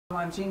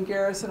I'm Jean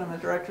Garrison. I'm the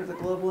director of the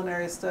Global and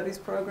Area Studies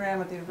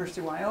program at the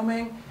University of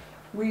Wyoming.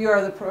 We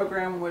are the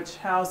program which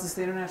houses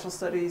the International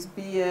Studies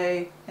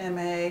BA,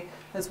 MA,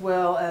 as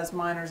well as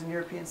minors in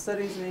European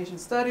Studies and Asian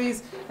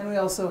Studies, and we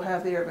also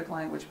have the Arabic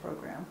language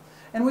program.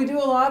 And we do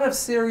a lot of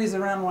series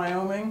around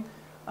Wyoming,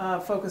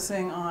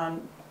 focusing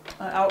on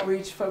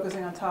outreach,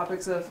 focusing on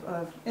topics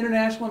of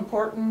international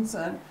importance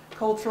and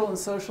cultural and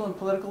social and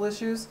political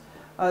issues.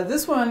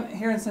 This one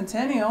here in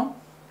Centennial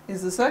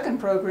is the second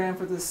program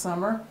for this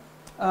summer,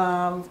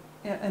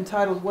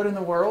 entitled What in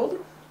the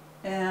World?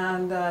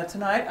 And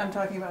tonight I'm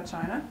talking about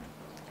China.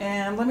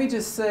 And let me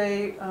just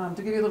say, to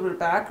give you a little bit of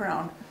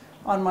background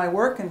on my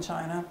work in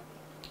China,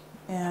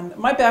 and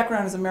my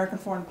background is American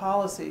foreign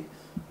policy.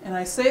 And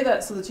I say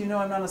that so that you know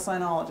I'm not a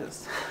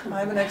sinologist.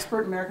 I'm an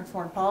expert in American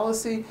foreign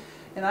policy,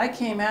 and I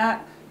came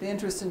at the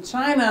interest in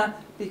China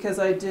because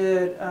I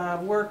did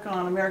work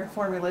on American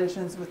foreign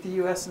relations with the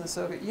U.S. and the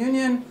Soviet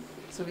Union.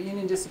 The Soviet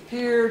Union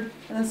disappeared,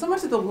 and then so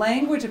much of the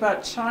language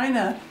about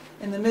China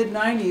in the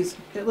mid-90s,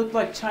 it looked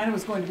like China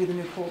was going to be the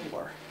new Cold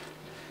War.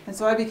 And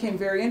so I became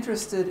very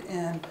interested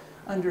in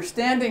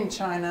understanding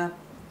China.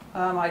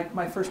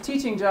 My first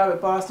teaching job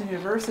at Boston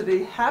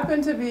University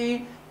happened to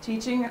be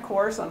teaching a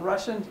course on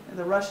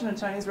the Russian and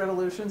Chinese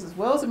revolutions, as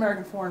well as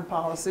American foreign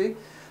policy.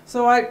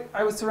 So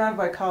I was surrounded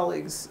by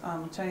colleagues,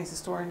 Chinese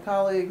historian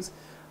colleagues.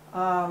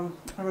 I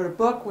wrote a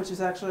book, which is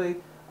actually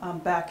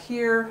back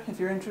here, if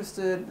you're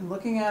interested in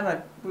looking at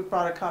it. We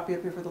brought a copy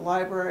up here for the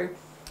library.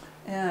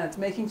 And it's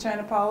Making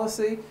China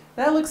Policy.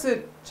 That looks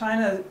at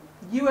China,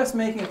 U.S.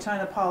 making a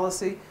China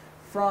policy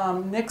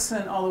from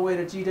Nixon all the way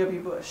to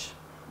G.W. Bush.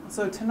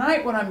 So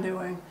tonight what I'm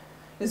doing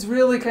is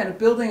really kind of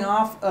building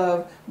off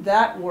of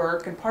that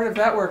work, and part of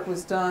that work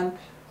was done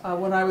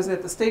when I was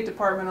at the State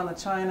Department on the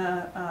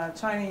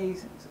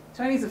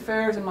Chinese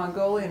Affairs and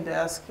Mongolian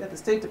desk at the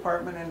State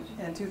Department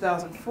in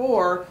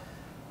 2004.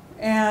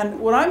 And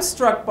what I'm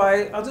struck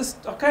by, I'll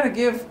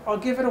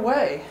give it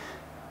away.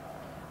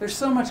 There's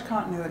so much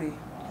continuity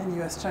in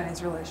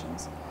U.S.-Chinese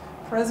relations.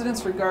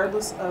 Presidents,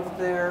 regardless of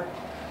their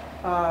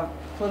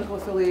political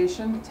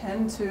affiliation,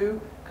 tend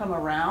to come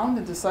around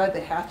and decide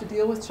they have to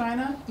deal with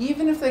China,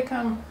 even if they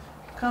come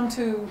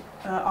to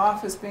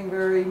office being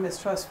very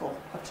mistrustful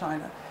of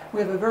China.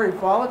 We have a very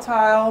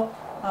volatile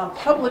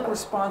public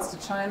response to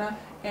China,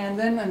 and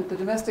then in the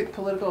domestic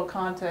political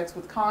context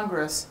with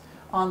Congress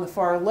on the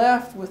far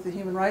left with the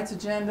human rights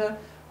agenda,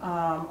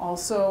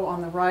 also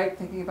on the right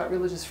thinking about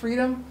religious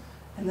freedom.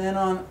 And then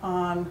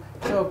on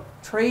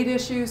trade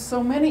issues,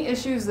 so many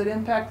issues that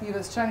impact the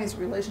U.S.-Chinese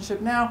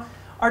relationship now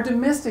are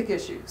domestic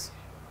issues.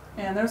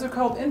 And those are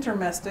called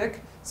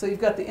intermestic. So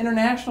you've got the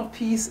international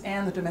piece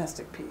and the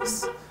domestic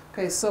piece.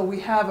 Okay, so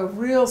we have a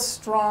real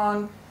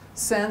strong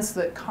sense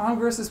that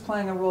Congress is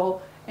playing a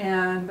role,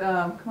 and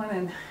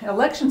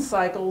election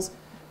cycles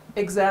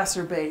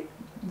exacerbate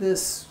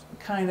this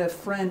kind of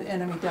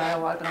friend-enemy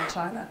dialogue on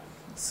China.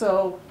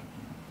 So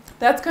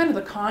that's kind of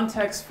the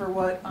context for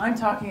what I'm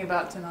talking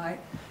about tonight.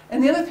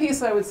 And the other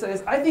piece I would say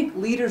is I think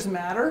leaders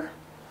matter.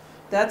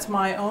 That's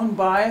my own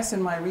bias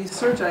in my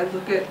research. I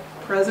look at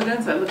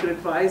presidents, I look at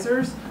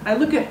advisors, I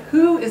look at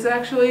who is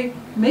actually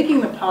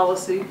making the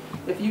policy.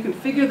 If you can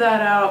figure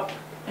that out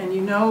and you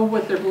know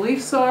what their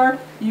beliefs are,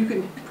 you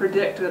can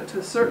predict to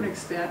a certain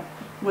extent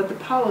what the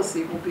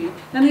policy will be.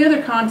 And the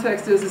other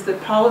context is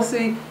that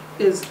policy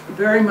is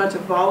very much a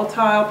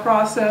volatile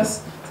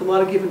process. It's a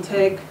lot of give and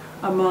take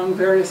among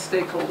various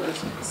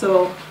stakeholders.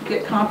 So you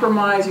get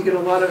compromise, you get a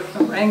lot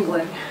of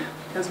wrangling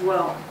as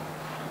well.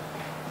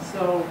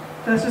 So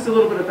that's just a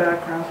little bit of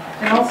background.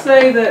 And I'll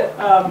say that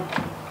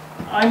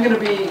I'm going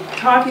to be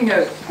talking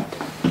have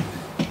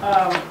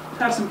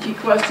some key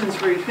questions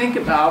for you to think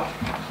about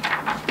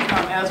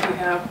as we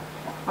have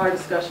our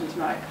discussion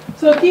tonight.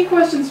 So key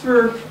questions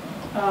for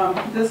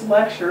this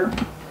lecture.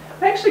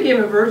 I actually gave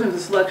a version of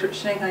this lecture at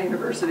Shanghai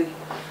University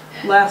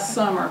last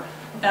summer.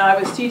 And I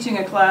was teaching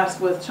a class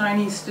with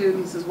Chinese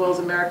students as well as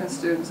American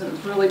students, and it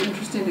was really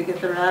interesting to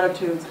get their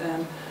attitudes.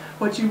 And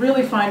what you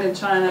really find in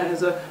China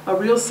is a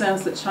real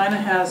sense that China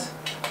has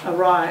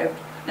arrived,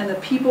 and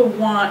that people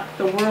want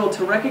the world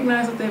to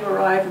recognize that they've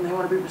arrived, and they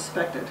want to be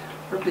respected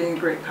for being a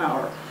great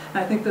power. And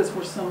I think that's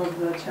where some of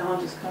the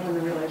challenges come in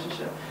the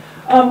relationship.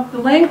 The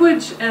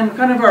language and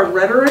kind of our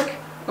rhetoric,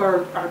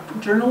 or our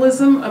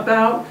journalism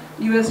about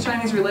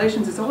U.S.-Chinese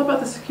relations, is all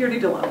about the security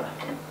dilemma.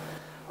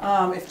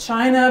 If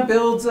China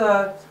builds,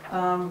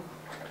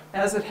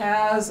 as it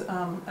has,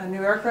 a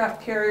new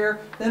aircraft carrier,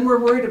 then we're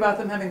worried about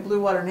them having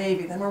blue water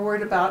navy. Then we're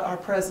worried about our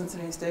presence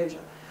in East Asia.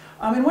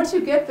 And what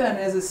you get then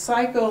is a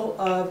cycle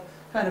of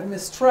kind of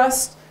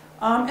mistrust.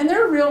 And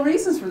there are real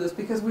reasons for this,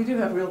 because we do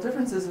have real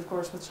differences, of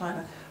course, with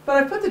China.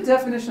 But I put the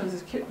definition of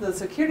the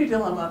security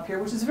dilemma up here,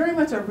 which is very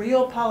much a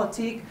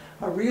realpolitik,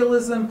 a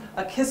realism,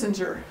 a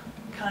Kissinger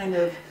kind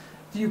of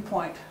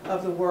viewpoint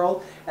of the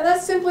world. And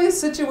that's simply a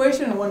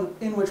situation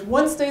in which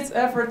one state's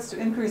efforts to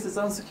increase its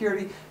own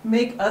security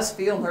make us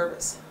feel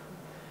nervous.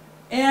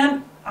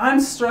 And I'm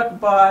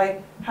struck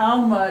by how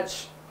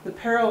much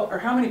or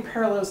how many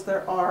parallels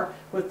there are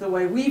with the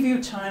way we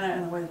view China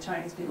and the way the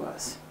Chinese view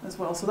us as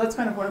well. So that's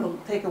kind of one of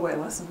the takeaway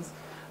lessons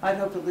I'd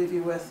hope to leave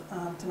you with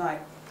tonight.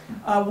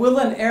 Will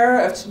an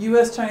era of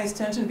U.S.-Chinese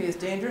tension be as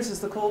dangerous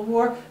as the Cold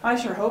War? I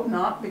sure hope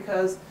not,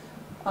 because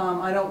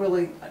I don't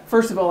really,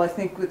 first of all, I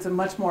think it's a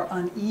much more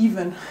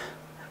uneven,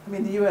 I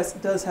mean, the U.S.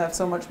 does have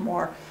so much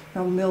more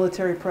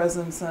military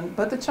presence,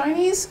 but the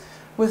Chinese,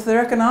 with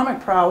their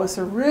economic prowess,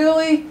 are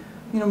really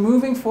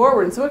moving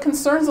forward, and so it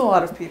concerns a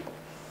lot of people.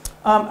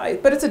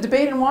 But it's a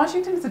debate in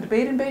Washington, it's a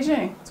debate in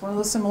Beijing. It's one of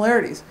those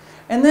similarities.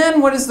 And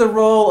then what is the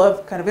role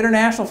of kind of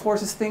international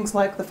forces, things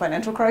like the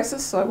financial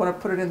crisis? So I want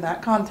to put it in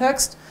that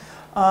context.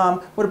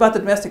 What about the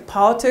domestic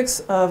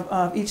politics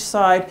of each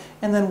side?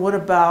 And then what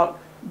about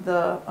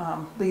the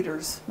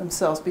leaders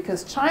themselves?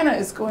 Because China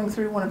is going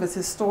through one of its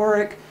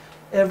historic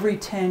every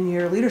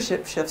 10-year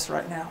leadership shifts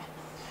right now.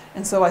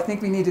 And so I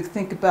think we need to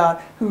think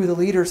about who the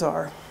leaders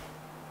are.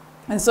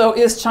 And so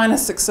is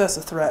China's success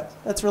a threat?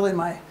 That's really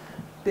my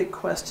big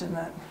question,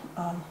 that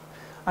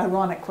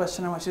ironic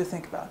question I want you to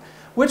think about.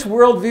 Which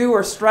worldview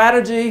or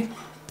strategy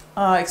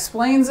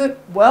explains it?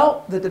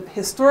 Well, the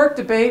historic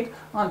debate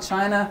on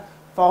China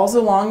falls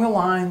along the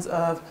lines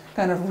of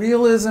kind of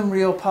realism,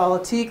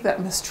 realpolitik,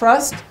 that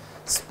mistrust,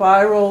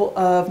 spiral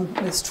of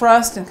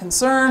mistrust and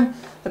concern,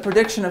 the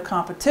prediction of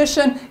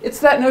competition. It's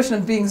that notion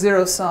of being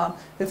zero-sum.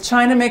 If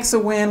China makes a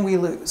win, we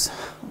lose.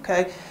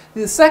 Okay.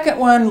 The second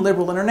one,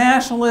 liberal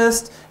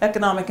internationalist,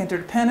 economic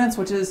interdependence,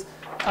 which is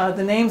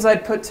the names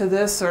I'd put to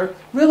this are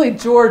really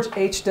George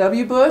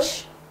H.W.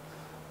 Bush.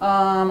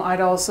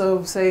 I'd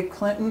also say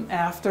Clinton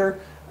after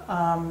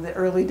the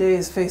early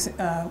days facing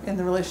in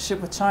the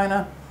relationship with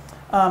China.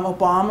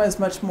 Obama is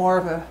much more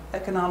of an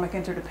economic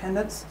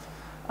interdependence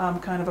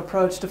kind of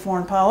approach to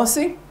foreign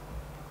policy.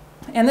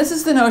 And this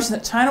is the notion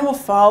that China will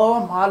follow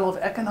a model of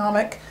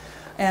economic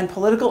and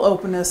political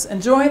openness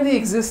and join the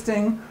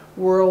existing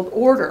world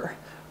order.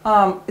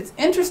 It's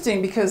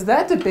interesting because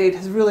that debate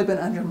has really been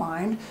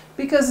undermined,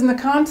 because in the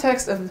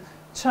context of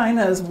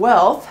China's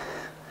wealth,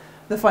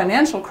 the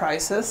financial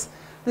crisis,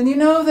 then you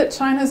know that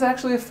China is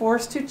actually a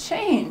force to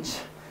change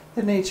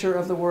the nature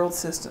of the world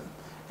system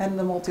and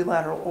the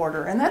multilateral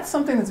order. And that's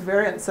something that's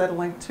very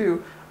unsettling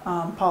to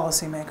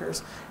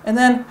policymakers. And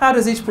then how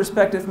does each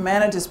perspective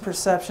manage its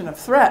perception of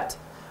threat?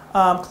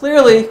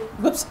 Clearly,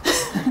 whoops,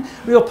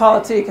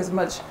 realpolitik has a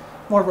much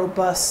more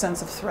robust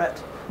sense of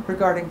threat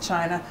regarding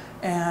China,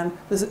 and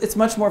it's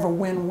much more of a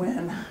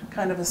win-win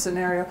kind of a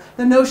scenario.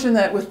 The notion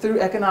that through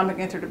economic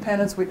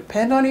interdependence we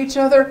depend on each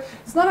other,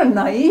 it's not a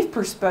naive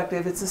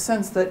perspective, it's a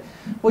sense that,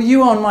 well,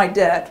 you own my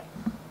debt,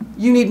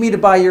 you need me to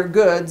buy your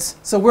goods,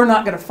 so we're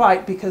not going to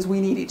fight because we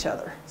need each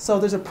other. So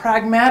there's a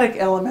pragmatic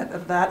element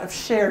of that, of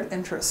shared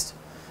interest,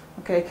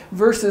 okay,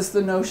 versus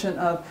the notion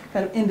of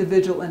kind of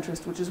individual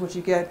interest, which is what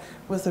you get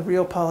with the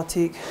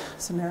realpolitik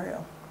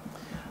scenario.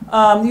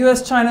 The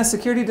U.S. China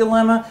security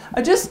dilemma.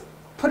 I just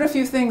put a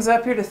few things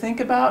up here to think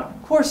about.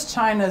 Of course,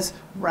 China's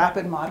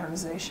rapid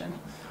modernization.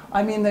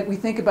 I mean, that we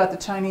think about the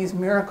Chinese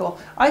miracle.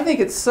 I think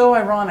it's so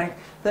ironic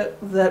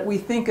that we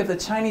think of the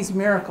Chinese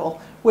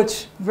miracle,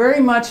 which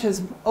very much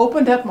has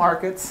opened up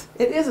markets.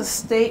 It is a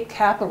state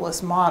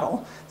capitalist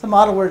model. It's a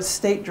model where it's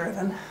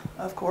state-driven,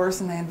 of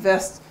course, and they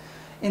invest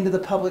into the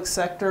public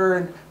sector,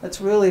 and that's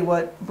really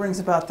what brings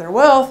about their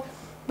wealth.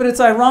 But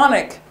it's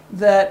ironic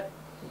that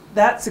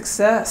that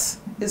success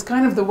is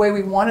kind of the way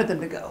we wanted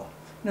them to go.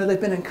 You know,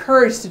 they've been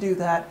encouraged to do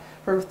that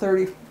for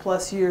 30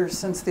 plus years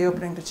since the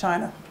opening to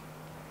China.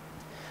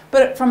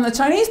 But from the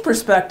Chinese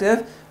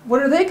perspective,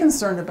 what are they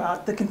concerned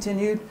about? The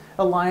continued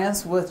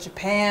alliance with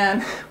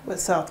Japan, with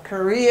South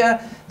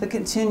Korea, the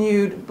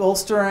continued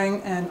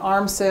bolstering and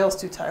arms sales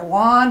to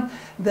Taiwan,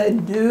 the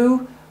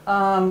new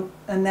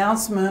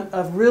announcement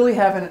of really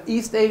having an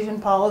East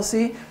Asian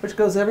policy, which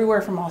goes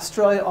everywhere from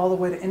Australia all the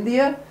way to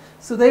India.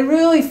 So they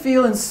really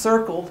feel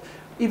encircled,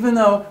 even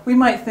though we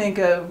might think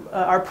of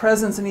our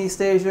presence in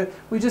East Asia.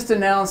 We just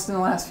announced in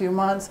the last few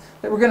months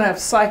that we're going to have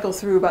cycle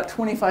through about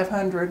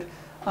 2,500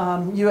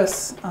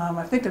 U.S.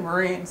 I think the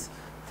Marines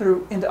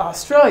through into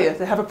Australia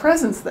to have a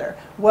presence there.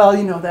 Well,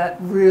 you know, that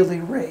really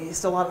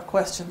raised a lot of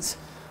questions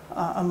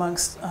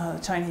amongst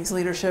Chinese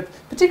leadership,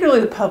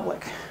 particularly the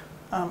public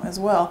as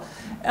well.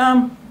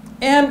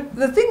 And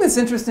the thing that's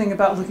interesting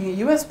about looking at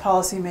U.S.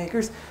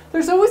 policymakers,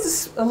 there's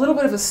always a little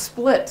bit of a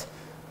split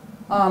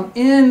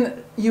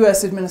in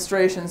U.S.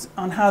 administrations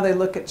on how they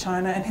look at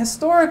China. And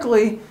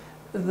historically,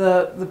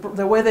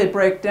 the way they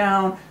break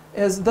down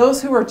is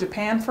those who are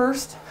Japan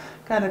first,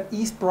 kind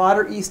of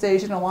broader East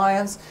Asian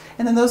alliance,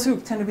 and then those who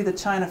tend to be the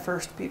China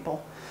first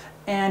people.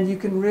 And you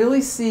can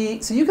really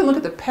see, so you can look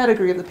at the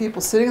pedigree of the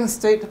people sitting in the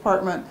State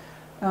Department,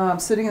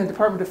 sitting in the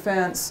Department of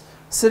Defense,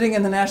 sitting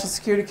in the National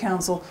Security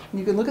Council, and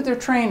you can look at their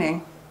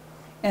training,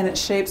 and it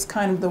shapes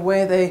kind of the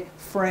way they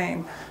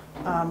frame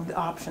the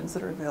options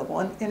that are available.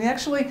 And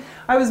actually,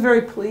 I was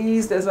very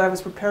pleased as I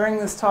was preparing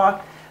this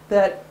talk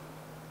that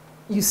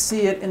you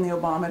see it in the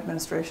Obama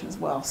administration as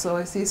well. So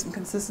I see some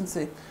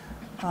consistency.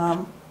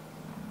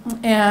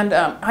 And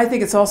I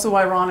think it's also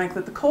ironic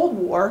that the Cold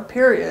War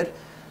period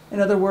In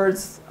other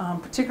words,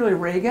 particularly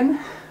Reagan,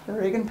 the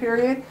Reagan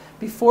period,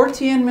 before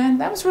Tiananmen,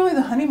 that was really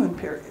the honeymoon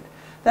period.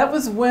 That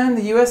was when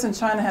the U.S. and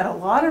China had a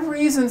lot of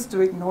reasons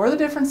to ignore the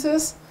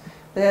differences.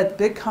 They had the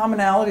big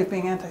commonality of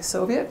being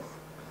anti-Soviet,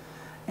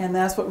 and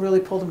that's what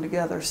really pulled them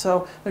together.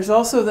 So there's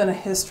also then a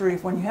history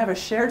of when you have a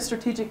shared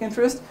strategic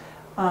interest,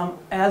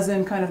 as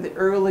in kind of the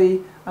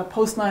early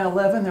post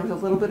 9/11, there was a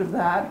little bit of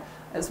that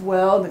as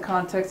well in the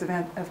context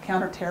of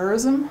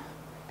counterterrorism,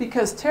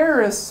 because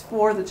terrorists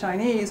for the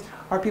Chinese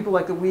are people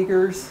like the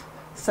Uyghurs,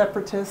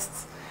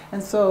 separatists,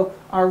 and so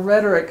our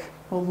rhetoric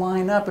will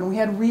line up, and we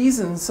had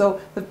reasons.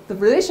 So the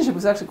relationship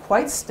was actually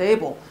quite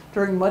stable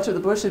during much of the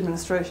Bush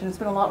administration. It's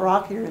been a lot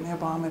rockier in the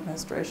Obama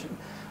administration,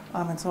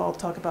 and so I'll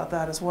talk about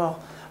that as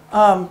well.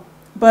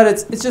 But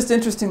it's just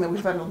interesting that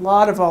we've had a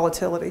lot of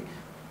volatility.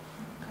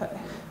 Okay.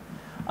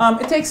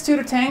 It takes two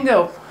to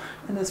tango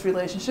in this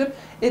relationship.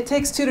 It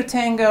takes two to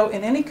tango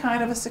in any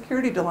kind of a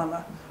security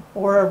dilemma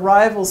or a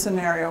rival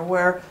scenario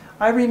where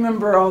I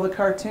remember all the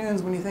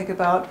cartoons when you think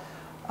about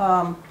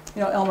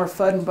Elmer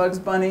Fudd and Bugs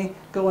Bunny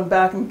going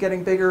back and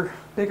getting bigger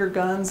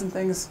guns and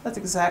things.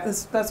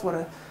 That's what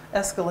an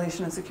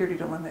escalation in security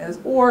dilemma is.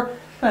 Or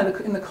kind of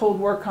in the Cold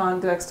War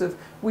context of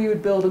we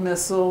would build a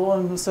missile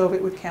and the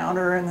Soviet would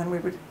counter, and then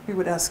we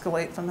would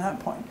escalate from that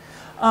point.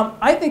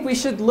 I think we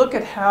should look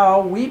at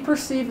how we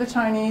perceive the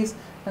Chinese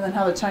and then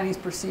how the Chinese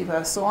perceive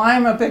us. So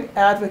I'm a big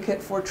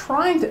advocate for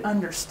trying to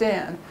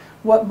understand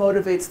what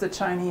motivates the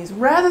Chinese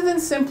rather than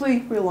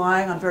simply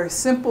relying on very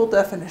simple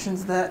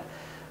definitions that,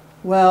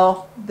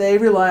 well, they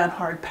rely on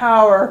hard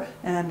power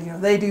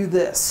and they do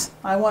this.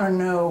 I want to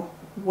know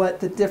what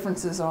the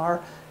differences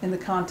are in the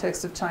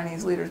context of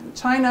Chinese leaders.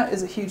 China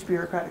is a huge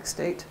bureaucratic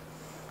state.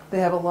 They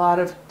have a lot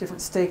of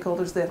different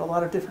stakeholders. They have a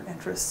lot of different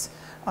interests,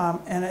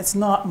 and it's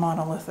not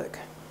monolithic.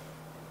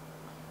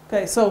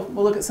 Okay, so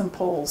we'll look at some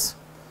polls.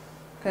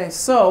 Okay,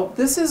 so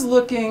this is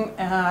looking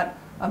at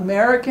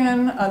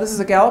American, this is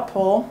a Gallup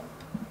poll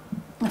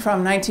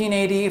from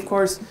 1980. Of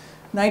course,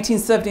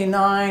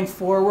 1979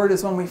 forward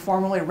is when we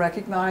formally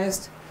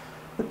recognized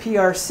the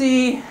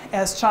PRC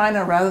as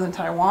China rather than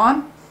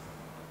Taiwan.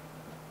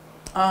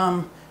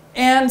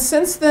 And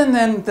since then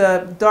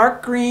the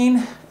dark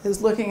green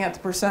is looking at the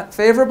percent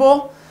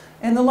favorable,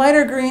 and the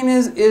lighter green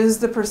is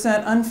the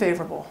percent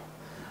unfavorable.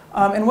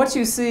 And what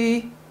you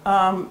see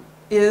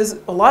is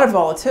a lot of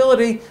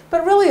volatility,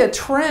 but really a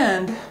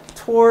trend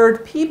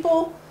toward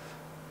people,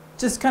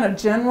 just kind of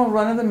general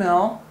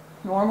run-of-the-mill,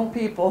 normal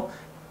people,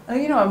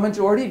 a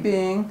majority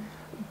being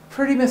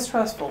pretty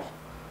mistrustful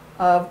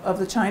of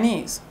the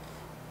Chinese.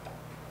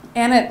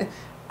 And it,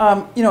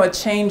 it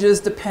changes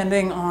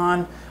depending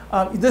on,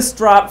 this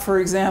drop, for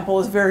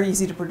example, is very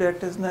easy to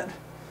predict, isn't it?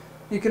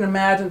 You can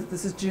imagine that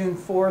this is June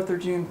 4th or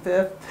June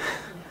 5th,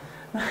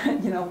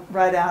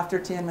 right after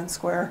Tiananmen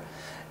Square.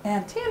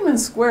 And Tiananmen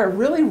Square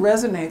really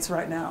resonates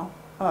right now,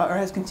 or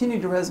has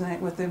continued to resonate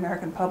with the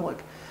American public.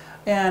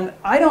 And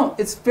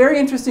it's very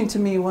interesting to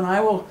me when I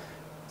will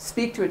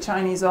speak to a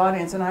Chinese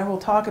audience and I will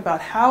talk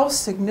about how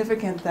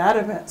significant that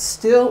event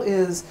still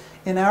is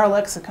in our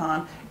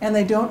lexicon, and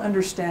they don't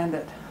understand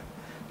it.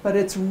 But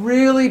it's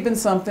really been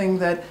something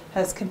that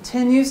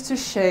continues to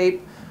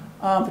shape,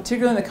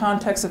 particularly in the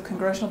context of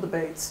congressional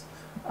debates,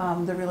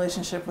 the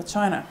relationship with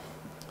China.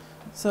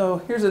 So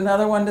here's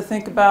another one to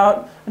think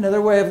about,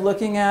 another way of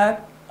looking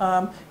at.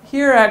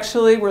 Here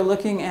actually we're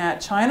looking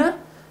at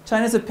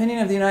China's opinion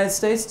of the United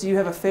States. Do you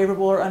have a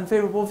favorable or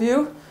unfavorable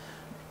view?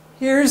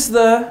 Here's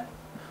the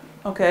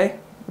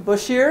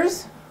Bush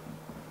years.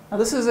 Now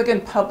this is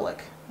again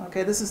public.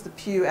 Okay, this is the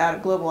Pew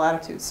Global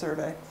Attitude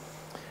Survey.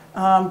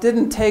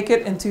 Didn't take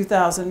it in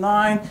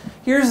 2009.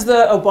 Here's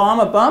the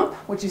Obama bump,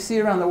 which you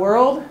see around the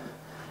world,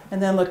 and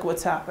then look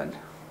what's happened.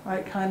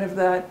 Right, kind of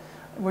that.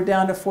 We're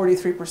down to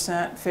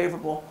 43%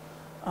 favorable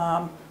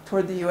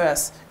toward the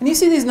U.S. And you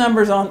see these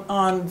numbers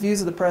on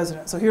views of the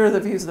president. So here are the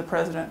views of the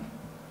president.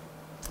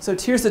 So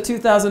here's the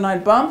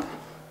 2009 bump,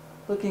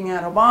 looking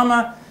at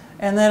Obama,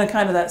 and then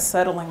kind of that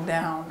settling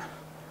down.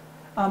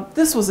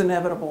 This was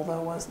inevitable,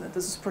 though, wasn't it?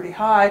 This was pretty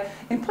high.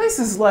 In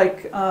places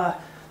like,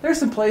 there's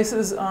some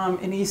places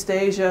in East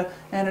Asia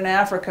and in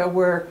Africa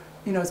where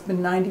it's been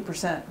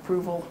 90%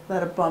 approval,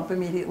 that a bump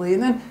immediately.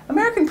 And then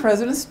American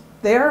presidents,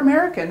 they are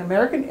American.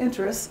 American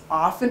interests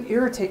often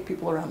irritate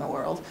people around the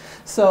world.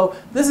 So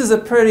this is a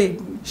pretty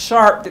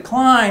sharp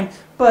decline,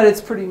 but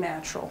it's pretty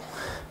natural.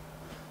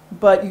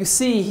 But you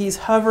see he's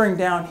hovering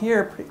down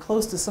here pretty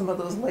close to some of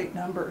those late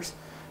numbers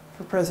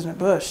for President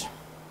Bush.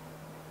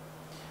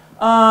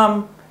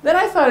 Then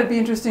I thought it'd be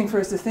interesting for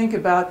us to think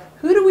about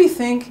who do we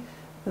think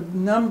the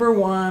number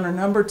one or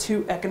number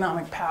two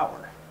economic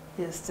power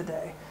is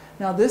today.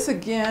 Now this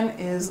again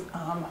is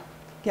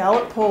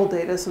Gallup poll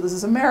data, so this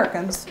is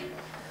Americans.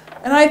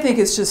 And I think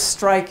it's just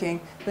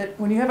striking that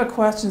when you have a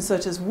question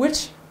such as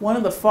which one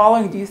of the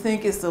following do you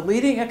think is the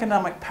leading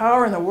economic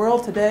power in the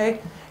world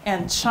today,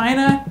 and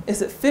China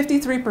is at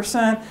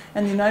 53%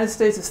 and the United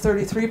States is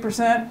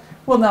 33%,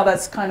 well now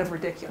that's kind of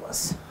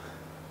ridiculous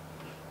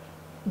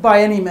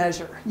by any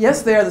measure.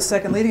 Yes, they are the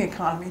second leading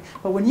economy,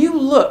 but when you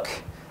look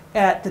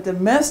at the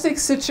domestic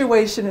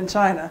situation in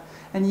China,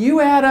 and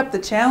you add up the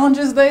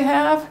challenges they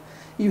have,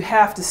 you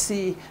have to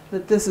see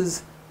that this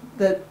is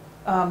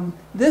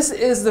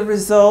the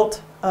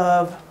result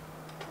of,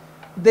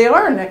 they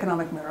are an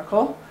economic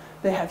miracle.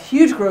 They have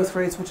huge growth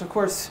rates, which of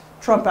course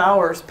trump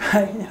ours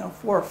by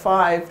 4 or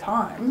 5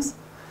 times,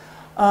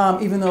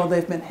 even though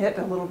they've been hit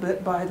a little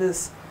bit by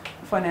this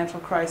financial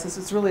crisis.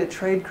 It's really a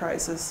trade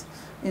crisis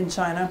in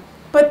China,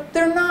 but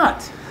they're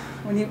not.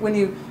 When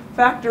you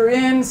factor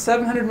in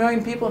 700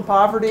 million people in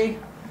poverty,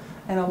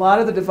 and a lot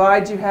of the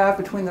divides you have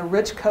between the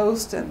rich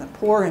coast and the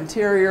poor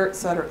interior, et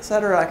cetera, et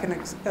cetera. I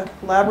can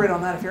elaborate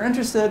on that if you're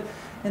interested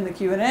in the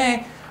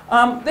Q&A.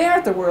 They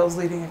aren't the world's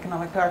leading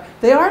economic power.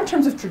 They are in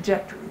terms of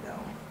trajectory,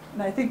 though,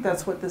 and I think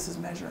that's what this is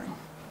measuring.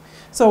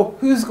 So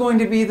who's going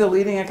to be the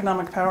leading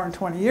economic power in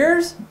 20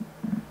 years?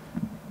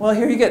 Well,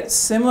 here you get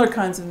similar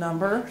kinds of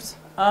numbers,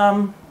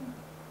 a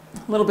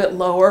little bit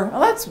lower.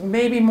 Well, that's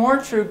maybe more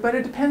true, but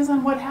it depends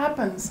on what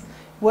happens.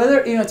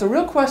 Whether, it's a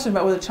real question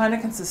about whether China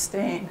can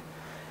sustain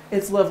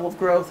its level of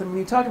growth. And when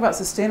you talk about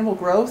sustainable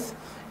growth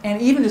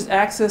and even just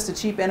access to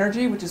cheap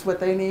energy, which is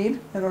what they need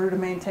in order to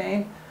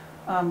maintain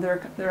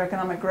their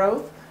economic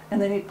growth,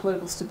 and they need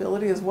political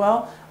stability as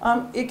well,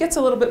 it gets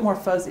a little bit more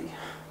fuzzy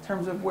in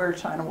terms of where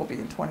China will be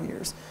in 20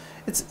 years.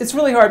 It's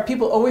really hard.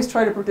 People always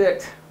try to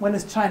predict when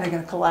is China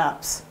going to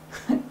collapse.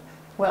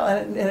 Well,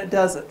 and it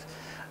doesn't.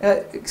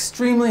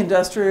 Extremely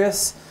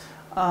industrious,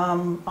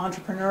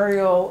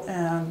 entrepreneurial,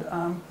 and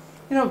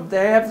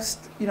they have,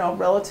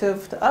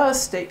 relative to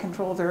us, state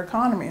control of their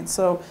economy. And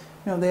so,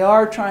 they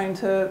are trying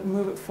to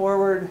move it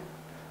forward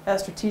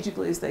as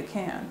strategically as they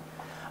can.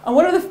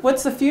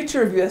 What's the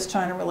future of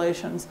U.S.-China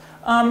relations?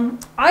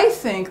 I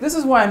think, this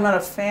is why I'm not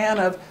a fan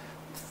of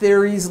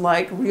theories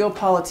like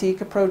realpolitik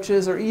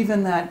approaches or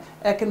even that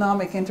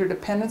economic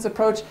interdependence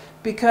approach,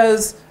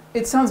 because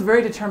it sounds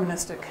very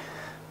deterministic,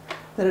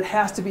 that it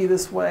has to be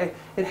this way.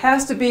 It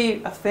has to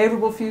be a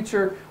favorable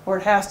future, or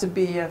it has to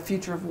be a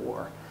future of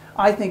war.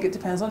 I think it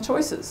depends on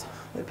choices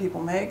that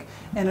people make,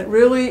 and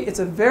it's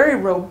a very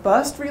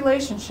robust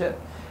relationship.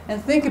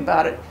 And think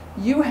about it,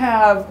 you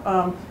have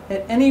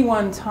at any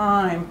one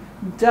time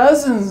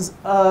dozens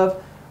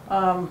of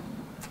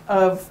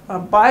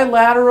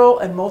bilateral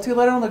and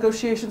multilateral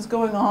negotiations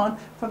going on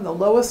from the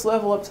lowest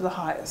level up to the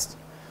highest.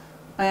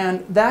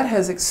 And that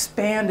has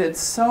expanded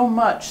so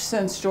much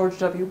since George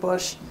W.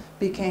 Bush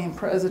became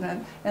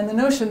president. And the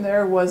notion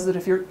there was that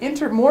if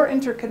you're more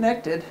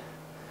interconnected,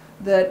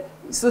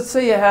 so let's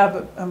say you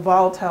have a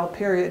volatile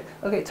period,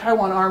 okay,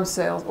 Taiwan arms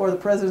sales, or the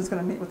president's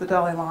going to meet with the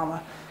Dalai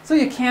Lama. So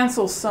you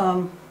cancel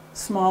some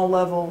small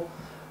level,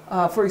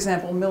 for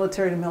example,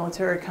 military to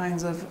military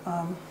kinds of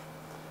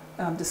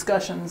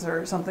discussions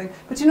or something.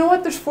 But you know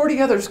what? There's 40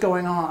 others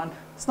going on.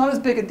 It's not as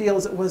big a deal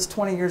as it was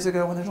 20 years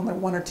ago when there's only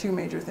 1 or 2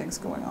 major things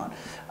going on.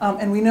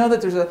 And we know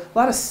that there's a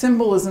lot of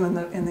symbolism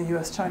in the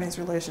U.S.-Chinese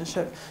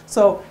relationship.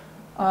 So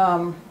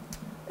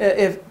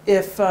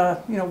if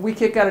we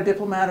kick out a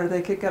diplomat or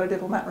they kick out a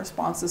diplomat in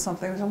response to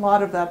something, there's a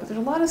lot of that, but there's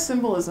a lot of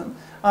symbolism.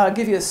 I'll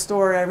give you a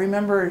story. I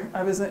remember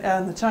I was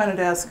at the China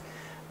desk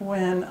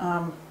when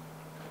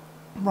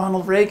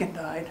Ronald Reagan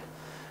died,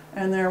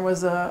 and there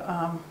was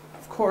of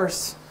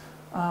course,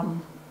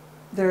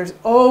 there's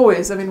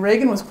always,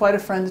 Reagan was quite a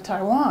friend to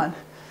Taiwan,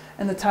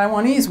 and the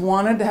Taiwanese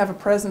wanted to have a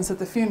presence at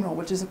the funeral,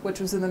 which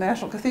was in the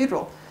National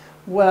Cathedral.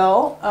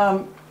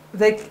 Well,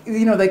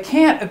 they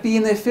can't be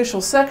in the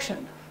official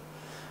section.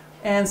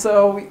 And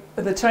so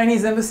the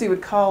Chinese embassy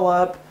would call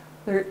up.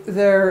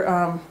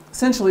 They're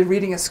essentially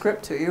reading a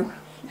script to you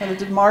and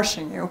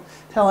demarching you,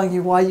 telling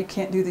you why you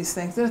can't do these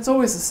things. And it's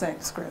always the same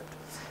script.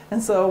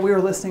 And so we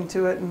were listening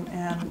to it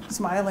and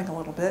smiling a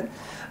little bit.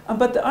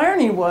 But the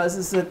irony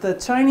is that the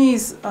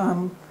Chinese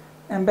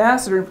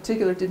ambassador in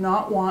particular did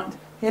not want,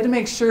 he had to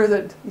make sure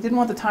that he didn't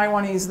want the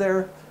Taiwanese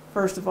there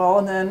first of all,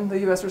 and then the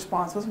U.S.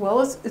 response was, well,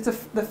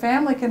 the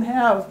family can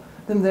have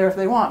them there if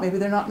they want. Maybe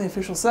they're not in the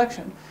official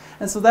section.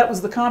 And so that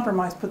was the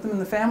compromise, put them in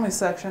the family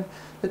section.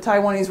 The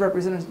Taiwanese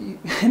representatives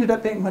ended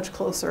up being much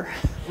closer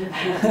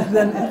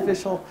than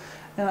official.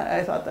 And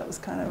I thought that was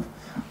kind of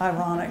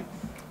ironic.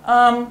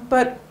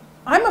 But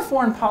I'm a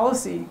foreign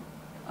policy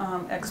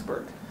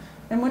expert.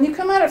 And when you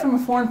come at it from a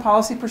foreign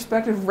policy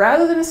perspective,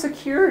 rather than a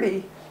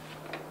security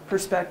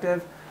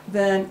perspective,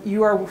 then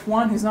you are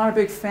one who's not a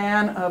big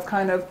fan of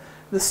kind of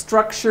the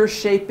structure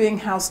shaping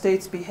how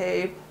states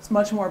behave. It's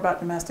much more about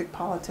domestic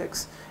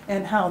politics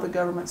and how the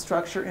government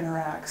structure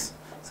interacts.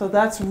 So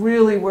that's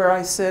really where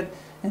I sit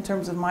in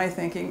terms of my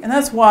thinking. And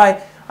that's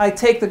why I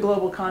take the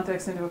global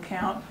context into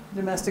account,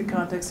 the domestic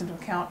context into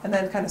account, and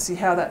then kind of see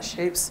how that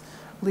shapes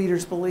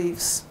leaders'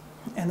 beliefs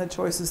and the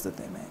choices that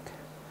they make.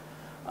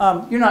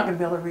 You're not going to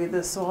be able to read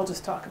this, so I'll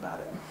just talk about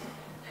it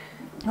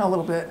a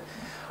little bit.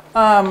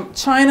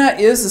 China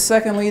is the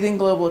second leading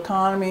global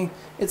economy.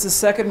 It's the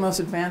second most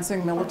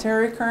advancing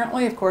military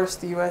currently. Of course,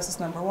 the U.S. is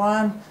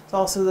 #1. It's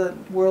also the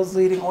world's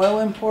leading oil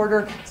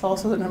importer. It's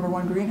also the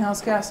 #1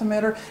 greenhouse gas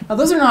emitter. Now,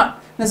 those are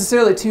not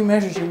necessarily 2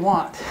 measures you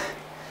want,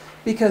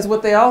 because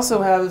what they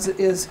also have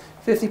is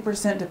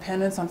 50%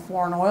 dependence on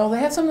foreign oil. They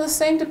had some of the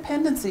same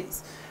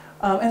dependencies.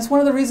 And it's one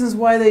of the reasons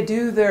why they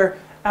do their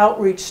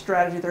outreach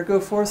strategy, their go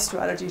forth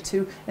strategy,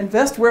 to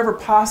invest wherever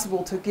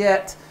possible to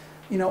get,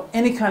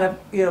 any kind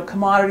of,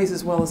 commodities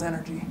as well as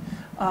energy.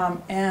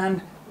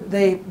 And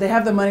they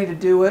have the money to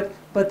do it,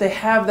 but they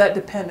have that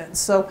dependence.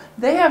 So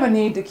they have a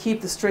need to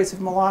keep the Straits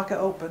of Malacca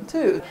open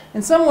too.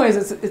 In some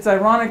ways it's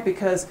ironic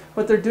because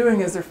what they're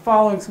doing is they're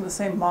following some of the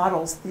same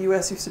models the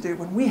U.S. used to do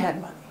when we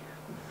had money.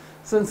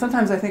 So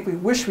sometimes I think we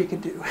wish we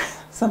could do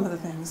some of the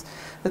things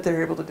that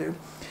they're able to do.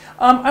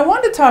 I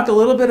wanted to talk a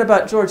little bit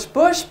about George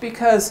Bush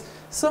because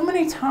so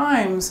many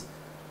times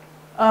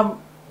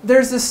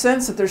there's this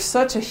sense that there's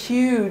such a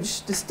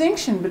huge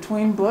distinction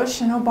between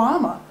Bush and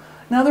Obama.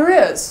 Now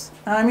there is.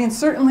 I mean,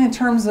 certainly in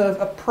terms of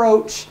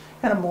approach,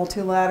 kind of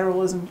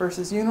multilateralism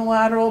versus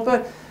unilateral,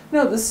 but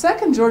the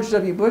second George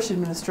W. Bush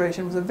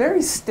administration was a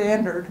very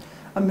standard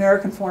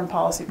American foreign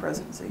policy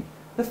presidency.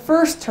 The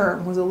first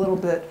term was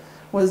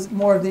was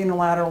more of the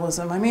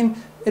unilateralism. I mean,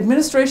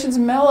 administration's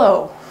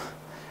mellow.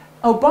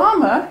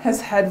 Obama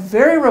has had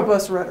very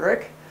robust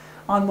rhetoric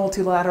on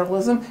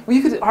multilateralism. Well,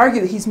 you could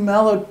argue that he's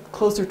mellowed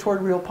closer toward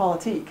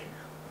realpolitik.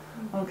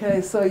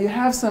 Okay, so you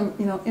have some,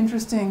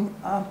 interesting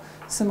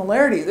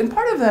similarities. And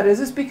part of that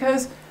is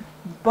because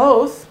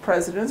both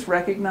presidents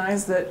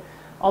recognize that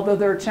although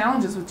there are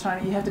challenges with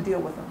China, you have to deal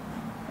with them.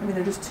 I mean,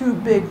 they're just too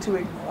big to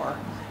ignore.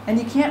 And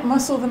you can't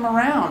muscle them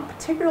around,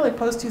 particularly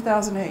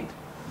post-2008.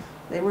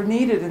 They were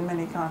needed in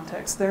many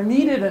contexts. They're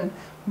needed in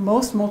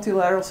most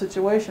multilateral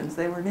situations.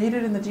 They were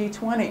needed in the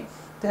G20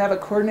 to have a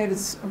coordinated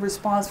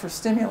response for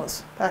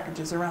stimulus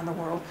packages around the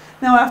world.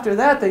 Now after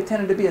that, they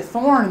tended to be a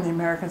thorn in the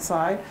American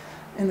side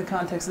in the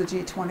context of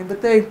the G20,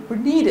 but they were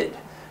needed.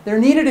 They're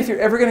needed if you're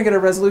ever going to get a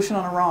resolution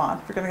on Iran,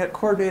 if you're going to get a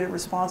coordinated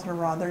response on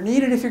Iran. They're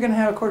needed if you're going to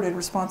have a coordinated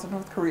response on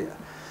North Korea.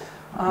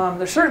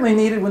 They're certainly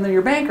needed when they're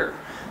your banker.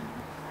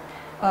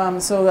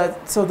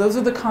 So those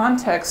are the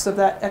contexts of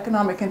that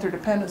economic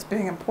interdependence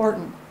being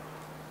important.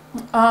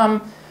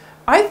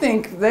 I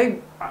think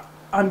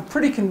I'm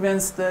pretty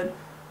convinced that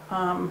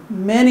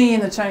many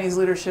in the Chinese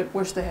leadership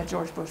wish they had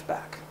George Bush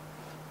back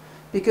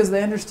because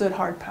they understood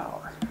hard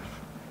power.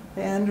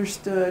 They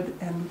understood,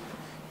 and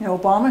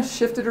Obama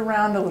shifted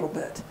around a little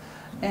bit,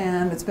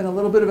 and it's been a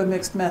little bit of a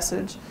mixed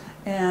message,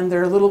 and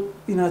they're a little,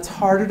 it's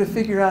harder to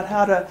figure out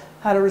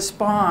how to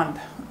respond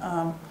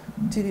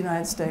to the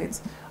United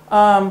States.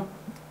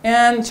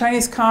 And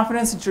Chinese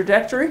confidence and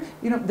trajectory,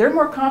 they're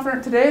more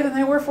confident today than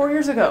they were 4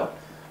 years ago.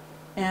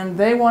 And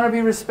they want to be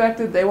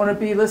respected, they want to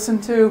be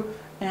listened to,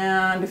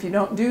 and if you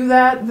don't do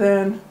that,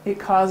 then it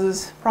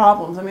causes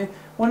problems. I mean,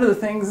 one of the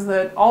things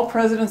that all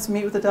presidents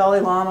meet with the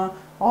Dalai Lama,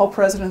 all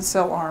presidents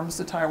sell arms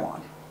to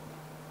Taiwan.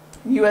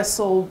 The U.S.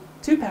 sold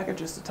 2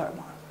 packages to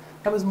Taiwan.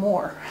 That was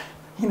more,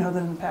 than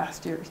in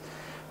past years.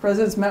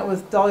 Presidents met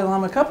with Dalai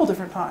Lama a couple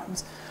different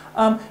times.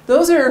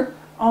 Those are,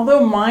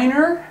 although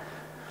minor,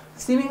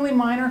 seemingly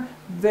minor,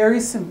 very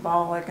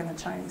symbolic in the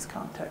Chinese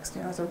context.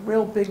 It's a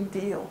real big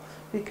deal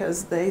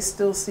because they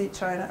still see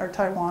China or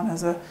Taiwan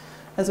as a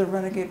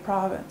renegade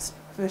province,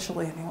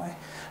 officially anyway.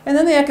 And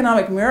then the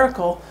economic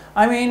miracle,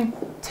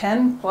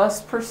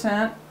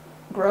 10+%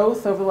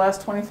 growth over the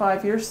last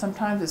 25 years,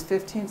 sometimes is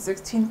 15,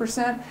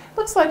 16%.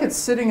 Looks like it's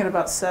sitting at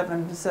about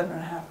 7 to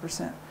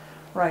 7.5%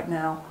 right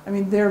now.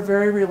 They're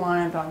very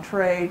reliant on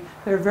trade.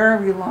 They're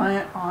very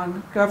reliant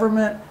on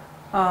government.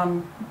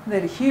 They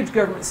had a huge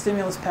government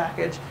stimulus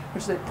package,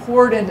 which they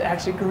poured into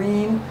actually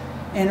green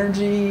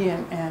energy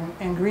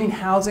and green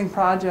housing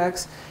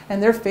projects,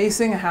 and they're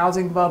facing a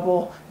housing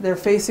bubble. They're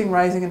facing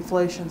rising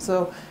inflation.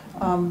 So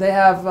they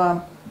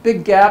have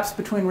big gaps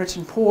between rich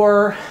and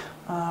poor.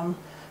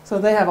 So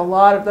they have a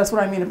lot of, that's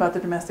what I mean about the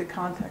domestic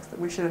context that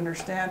we should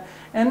understand.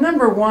 And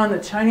number one, the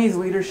Chinese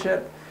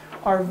leadership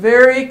are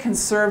very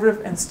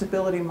conservative and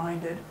stability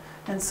minded.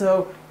 And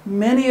so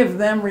many of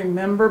them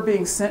remember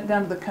being sent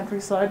down to the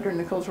countryside during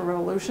the Cultural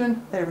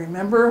Revolution. They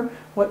remember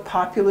what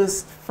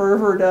populist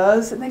fervor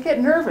does, and they get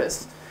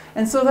nervous.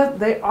 And so that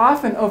they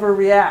often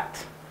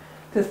overreact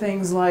to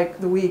things like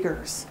the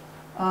Uyghurs.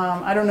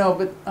 I don't know,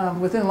 but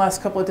within the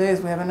last couple of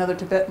days, we have another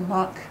Tibetan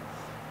monk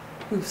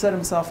who set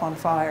himself on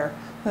fire.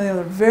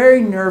 They're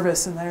very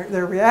nervous, and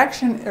their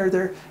reaction, or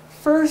their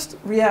first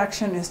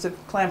reaction, is to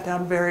clamp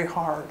down very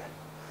hard.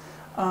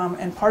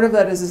 And part of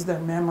that is their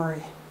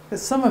memory,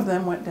 because some of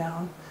them went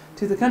down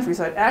to the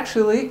countryside.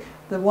 Actually,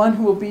 the one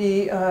who will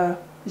be,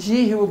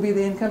 Xi, who will be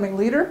the incoming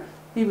leader,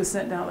 he was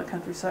sent down to the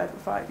countryside for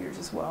 5 years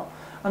as well.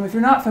 If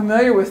you're not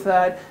familiar with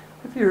that,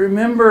 if you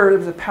remember, there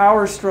was a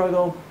power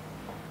struggle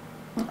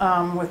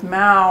with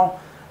Mao,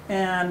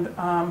 and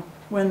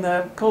when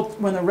the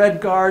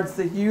Red Guards,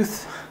 the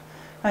youth,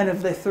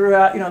 they threw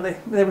out,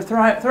 they were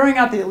throwing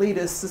out the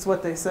elitists, is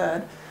what they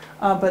said.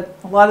 But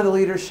a lot of the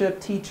leadership,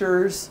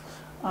 teachers,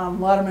 a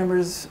lot of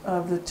members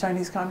of the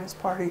Chinese Communist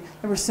Party,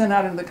 they were sent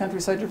out into the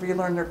countryside to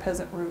relearn their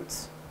peasant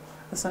roots,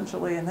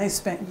 essentially, and they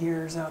spent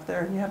years out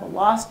there. And you have a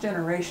lost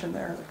generation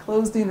there. They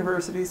closed the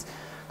universities,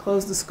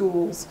 closed the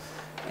schools,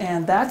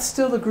 and that's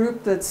still the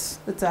group that's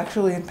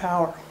actually in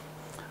power.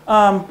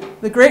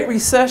 The Great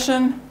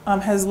Recession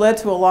has led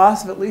to a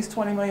loss of at least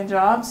 20 million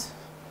jobs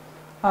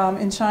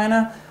in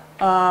China,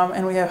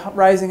 and we have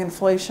rising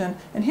inflation.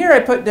 And here I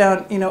put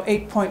down,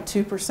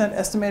 8.2%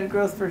 estimated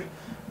growth for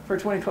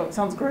 2012. It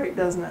sounds great,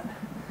 doesn't it?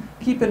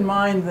 Keep in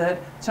mind that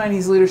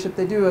Chinese leadership,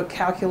 they do a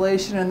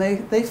calculation, and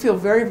they feel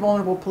very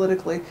vulnerable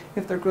politically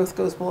if their growth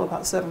goes below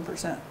about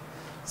 7%.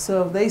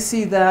 So they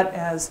see that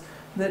as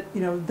that,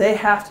 they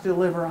have to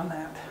deliver on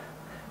that.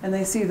 And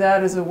they see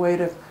that as a way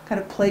to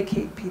kind of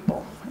placate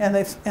people. And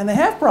they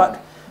have brought,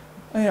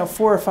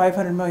 400 or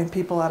 500 million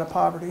people out of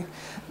poverty.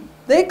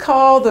 They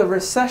call the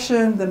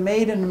recession the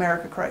Made in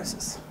America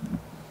crisis.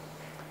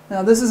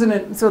 Now this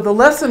is so the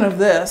lesson of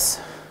this,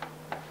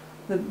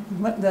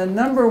 the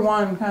number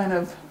one kind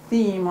of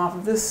theme off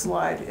of this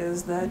slide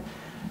is that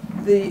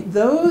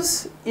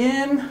those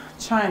in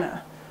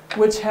China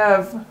which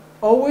have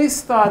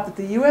always thought that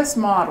the U.S.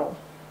 model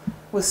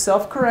was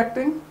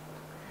self-correcting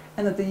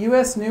and that the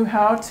U.S. knew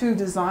how to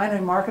design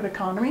a market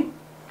economy.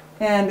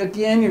 And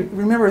again, you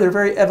remember they're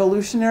very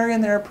evolutionary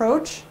in their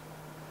approach.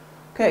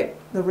 Okay,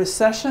 the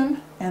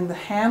recession and the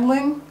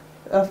handling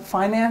of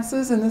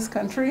finances in this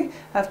country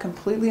have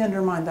completely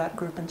undermined that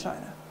group in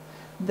China.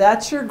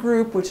 That's your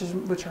group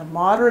which are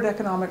moderate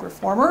economic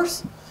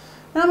reformers.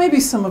 Now maybe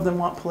some of them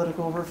want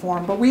political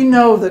reform, but we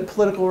know that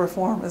political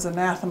reform is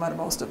anathema to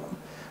most of them.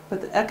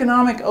 But the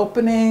economic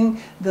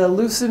opening, the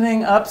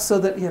loosening up so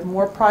that you have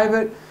more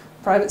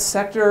private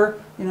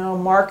sector,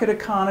 market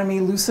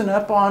economy, loosen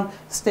up on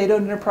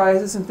state-owned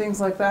enterprises and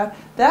things like that,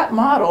 that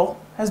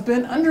model has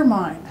been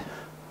undermined.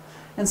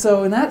 And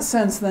so in that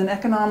sense, then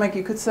economic,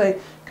 you could say,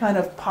 kind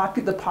of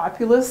the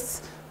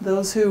populists,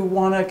 those who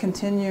want to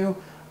continue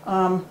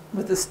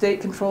with the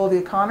state control of the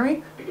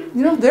economy,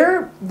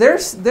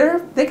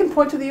 they can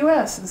point to the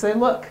U.S. and say,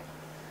 look.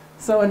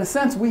 So in a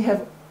sense, we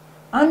have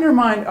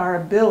undermined our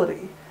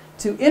ability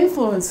to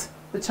influence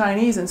the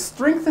Chinese and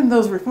strengthen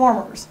those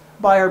reformers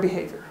by our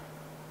behavior.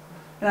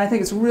 And I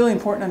think it's really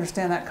important to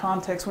understand that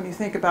context when you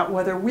think about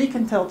whether we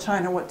can tell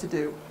China what to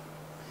do.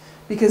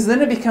 Because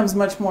then it becomes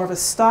much more of a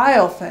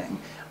style thing,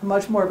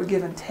 much more of a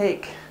give and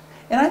take.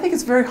 And I think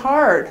it's very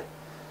hard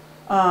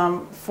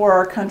for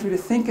our country to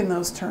think in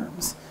those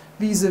terms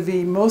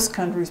vis-a-vis most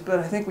countries, but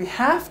I think we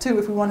have to,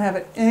 if we want to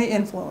have any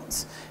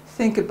influence,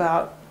 think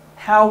about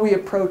how we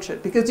approach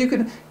it. Because you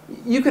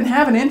can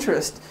have an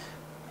interest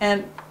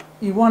and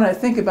you want to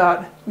think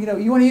about,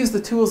 you want to use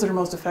the tools that are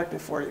most effective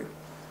for you.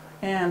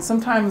 And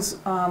sometimes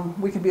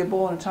we can be a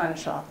bull in a china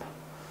shop.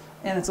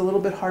 And it's a little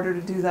bit harder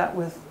to do that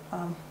with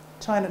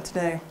China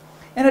today.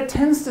 And it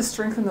tends to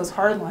strengthen those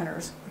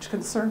hardliners, which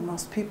concern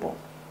most people.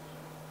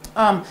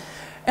 And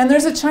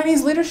there's a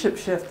Chinese leadership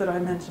shift that I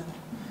mentioned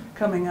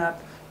coming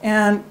up.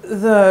 And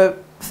the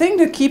thing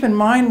to keep in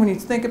mind when you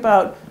think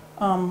about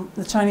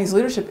the Chinese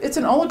leadership, it's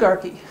an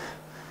oligarchy.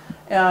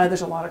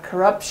 There's a lot of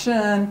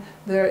corruption.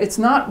 It's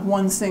not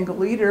one single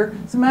leader.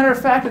 As a matter of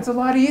fact, it's a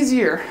lot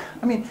easier.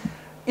 I mean,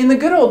 in the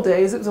good old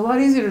days, it was a lot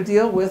easier to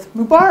deal with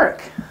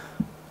Mubarak.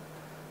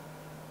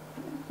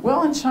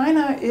 Well, in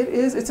China,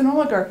 it's an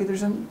oligarchy.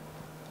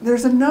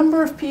 There's a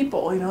number of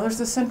people. There's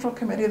the Central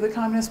Committee of the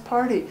Communist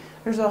Party.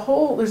 There's a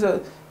whole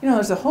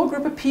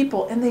group of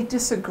people, and they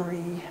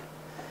disagree.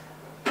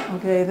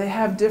 Okay, they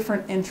have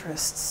different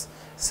interests.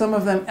 Some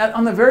of them,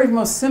 on the very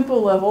most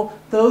simple level,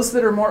 those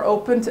that are more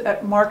open to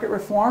market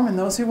reform and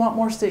those who want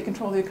more state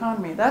control of the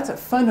economy. That's a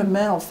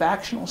fundamental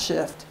factional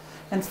shift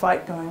and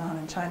fight going on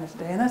in China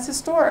today, and that's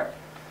historic.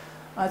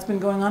 It's been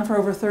going on for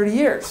over 30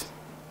 years.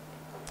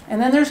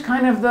 And then there's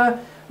kind of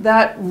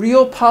that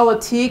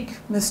realpolitik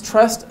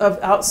mistrust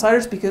of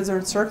outsiders because they're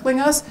encircling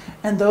us,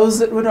 and those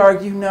that would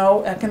argue,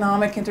 no,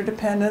 economic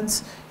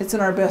interdependence, it's in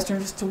our best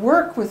interest to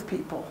work with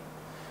people.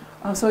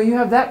 So you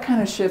have that kind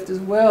of shift as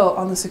well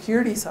on the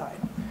security side.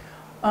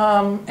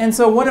 And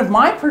so one of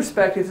my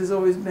perspectives has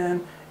always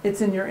been,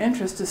 it's in your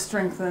interest to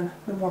strengthen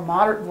the more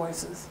moderate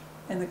voices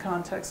in the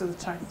context of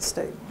the Chinese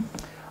state.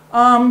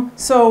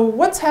 So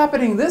what's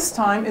happening this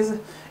time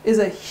is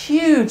a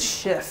huge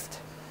shift.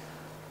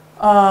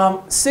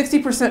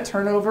 60%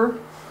 turnover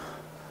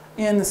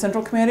in the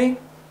Central Committee.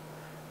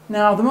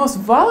 Now the most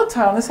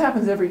volatile, and this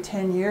happens every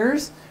 10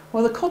 years,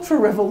 well, the Cultural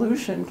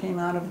Revolution came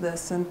out of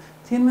this, and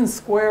Tiananmen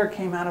Square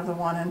came out of the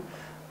one in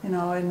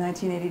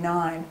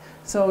 1989.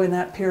 So in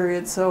that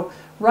period, so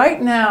right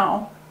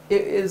now,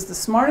 it is the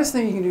smartest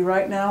thing you can do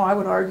right now, I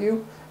would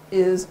argue,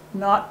 is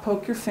not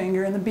poke your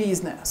finger in the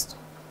bee's nest.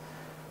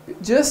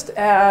 Just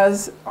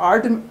as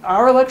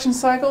our election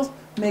cycles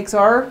makes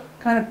our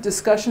kind of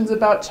discussions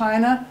about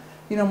China,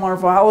 more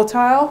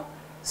volatile,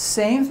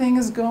 same thing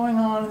is going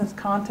on in the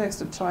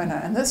context of China,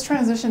 and this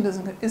transition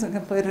isn't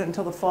completed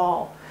until the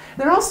fall.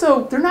 They're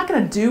not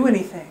going to do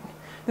anything.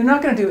 They're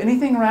not going to do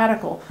anything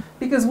radical,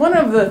 because one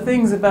of the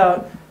things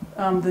about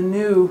the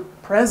new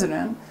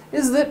president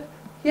is that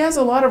he has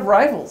a lot of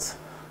rivals.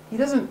 He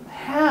doesn't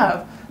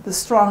have the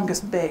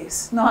strongest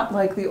base, not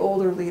like the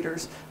older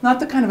leaders, not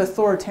the kind of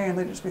authoritarian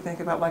leaders we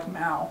think about like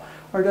Mao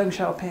or Deng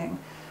Xiaoping.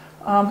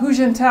 Hu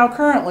Jintao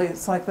currently,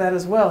 it's like that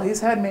as well. He's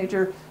had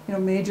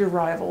major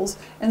rivals.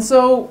 And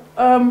so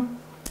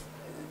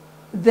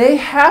they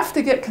have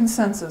to get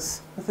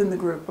consensus within the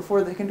group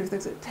before they can do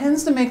things. It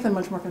tends to make them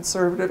much more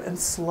conservative and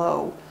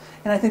slow.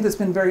 And I think it's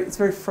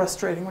very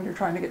frustrating when you're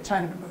trying to get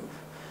China to move.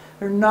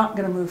 They're not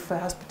going to move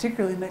fast,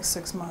 particularly in the next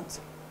 6 months.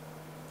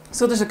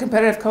 So there's a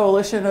competitive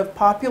coalition of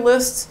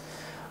populists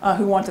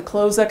who want to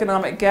close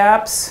economic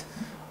gaps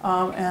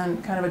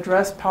and kind of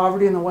address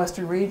poverty in the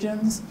western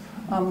regions.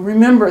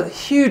 Remember the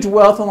huge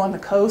wealth along the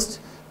coast,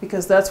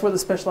 because that's where the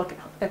special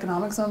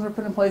economic zones were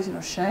put in place. You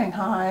know,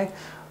 Shanghai,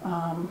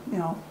 you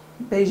know,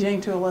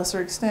 Beijing to a lesser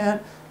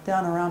extent,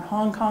 down around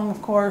Hong Kong,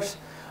 of course.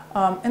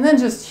 And then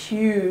just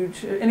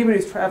huge, anybody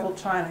who's traveled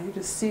China, you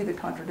just see the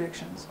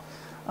contradictions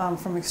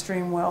from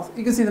extreme wealth.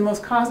 You can see the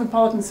most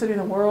cosmopolitan city in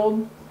the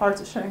world, parts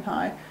of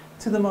Shanghai,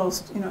 to the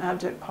most, you know,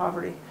 abject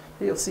poverty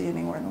that you'll see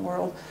anywhere in the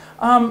world.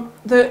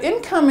 The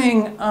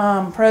incoming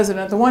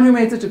president, the one who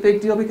made such a big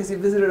deal because he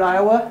visited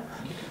Iowa,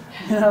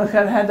 you know,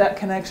 kind of had that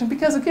connection,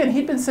 because again,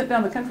 he'd been sent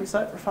down the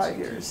countryside for 5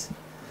 years.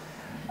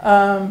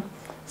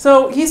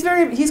 So he's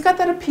got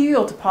that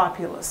appeal to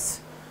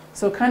populists.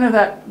 So kind of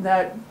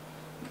that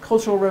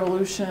Cultural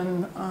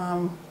Revolution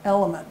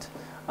element.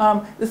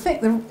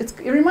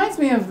 It reminds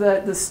me of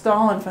the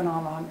Stalin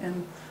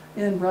phenomenon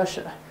in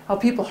Russia, how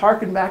people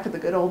harken back to the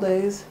good old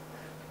days.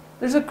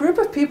 There's a group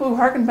of people who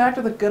harken back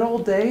to the good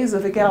old days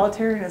of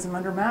egalitarianism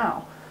under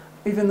Mao,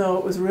 even though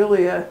it was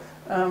really a,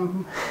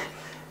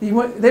 they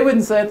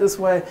wouldn't say it this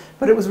way,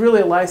 but it was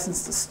really a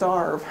license to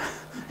starve,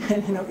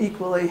 and, you know,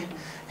 equally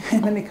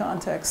in many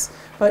contexts.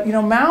 But, you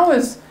know, Mao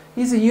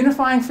he's a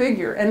unifying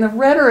figure, and the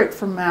rhetoric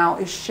from Mao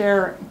is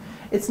sharing.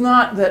 It's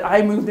not that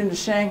I moved into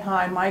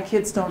Shanghai, my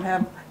kids don't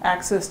have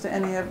access to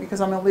any of it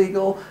because I'm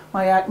illegal,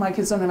 my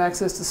kids don't have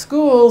access to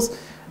schools,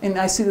 and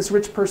I see this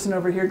rich person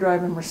over here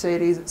driving a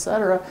Mercedes,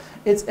 etc.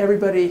 It's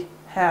everybody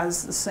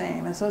has the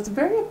same, and so it's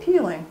very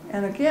appealing.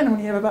 And again, when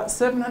you have about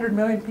 700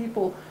 million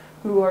people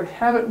who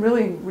haven't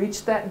really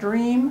reached that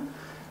dream,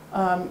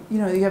 you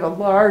know, you have a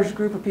large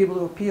group of people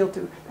to appeal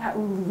to. That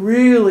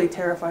really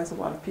terrifies a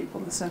lot of people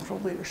in the central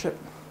leadership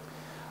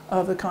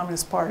of the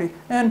Communist Party.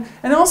 And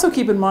also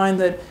keep in mind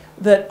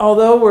that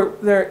although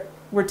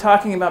we're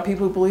talking about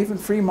people who believe in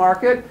free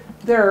market,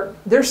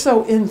 they're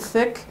so in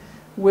thick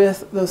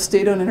with those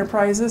state-owned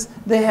enterprises,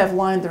 they have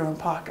lined their own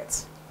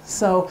pockets.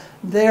 So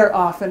they're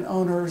often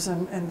owners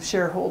and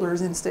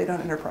shareholders in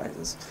state-owned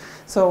enterprises.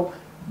 So,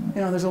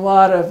 you know, there's a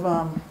lot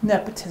of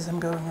nepotism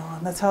going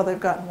on. That's how they've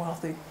gotten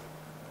wealthy.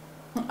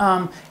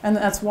 And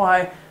that's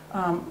why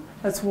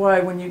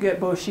when you get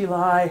Bo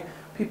Xilai,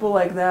 people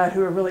like that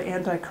who are really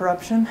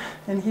anti-corruption,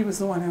 and he was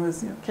the one who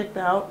was, you know, kicked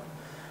out,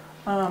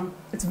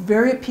 it's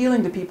very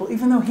appealing to people,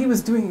 even though he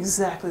was doing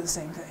exactly the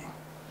same thing.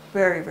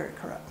 Very, very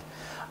corrupt.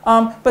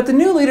 But the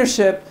new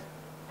leadership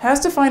has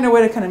to find a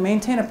way to kind of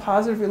maintain a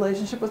positive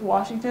relationship with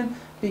Washington,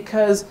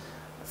 because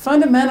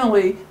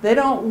fundamentally they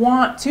don't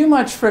want too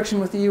much friction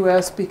with the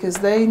U.S. because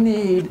they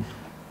need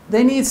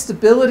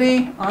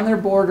stability on their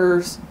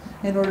borders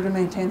in order to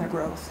maintain their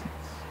growth.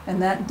 And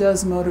that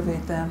does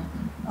motivate them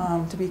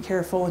to be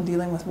careful in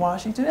dealing with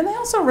Washington. And they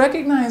also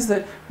recognize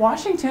that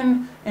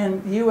Washington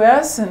and the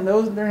U.S. and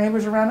their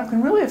neighbors around them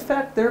can really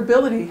affect their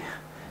ability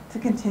to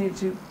continue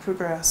to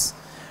progress.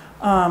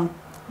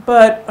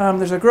 But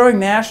there's a growing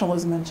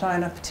nationalism in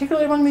China,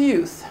 particularly among the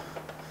youth.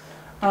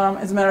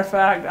 As a matter of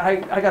fact,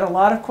 I got a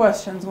lot of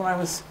questions when I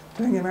was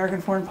doing the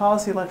American foreign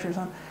policy lectures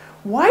on,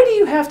 why do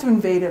you have to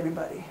invade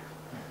everybody?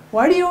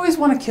 Why do you always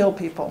want to kill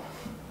people?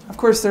 Of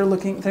course, they're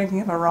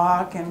thinking of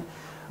Iraq, and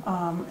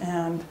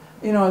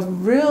you know, I was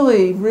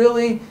really,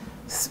 really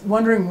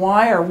wondering,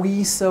 why are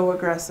we so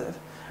aggressive?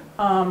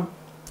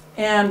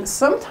 And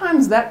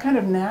sometimes that kind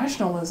of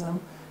nationalism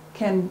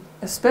can,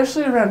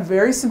 especially around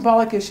very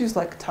symbolic issues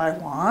like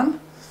Taiwan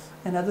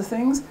and other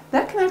things,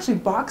 that can actually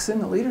box in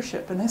the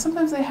leadership. And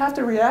sometimes they have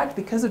to react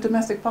because of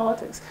domestic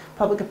politics.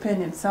 Public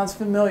opinion sounds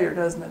familiar,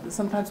 doesn't it? That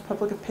sometimes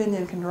public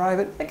opinion can drive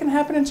it. It can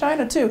happen in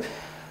China too.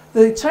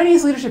 The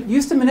Chinese leadership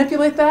used to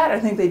manipulate that. I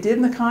think they did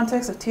in the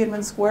context of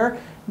Tiananmen Square.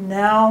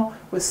 Now,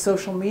 with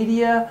social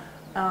media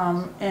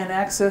and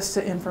access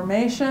to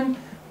information,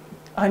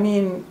 I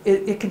mean,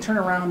 it can turn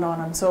around on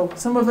them. So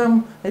some of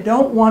them, they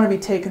don't want to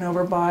be taken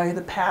over by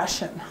the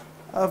passion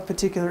of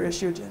particular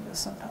issue agendas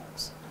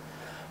sometimes.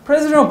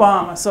 President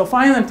Obama. So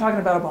finally I'm talking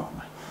about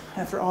Obama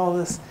after all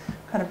this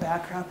kind of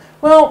background.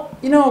 Well,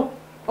 you know,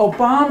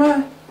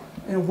 Obama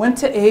went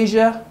to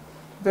Asia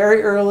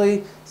very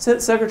early,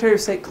 sent Secretary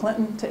of State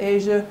Clinton to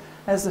Asia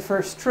as the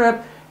first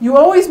trip. You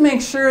always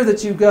make sure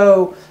that you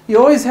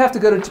always have to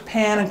go to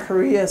Japan and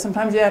Korea.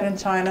 Sometimes you add in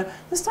China.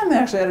 This time they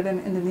actually added in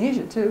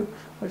Indonesia too,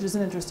 which is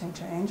an interesting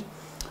change.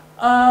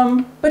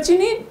 But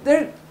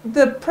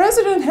the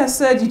president has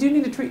said you do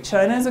need to treat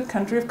China as a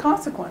country of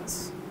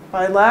consequence,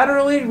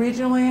 bilaterally,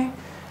 regionally,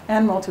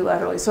 and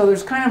multilaterally. So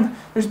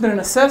there's been an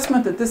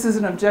assessment that this is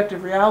an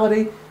objective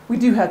reality. We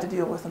do have to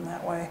deal with them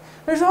that way.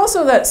 There's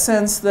also that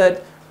sense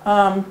that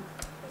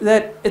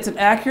that it's an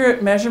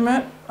accurate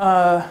measurement,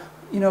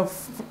 you know,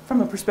 from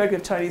the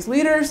perspective of Chinese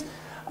leaders.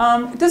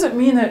 It doesn't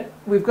mean that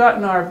we've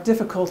gotten our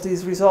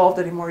difficulties resolved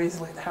any more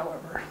easily,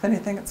 however. If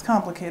anything, it's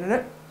complicated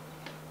it.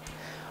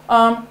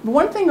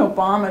 One thing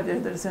Obama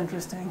did that is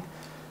interesting,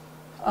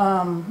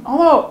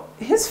 although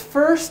his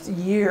first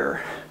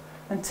year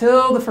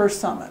until the first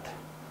summit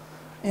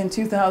in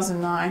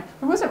 2009,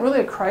 there wasn't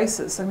really a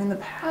crisis. I mean, the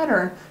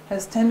pattern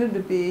has tended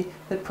to be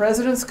that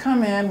presidents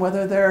come in,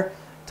 whether they're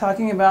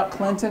talking about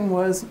Clinton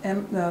was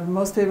the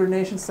most favored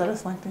nation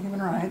status linked to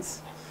human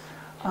rights,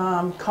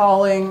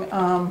 calling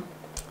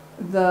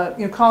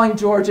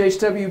George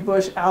H.W.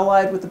 Bush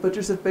allied with the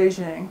butchers of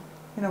Beijing.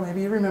 You know,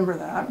 maybe you remember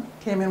that.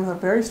 Came in with a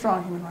very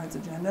strong human rights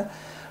agenda.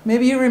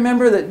 Maybe you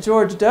remember that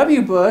George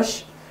W.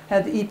 Bush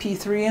had the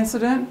EP-3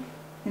 incident.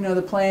 You know,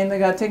 the plane that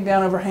got taken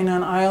down over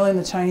Hainan Island,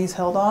 the Chinese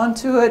held on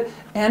to it,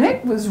 and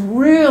it was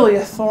really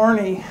a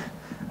thorny,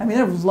 I mean,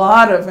 there were a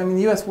lot of,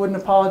 the U.S.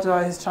 wouldn't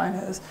apologize, China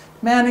is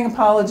demanding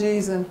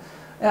apologies, and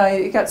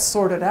it got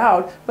sorted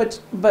out.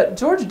 But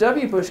George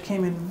W. Bush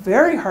came in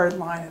very hard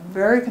line and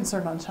very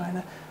concerned on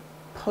China.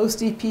 Post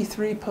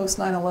EP3, post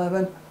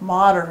 9/11,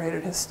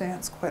 moderated his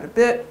stance quite a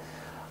bit.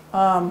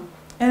 And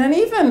then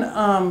even,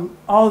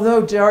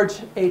 although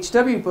George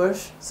H.W.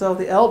 Bush, so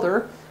the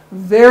elder,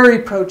 very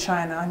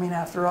pro-China. I mean,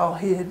 after all,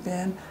 he had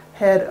been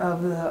head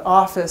of the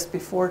office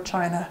before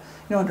China,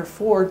 you know, under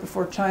Ford,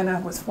 before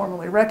China was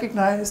formally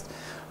recognized.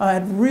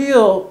 Had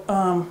real,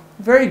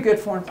 very good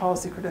foreign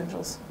policy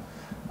credentials.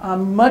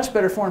 Much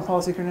better foreign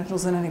policy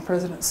credentials than any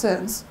president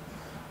since,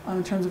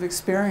 in terms of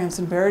experience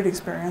and varied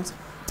experience.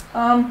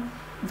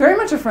 Very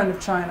much a friend of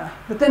China.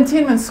 But then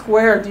Tiananmen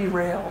Square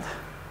derailed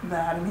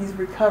that, and he's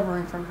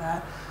recovering from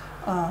that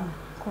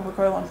for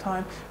quite a long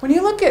time. When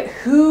you look at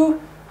who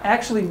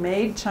actually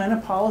made China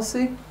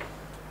policy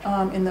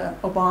in the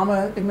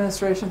Obama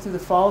administration through the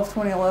fall of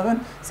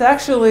 2011. It's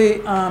actually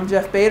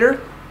Jeff Bader,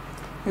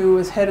 who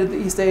was head of the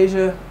East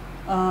Asia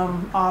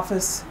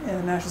office in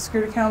the National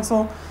Security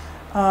Council,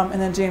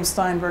 and then James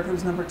Steinberg, who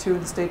was #2 in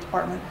the State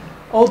Department.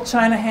 Old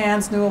China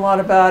hands knew a lot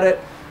about it.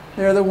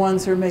 They're the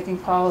ones who are making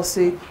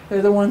policy.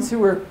 They're the ones who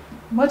were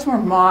much more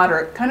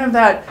moderate, kind of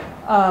that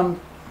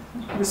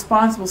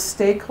responsible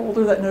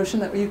stakeholder, that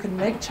notion that you can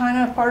make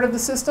China a part of the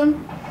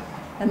system.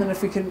 And then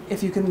if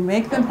you can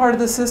make them part of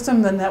the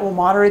system, then that will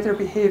moderate their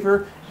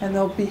behavior and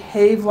they'll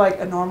behave like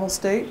a normal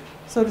state,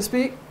 so to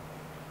speak.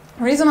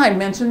 The reason I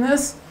mention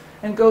this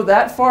and go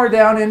that far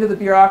down into the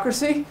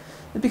bureaucracy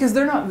is because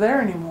they're not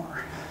there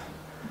anymore.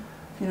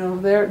 You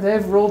know,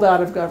 they've rolled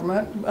out of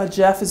government.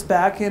 Jeff is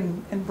back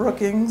in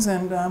Brookings,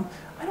 and I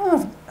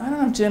don't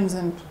know if Jim's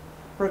in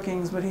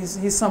Brookings, but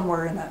he's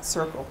somewhere in that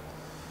circle.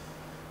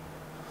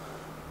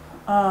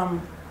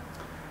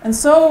 And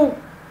so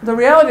the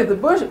reality of the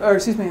Bush, or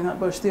excuse me, not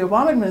Bush, the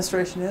Obama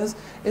administration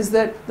is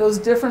that those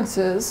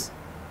differences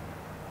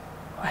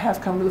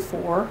have come to the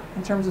fore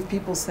in terms of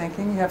people's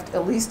thinking. You have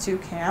at least two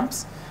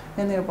camps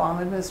in the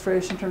Obama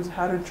administration in terms of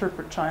how to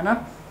interpret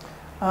China.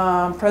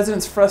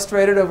 President's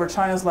frustrated over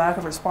China's lack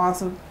of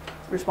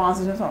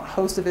responsiveness on a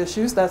host of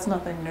issues. That's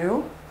nothing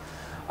new.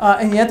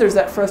 And yet there's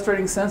that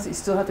frustrating sense that you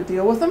still have to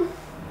deal with them.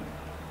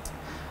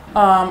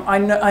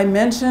 I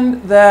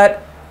mentioned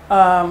that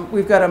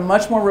we've got a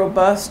much more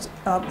robust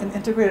and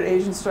integrated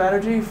Asian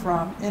strategy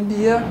from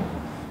India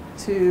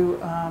to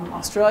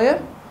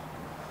Australia.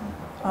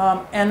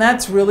 And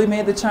that's really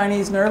made the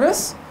Chinese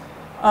nervous.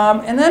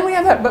 And then we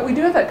have that, but we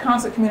do have that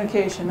constant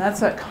communication. That's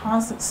that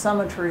constant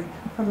symmetry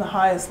from the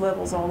highest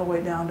levels all the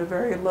way down to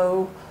very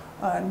low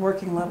and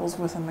working levels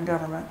within the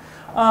government.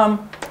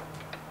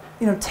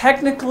 You know,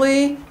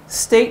 technically,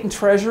 state and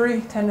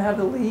treasury tend to have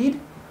the lead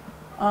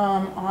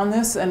on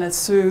this, and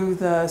it's through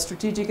the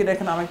strategic and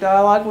economic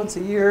dialogue once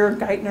a year.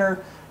 Geithner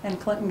and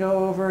Clinton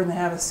go over and they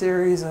have a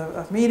series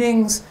of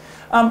meetings.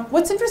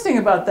 What's interesting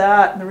about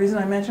that, and the reason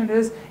I mentioned it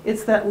is,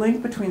 it's that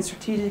link between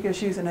strategic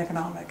issues and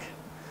economic.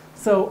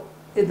 So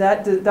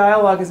that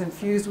dialogue is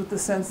infused with the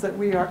sense that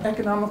we are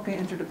economically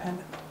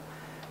interdependent.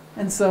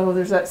 And so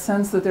there's that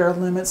sense that there are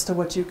limits to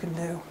what you can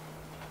do.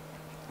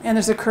 And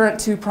there's a current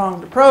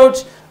two-pronged approach,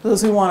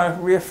 those who want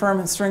to reaffirm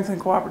and strengthen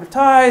cooperative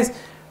ties,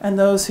 and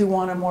those who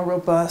want a more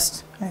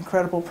robust and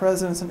credible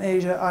presence in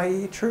Asia,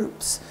 i.e.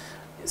 troops,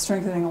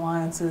 strengthening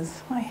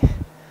alliances,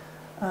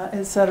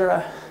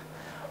 etc.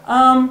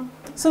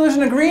 So there's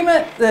an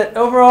agreement that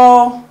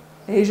overall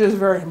Asia is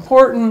very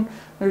important.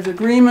 There's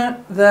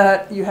agreement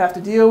that you have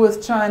to deal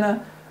with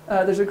China.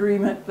 There's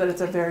agreement that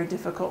it's a very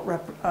difficult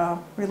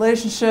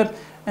relationship.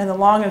 And the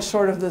long and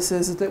short of this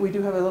is that we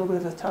do have a little bit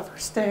of a tougher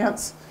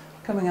stance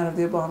coming out of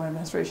the Obama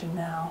administration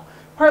now,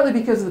 partly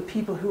because of the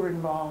people who are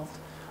involved.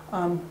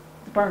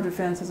 Department of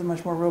Defense has a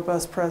much more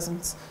robust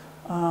presence.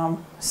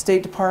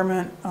 State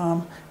Department,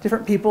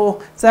 different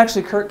people. It's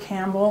actually Kurt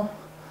Campbell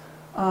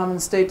in the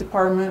State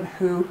Department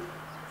who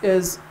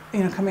is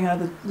coming out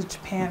of the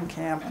Japan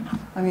camp.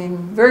 I mean,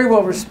 very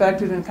well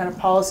respected in kind of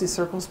policy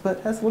circles,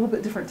 but has a little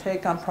bit different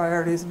take on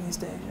priorities in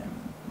East Asia.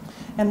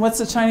 And what's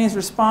the Chinese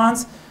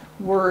response?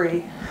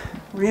 Worry.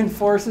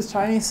 Reinforces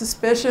Chinese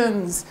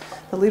suspicions.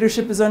 The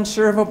leadership is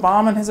unsure of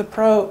Obama and his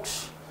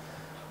approach.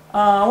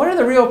 What are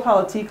the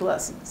realpolitik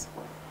lessons?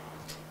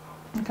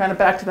 Kind of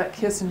back to that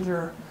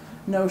Kissinger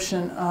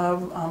notion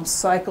of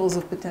cycles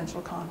of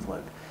potential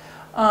conflict.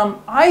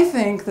 I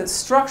think that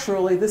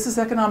structurally, this is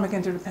economic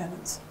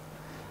interdependence.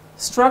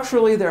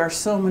 Structurally, there are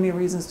so many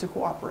reasons to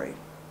cooperate.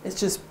 It's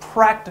just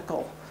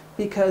practical,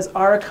 because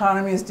our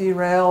economy is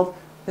derailed,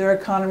 their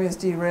economy is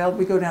derailed,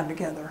 we go down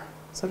together,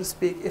 so to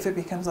speak, if it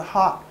becomes a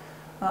hot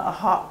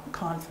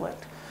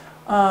conflict.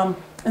 And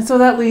so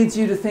that leads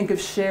you to think of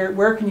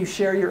where can you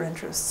share your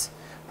interests?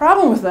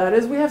 Problem with that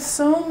is we have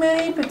so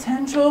many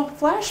potential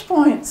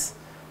flashpoints.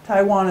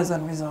 Taiwan is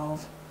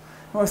unresolved.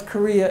 North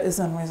Korea is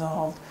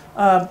unresolved.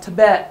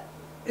 Tibet,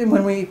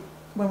 when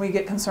we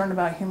get concerned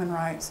about human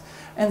rights.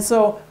 And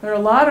so there are a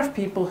lot of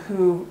people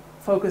who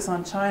focus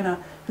on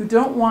China who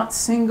don't want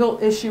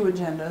single issue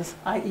agendas,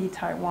 i.e.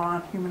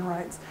 Taiwan, human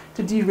rights,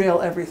 to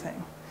derail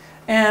everything.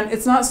 And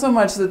it's not so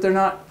much that they're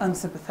not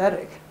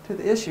unsympathetic to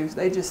the issues,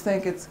 they just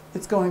think it's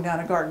going down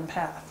a garden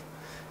path.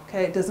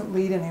 Okay, it doesn't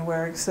lead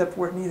anywhere except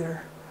where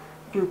neither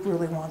group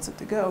really wants it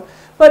to go.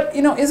 But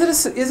you know, is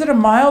it a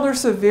mild or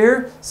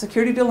severe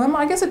security dilemma?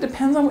 I guess it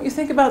depends on what you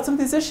think about some of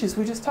these issues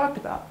we just talked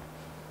about.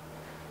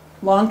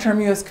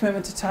 Long-term U.S.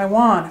 commitment to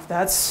Taiwan, if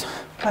that's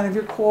kind of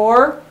your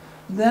core,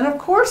 then of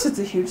course it's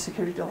a huge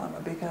security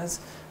dilemma, because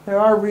there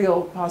are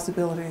real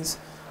possibilities,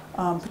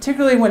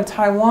 particularly when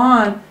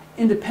Taiwan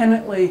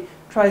independently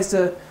tries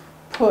to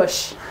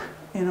push,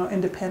 you know,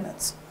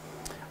 independence.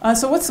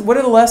 So what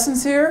are the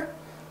lessons here?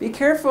 Be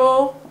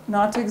careful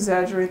not to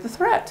exaggerate the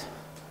threat,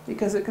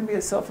 because it can be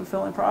a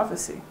self-fulfilling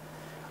prophecy.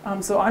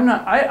 So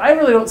I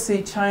really don't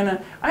see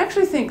China, I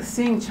actually think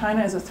seeing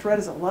China as a threat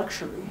is a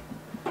luxury,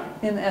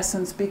 in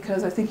essence,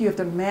 because I think you have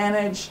to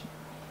manage,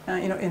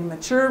 you know, in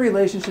mature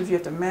relationships, you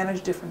have to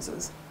manage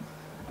differences.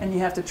 And you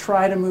have to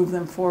try to move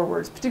them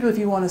forwards, particularly if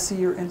you want to see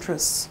your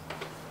interests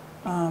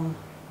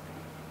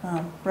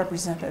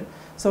represented.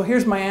 So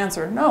here's my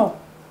answer. No.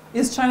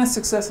 Is China's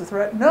success a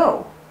threat?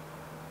 No.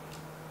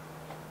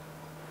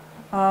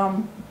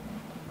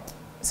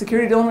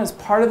 Security dilemma is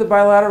part of the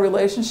bilateral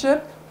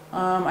relationship.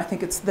 I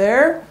think it's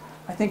there.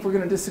 I think we're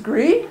going to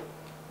disagree.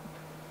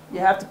 You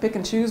have to pick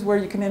and choose where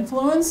you can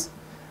influence.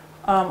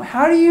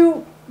 How do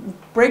you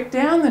break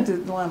down the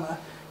dilemma?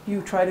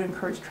 You try to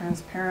encourage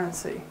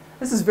transparency.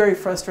 This is very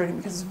frustrating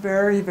because it's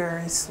very,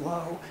 very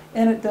slow.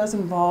 And it does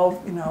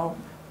involve, you know,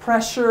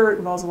 pressure, it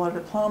involves a lot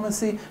of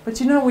diplomacy. But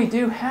you know, we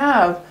do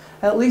have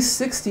at least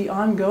 60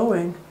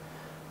 ongoing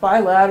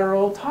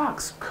bilateral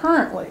talks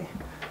currently.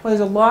 Well,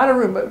 there's a lot of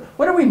room, but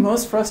what are we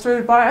most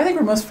frustrated by? I think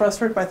we're most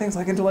frustrated by things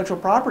like intellectual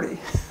property.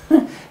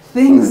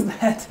 Things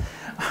that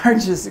are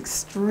just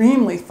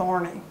extremely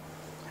thorny.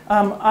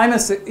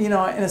 You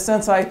know, in a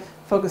sense, I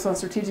focus on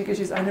strategic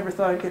issues. I never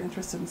thought I'd get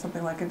interested in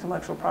something like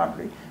intellectual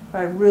property, but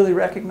I really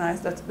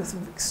recognize that's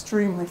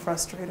extremely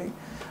frustrating.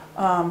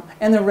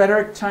 And the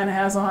rhetoric China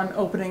has on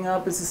opening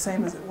up is the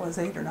same as it was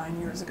 8 or 9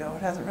 years ago.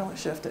 It hasn't really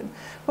shifted.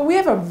 But we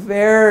have a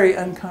very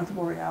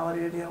uncomfortable reality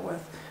to deal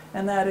with,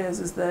 and that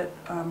is that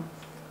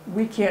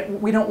we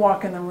don't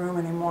walk in the room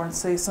anymore and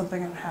say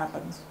something and it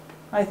happens.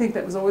 I think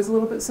that was always a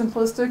little bit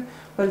simplistic,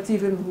 but it's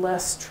even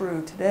less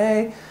true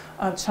today.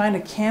 China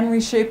can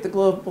reshape the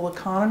global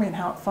economy and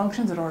how it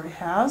functions. It already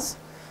has.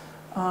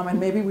 And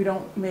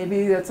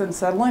maybe that's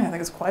unsettling. I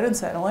think it's quite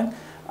unsettling.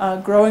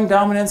 Growing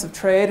dominance of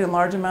trade and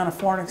large amount of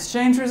foreign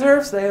exchange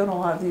reserves. They own a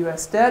lot of the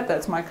U.S. debt.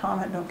 That's my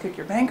comment, don't kick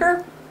your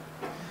banker.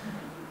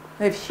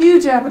 They have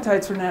huge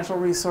appetites for natural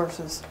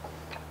resources,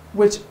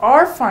 which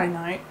are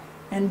finite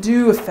and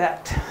do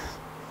affect,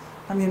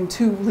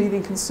 two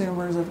leading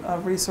consumers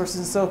of resources.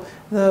 And so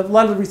a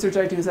lot of the research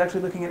I do is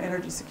actually looking at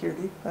energy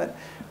security, but,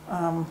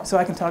 so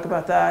I can talk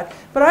about that.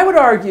 But I would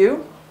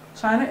argue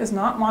China is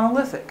not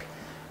monolithic.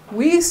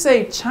 We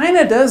say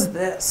China does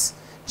this.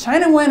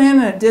 China went in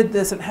and it did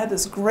this and had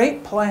this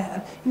great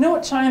plan. You know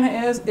what China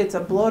is? It's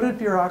a bloated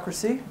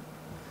bureaucracy,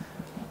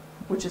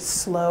 which is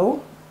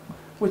slow,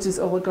 which is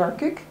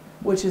oligarchic,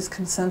 which is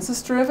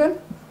consensus-driven,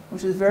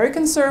 which is very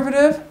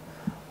conservative.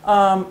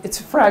 It's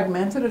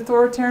fragmented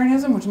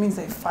authoritarianism, which means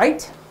they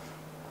fight.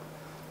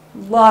 A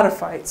lot of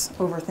fights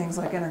over things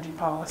like energy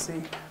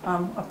policy,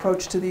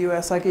 approach to the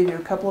U.S. I gave you a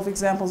couple of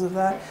examples of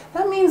that.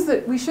 That means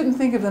that we shouldn't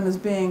think of them as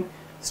being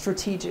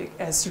strategic,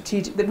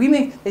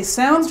 that they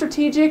sound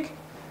strategic.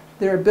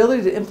 Their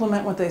ability to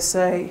implement what they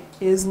say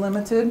is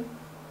limited.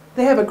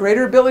 They have a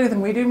greater ability than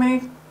we do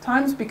many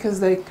times because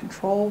they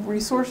control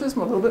resources a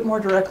little bit more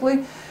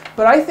directly.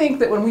 But I think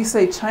that when we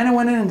say China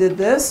went in and did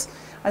this,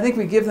 I think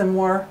we give them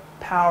more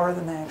power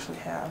than they actually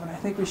have. And I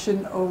think we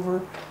shouldn't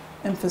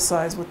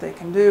overemphasize what they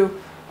can do.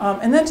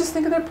 And then just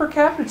think of their per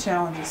capita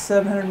challenges.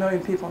 700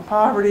 million people in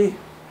poverty,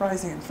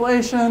 rising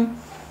inflation,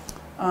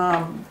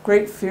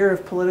 great fear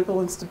of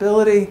political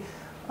instability.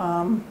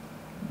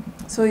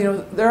 So,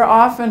 they're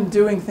often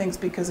doing things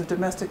because of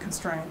domestic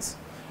constraints.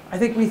 I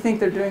think we think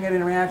they're doing it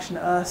in reaction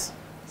to us.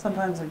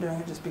 Sometimes they're doing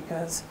it just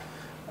because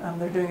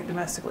they're doing it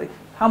domestically.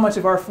 How much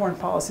of our foreign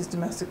policy is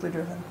domestically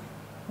driven?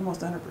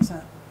 Almost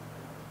 100%.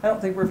 I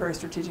don't think we're very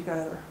strategic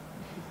either.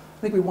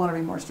 I think we want to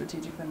be more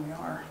strategic than we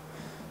are.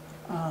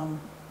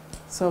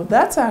 So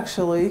that's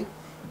actually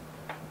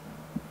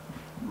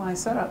my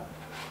setup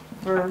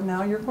for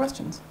now your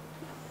questions.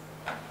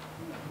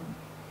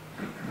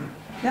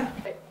 Yeah?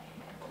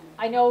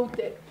 I know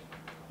that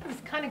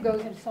this kind of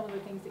goes into some of the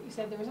things that you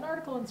said. There was an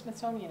article in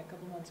Smithsonian a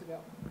couple months ago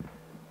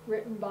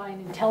written by an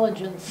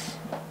intelligence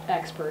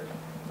expert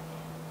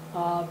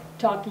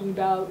talking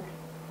about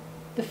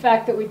the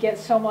fact that we get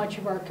so much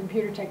of our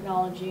computer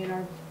technology and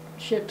our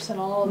chips and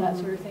all of that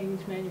sort of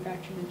things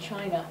manufactured in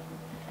China.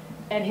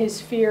 And his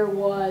fear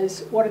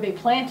was, what are they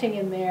planting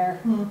in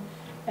there?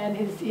 And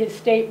his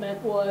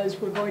statement was,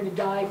 we're going to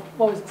die,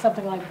 what was it,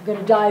 something like, we're going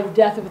to die the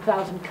death of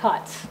 1,000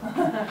 cuts.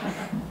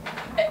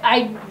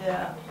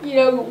 You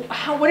know,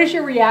 what is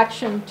your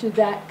reaction to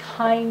that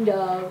kind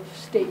of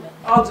statement?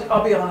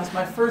 I'll be honest,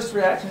 my first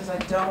reaction is I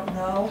don't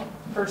know,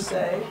 per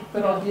se,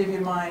 but I'll give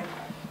you my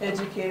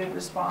educated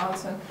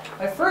response. And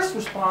my first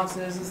response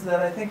is that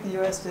I think the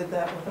U.S. did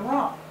that with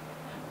Iran.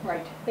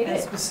 Right, they did.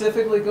 And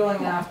specifically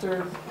going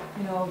after,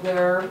 you know,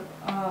 their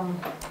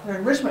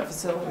enrichment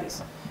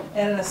facilities.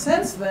 And in a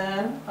sense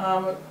then,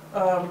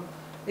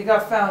 it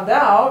got found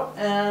out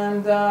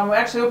and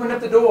actually opened up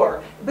the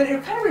door. But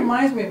it kind of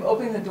reminds me of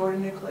opening the door to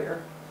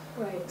nuclear.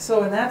 Right.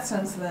 So in that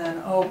sense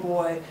then, oh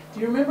boy, do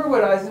you remember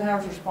what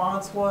Eisenhower's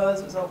response was?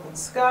 It was open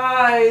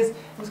skies. It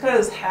was kind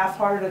of this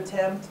half-hearted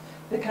attempt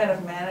to kind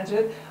of manage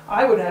it.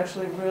 I would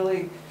actually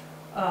really,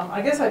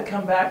 I guess I'd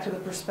come back to the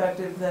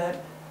perspective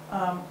that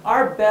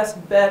our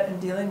best bet in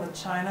dealing with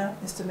China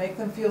is to make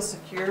them feel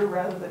secure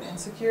rather than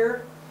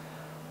insecure.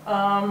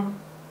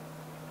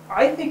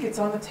 I think it's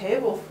on the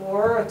table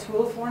for a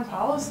tool of foreign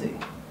policy.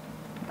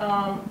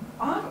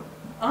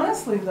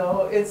 Honestly,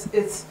 though, it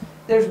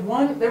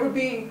would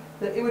be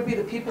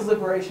the People's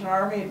Liberation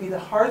Army. It'd be the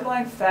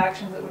hardline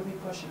faction that would be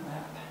pushing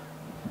that.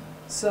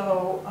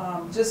 So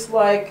just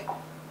like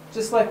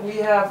we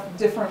have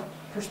different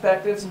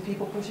perspectives and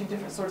people pushing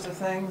different sorts of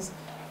things,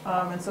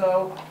 and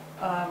so.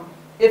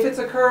 If it's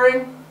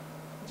occurring,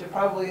 which it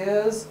probably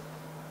is,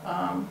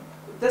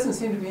 it doesn't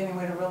seem to be any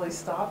way to really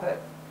stop it.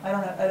 I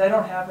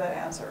don't have that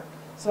answer.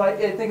 So I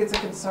think it's a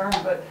concern,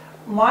 but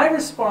my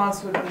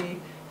response would be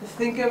to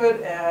think of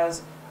it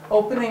as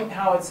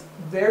how it's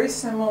very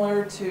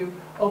similar to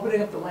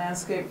opening up the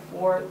landscape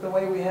for the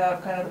way we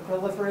have kind of the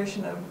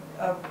proliferation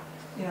of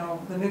you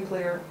know, the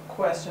nuclear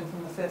question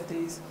from the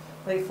 50s,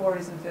 late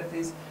 40s and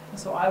 50s. And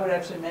so I would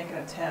actually make an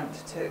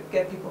attempt to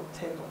get people to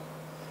the table.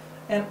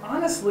 And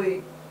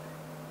honestly,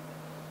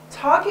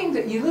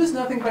 you lose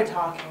nothing by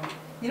talking.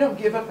 You don't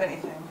give up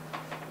anything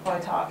by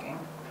talking.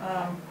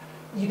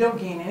 You don't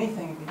gain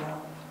anything if you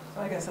don't.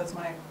 So I guess that's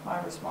my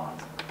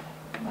response.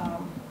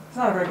 It's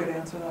not a very good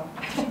answer, though.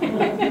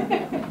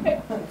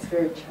 It's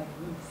very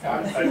Chinese.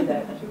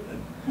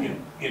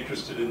 I'm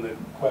interested in the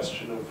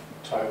question of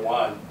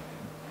Taiwan.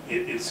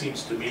 It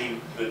seems to me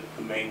that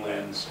the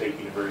mainland is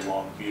taking a very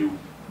long view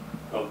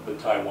of the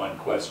Taiwan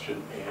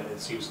question, and it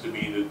seems to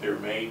me that their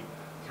main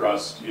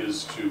thrust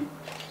is to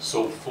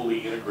so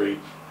fully integrate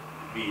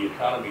the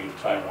economy of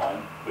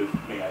Taiwan with,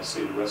 may I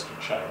say, the rest of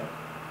China,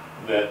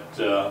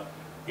 that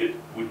it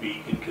would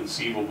be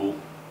inconceivable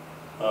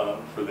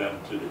for them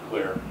to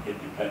declare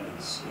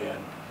independence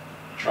and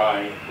try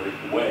and break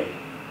away.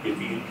 If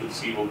the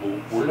inconceivable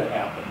were to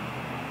happen,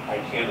 I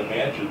can't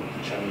imagine that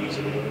the Chinese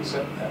are going to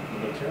accept that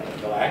militarily.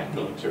 They'll act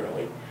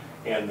militarily,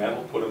 and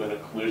that'll put them in a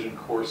collision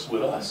course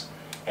with us.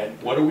 And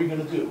what are we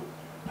going to do?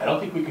 I don't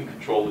think we can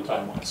control the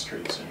Taiwan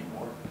Straits anymore.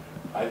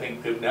 I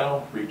think they've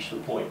now reached the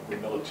point where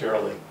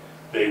militarily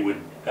they would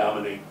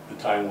dominate the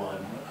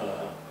Taiwan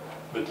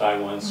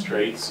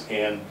Straits,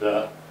 and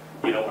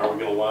you know, are we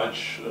going to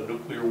launch a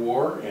nuclear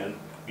war and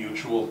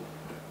mutual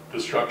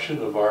destruction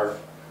of our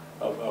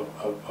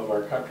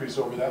countries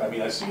over that? I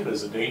mean, I see it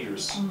as a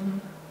dangerous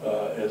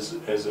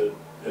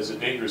as a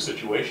dangerous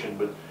situation,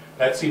 but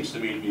that seems to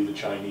me to be the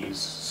Chinese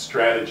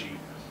strategy.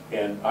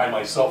 And I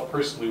myself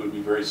personally would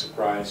be very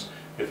surprised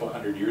if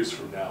 100 years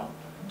from now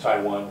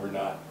Taiwan were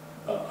not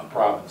a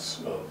province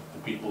of the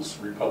People's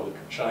Republic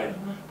of China,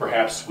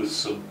 perhaps with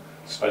some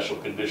special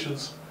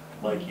conditions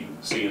like you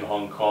see in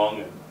Hong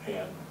Kong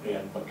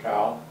and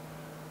Macau.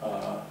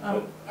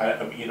 But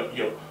I mean, you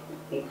know,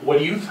 what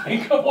do you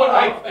think of what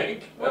I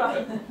think?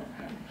 Well,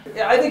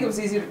 yeah, I think it was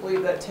easier to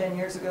believe that 10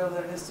 years ago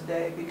than it is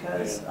today,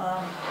 because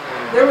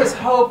there was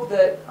hope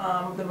that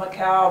the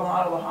Macau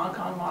model, the Hong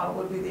Kong model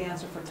would be the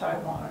answer for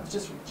Taiwan. It was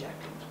just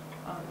rejected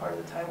on the part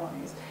of the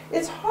Taiwanese.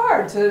 It's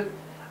hard to,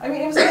 I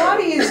mean, it was a lot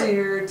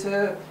easier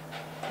to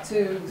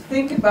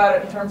think about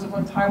it in terms of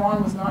when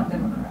Taiwan was not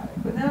democratic.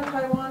 But now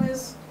Taiwan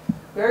is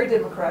very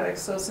democratic,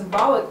 so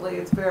symbolically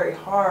it's very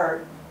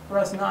hard for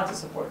us not to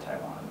support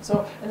Taiwan.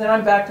 So, and then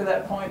I'm back to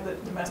that point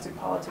that domestic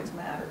politics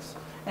matters.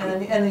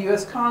 And the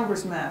U.S.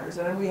 Congress matters,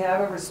 and we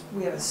have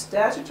a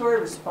statutory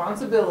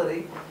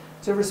responsibility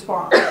to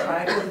respond,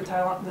 right, with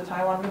the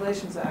Taiwan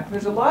Relations Act.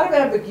 There's a lot of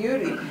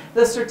ambiguity.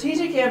 The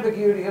strategic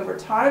ambiguity over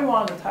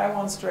Taiwan, the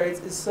Taiwan Straits,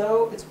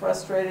 it's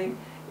frustrating.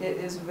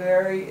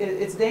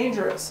 It's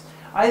dangerous.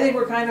 I think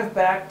we're kind of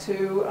back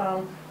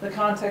to the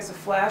context of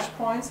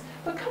flashpoints.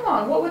 But come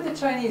on, what would the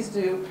Chinese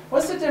do?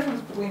 What's the difference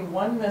between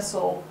one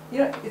missile? You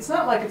know, it's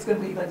not like it's going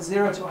to be like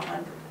 0 to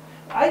 100.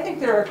 I think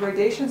there are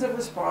gradations of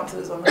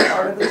responses on the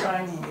part of the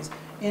Chinese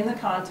in the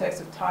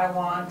context of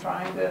Taiwan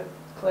trying to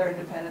declare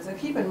independence. And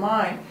keep in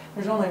mind,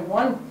 there's only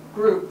one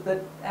group that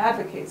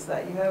advocates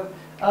that. You have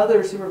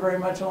others who are very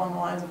much along the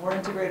lines of we're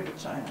integrated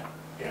with China.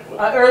 Yeah,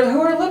 well, Or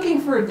who are looking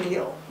for a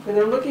deal.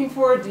 They're looking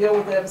for a deal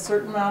where they have a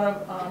certain amount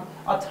of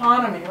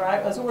autonomy,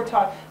 right? That's what we're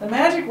talking. The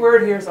magic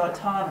word here is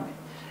autonomy.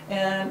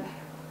 And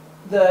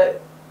the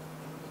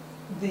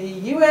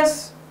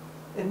U.S.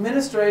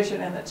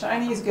 administration and the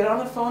Chinese get on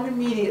the phone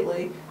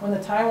immediately when the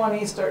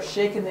Taiwanese start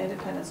shaking the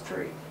independence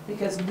tree,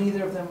 because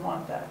neither of them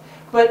want that.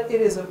 But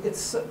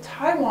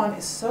Taiwan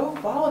is so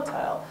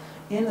volatile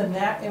in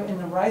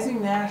the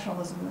rising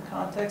nationalism in the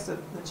context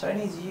of the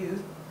Chinese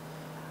youth,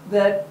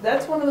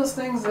 that's one of those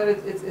things that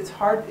it's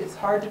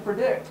hard to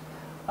predict.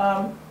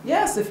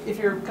 Yes, if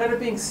you're kind of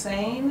being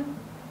sane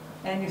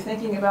and you're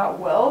thinking about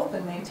wealth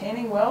and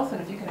maintaining wealth,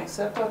 and if you can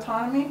accept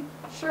autonomy,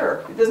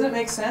 sure. Doesn't it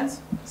make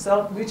sense?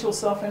 Mutual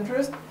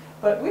self-interest.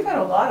 But we've had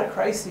a lot of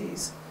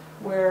crises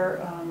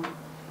where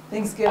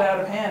things get out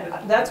of hand,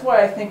 and that's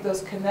why I think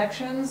those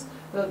connections,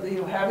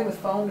 having the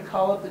phone to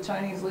call up the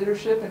Chinese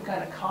leadership and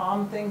kind of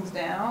calm things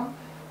down,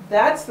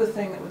 that's the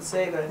thing that would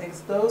save it. I think it's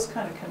those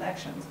kind of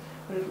connections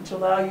which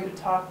allow you to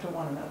talk to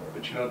one another.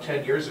 but you know,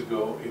 10 years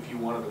ago, if you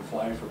wanted to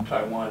fly from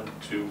Taiwan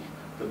to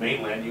the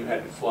mainland, you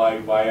had to fly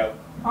via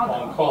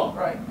Hong Kong.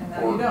 Right, and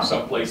now you Or don't.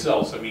 someplace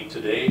else. I mean,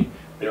 today,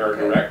 there are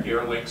Okay. direct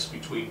air links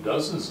between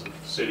dozens of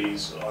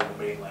cities on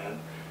the mainland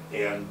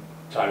and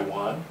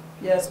Taiwan.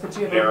 Yes, but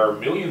you have There are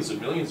millions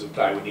and millions of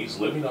Taiwanese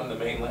living on the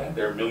mainland.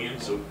 There are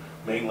millions of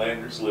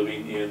mainlanders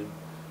living in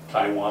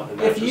Taiwan. And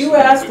that If just you means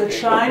ask that the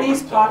they go from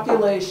Chinese Taiwan.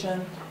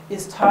 population,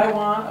 is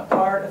Taiwan a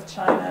part of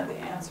China? The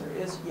answer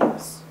is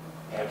yes.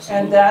 Absolutely.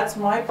 And that's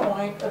my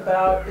point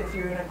about if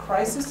you're in a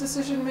crisis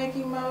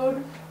decision-making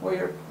mode,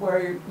 where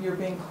you're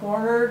being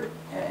cornered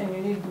and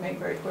you need to make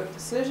very quick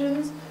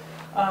decisions,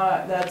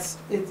 that's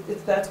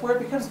where it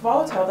becomes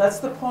volatile. That's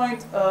the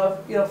point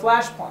of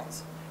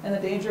flashpoints and the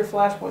danger of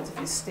flashpoints. If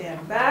you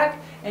stand back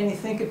and you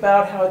think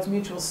about how it's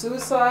mutual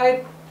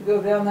suicide to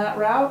go down that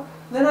route,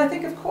 then I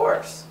think of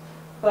course.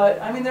 But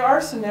I mean, there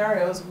are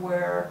scenarios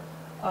where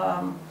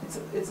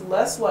it's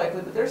less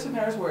likely, but there are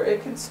scenarios where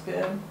it can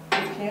spin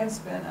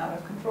out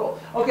of control.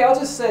 Okay, I'll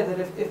just say that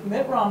if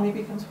Mitt Romney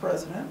becomes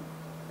president,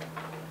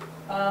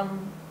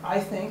 I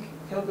think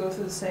he'll go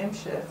through the same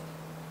shift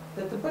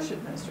that the Bush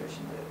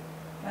administration did.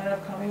 Kind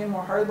of coming in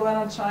more hardline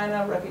on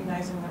China,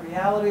 recognizing the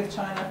reality of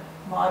China,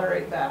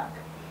 moderate back.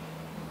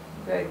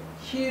 Okay,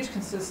 huge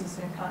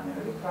consistency and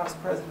continuity across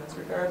presidents,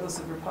 regardless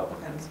of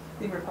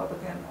being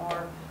Republican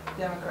or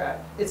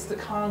Democrat. It's the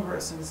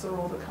Congress, and it's the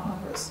role of the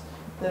Congress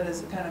that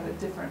is kind of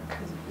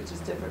which is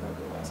different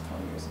over the last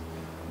 20 years.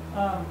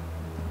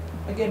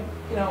 Again,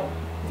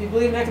 if you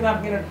believe in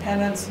economic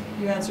interdependence,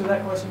 you answer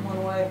that question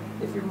one way.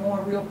 If you're more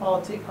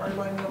realpolitik,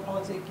 hardline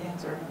realpolitik, you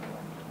answer another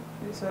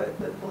way. So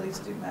the beliefs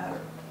do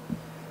matter.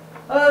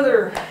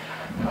 Other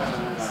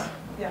questions?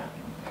 Yeah.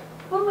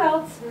 Who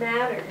else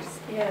matters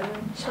in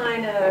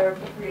China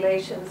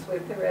relations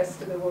with the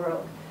rest of the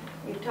world?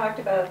 You talked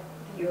about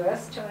the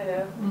U.S.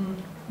 China.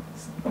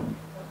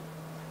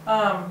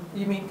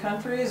 You mean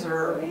countries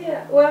or?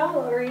 Yeah,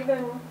 well, or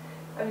even,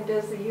 I mean,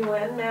 does the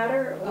UN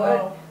matter?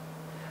 What?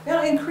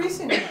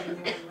 Increasingly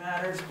the UN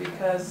matters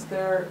because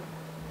the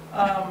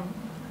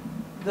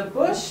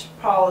Bush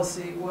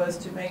policy was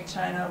to make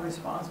China a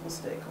responsible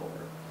stakeholder.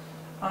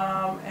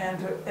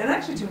 And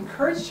actually to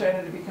encourage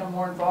China to become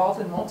more involved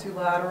in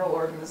multilateral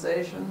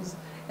organizations,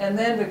 and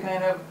then to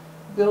kind of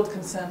build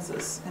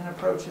consensus in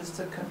approaches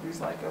to countries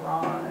like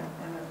Iran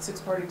and the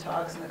six-party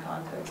talks in the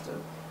context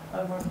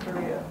of North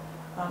Korea,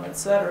 et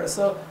cetera.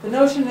 So the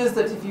notion is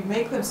that if you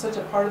make them such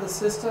a part of the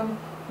system,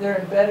 they're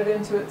embedded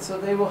into it, so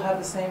they will have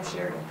the same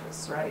shared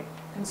interests, right?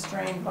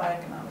 Constrained by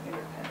economic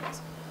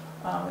independence,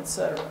 et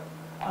cetera.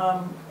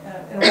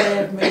 In a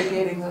way of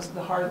mitigating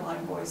the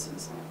hardline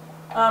voices.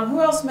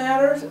 Who else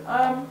matters?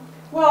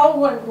 Well,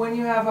 when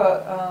you have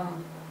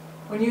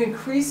when you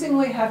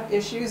increasingly have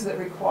issues that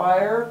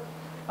require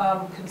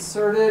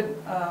concerted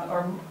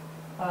or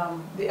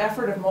the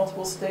effort of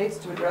multiple states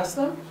to address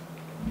them,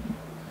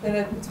 then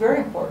it's very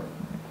important.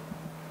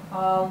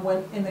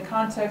 When in the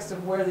context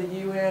of where the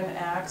UN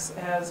acts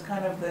as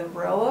kind of the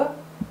umbrella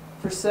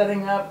for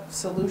setting up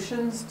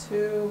solutions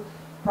to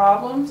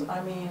problems,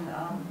 I mean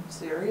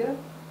Syria.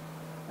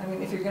 I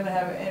mean, if you're going to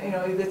have,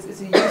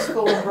 it's a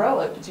useful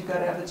umbrella, but you've got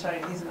to have the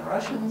Chinese and the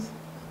Russians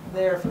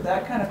there for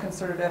that kind of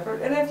concerted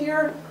effort. And if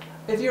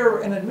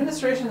you're an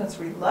administration that's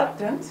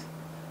reluctant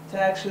to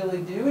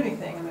actually do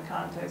anything in the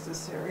context of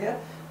Syria,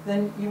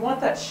 then you want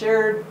that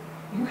shared,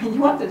 you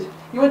want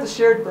the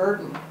shared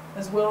burden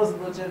as well as the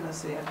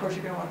legitimacy. And of course,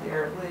 you're going to want the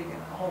Arab League and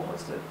a whole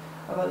host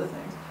of other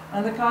things.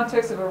 In the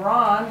context of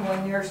Iran,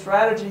 when your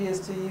strategy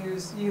is to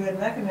use UN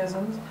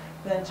mechanisms,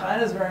 then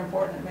China is very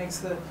important. It makes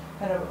the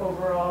kind of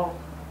overall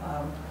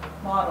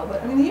model.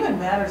 But I mean, the UN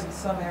matters in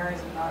some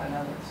areas and not in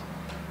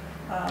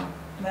others.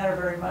 Matter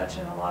very much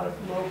in a lot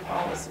of low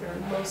policy or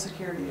low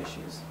security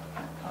issues.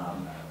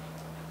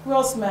 Who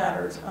else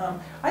matters?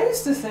 I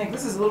used to think,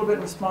 this is a little bit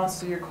in response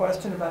to your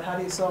question about how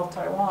do you solve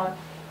Taiwan.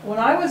 When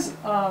I was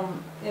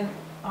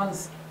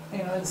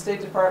in the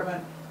State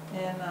Department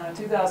in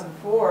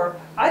 2004,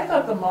 I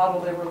thought the model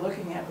they were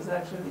looking at was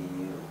actually the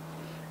EU.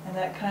 And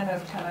that kind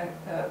of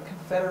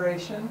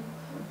confederation,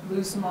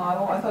 loose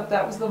model, I thought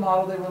that was the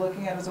model they were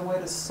looking at as a way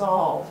to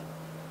solve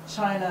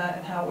China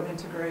and how it would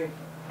integrate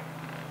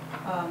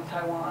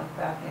Taiwan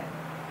back in.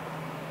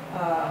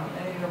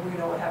 And we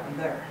know what happened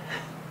there.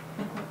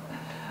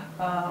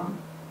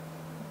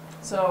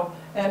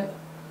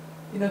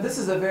 This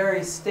is a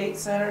very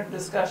state-centered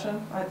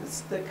discussion.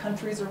 The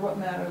countries are what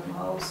matter the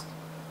most.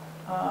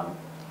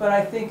 But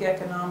I think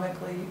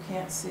economically, you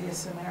can't see a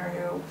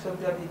scenario, so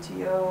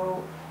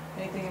WTO,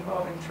 anything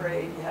involving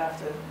trade, you have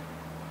to,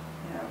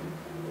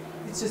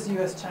 it's just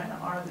U.S. China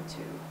are the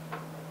two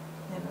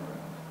in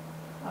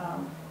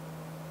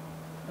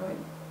the room.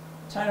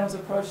 China was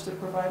approached to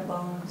provide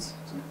loans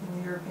in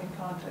the European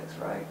context,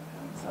 right?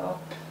 And so,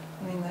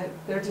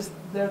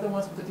 they're the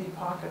ones with the deep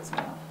pockets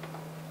now.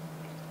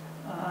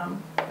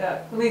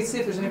 Let me see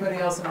if there's anybody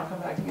else, and I'll come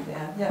back to you,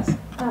 Dan. Yes?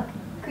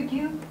 Could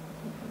you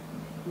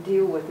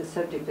deal with the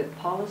subject of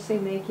policy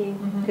making?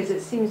 Because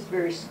it seems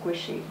very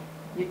squishy.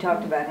 You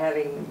talked about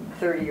having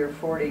 30 or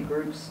 40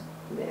 groups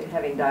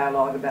having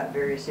dialogue about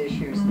various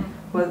issues.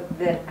 Well,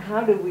 then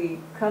how do we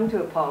come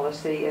to a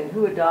policy, and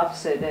who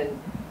adopts it, and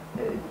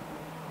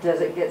does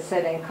it get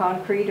set in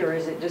concrete, or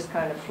is it just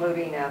kind of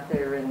floating out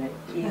there in the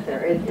ether?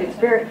 It's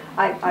very,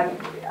 I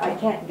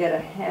can't get a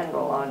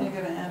handle on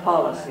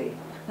policy.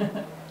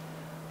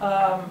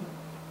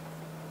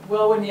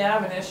 Well, when you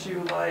have an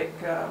issue like,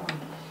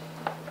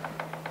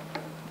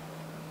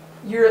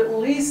 you're at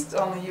least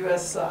on the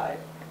U.S. side,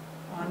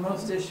 on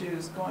most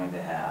issues, going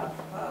to have,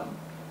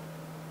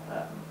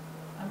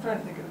 I'm trying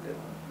to think of a good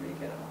one where you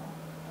get them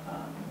all.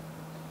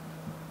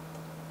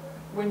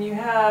 When you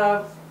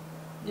have,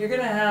 you're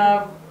going to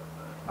have,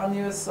 on the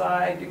U.S.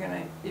 side, you're going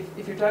to,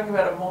 if you're talking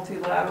about a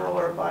multilateral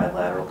or a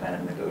bilateral kind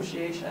of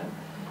negotiation,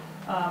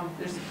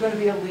 there's going to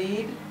be a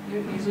lead.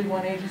 Usually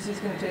one agency is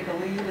going to take a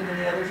lead, and then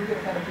the others are going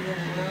to kind of be in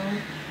the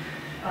room.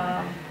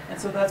 And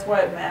so that's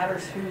why it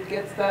matters who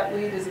gets that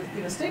lead. Is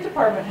State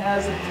Department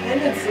has a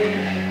tendency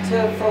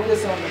to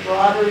focus on the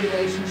broader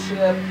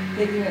relationship,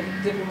 thinking of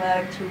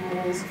diplomatic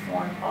tools,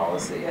 foreign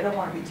policy. I don't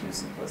want to be too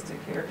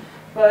simplistic here.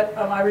 But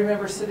I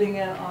remember sitting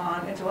in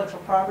on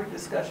intellectual property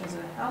discussions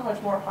and how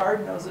much more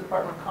hard-nosed the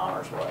Department of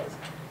Commerce was,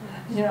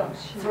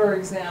 for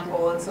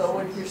example. And so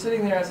when you're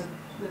sitting there as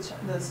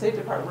the State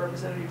Department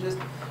representative,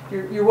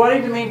 you're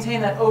wanting to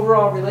maintain that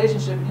overall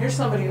relationship. And here's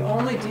somebody who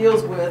only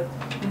deals with,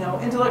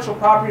 intellectual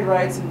property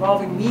rights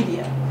involving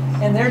media,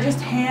 and they're just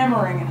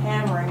hammering and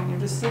hammering, and you're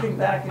just sitting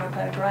back,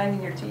 kind of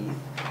grinding your teeth,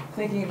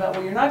 thinking about,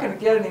 well, you're not going to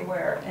get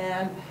anywhere,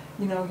 and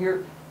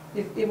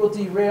it will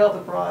derail the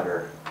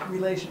broader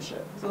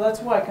relationship. So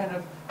that's why kind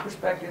of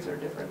perspectives are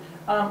different.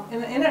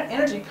 In the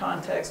energy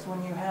context,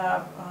 when you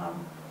have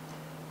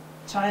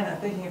China,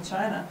 thinking of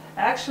China,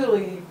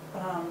 actually.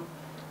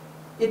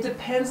 It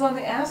depends on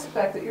the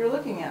aspect that you're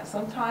looking at.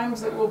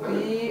 Sometimes it will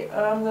be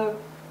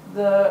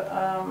the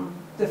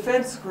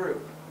defense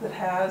group that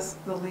has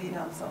the lead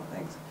on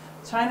something.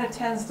 China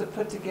tends to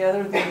put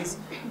together these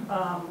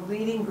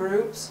leading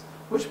groups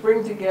which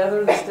bring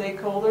together the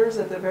stakeholders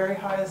at the very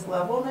highest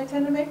level, and they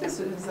tend to make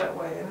decisions that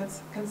way, and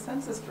it's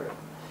consensus driven.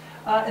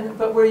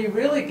 But where it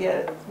really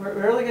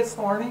gets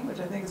thorny, which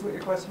I think is what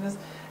your question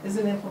is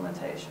in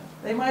implementation.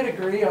 They might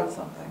agree on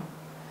something,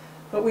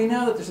 but we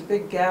know that there's a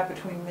big gap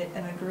between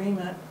an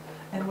agreement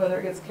and whether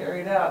it gets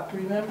carried out.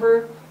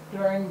 Remember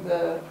during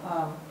the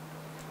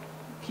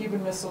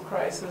Cuban Missile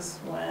Crisis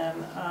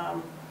when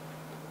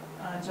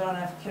John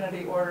F.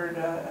 Kennedy ordered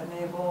a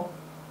naval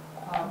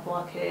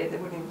blockade. They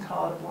wouldn't even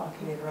call it a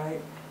blockade,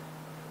 right?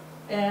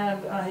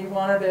 And he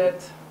wanted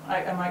it,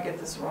 I might get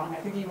this wrong, I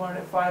think he wanted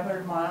it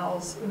 500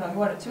 miles, no, he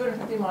wanted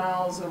 250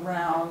 miles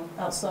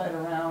outside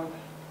around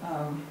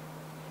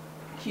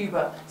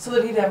Cuba, so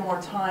that he'd have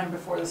more time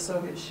before the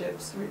Soviet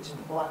ships reached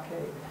the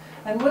blockade.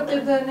 And what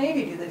did the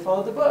Navy do? They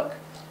followed the book.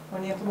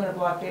 When you implement a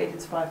blockade,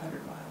 it's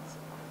 500 miles.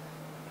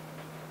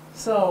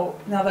 So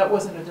now that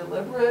wasn't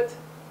deliberate,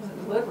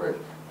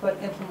 but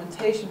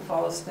implementation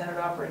follows standard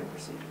operating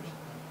procedures.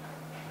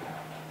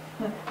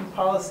 And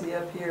policy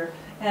up here,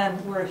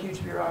 and we're a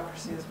huge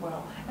bureaucracy as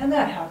well. And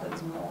that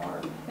happens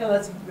more.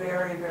 That's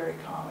very, very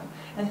common.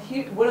 And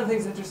one of the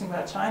things interesting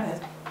about China is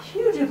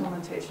huge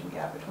implementation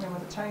gap between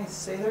what the Chinese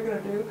say they're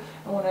going to do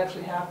and what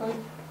actually happens.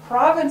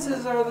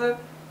 Provinces are the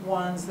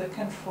ones that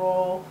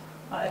control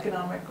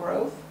economic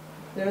growth.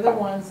 They're the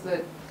ones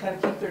that kind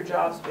of keep their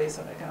jobs based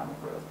on economic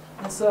growth.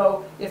 And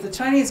so if the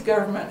Chinese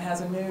government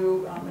has a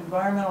new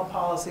environmental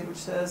policy which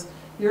says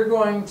you're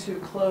going to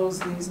close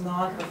these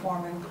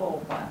non-performing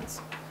coal plants,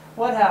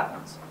 what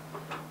happens?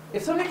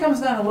 If somebody comes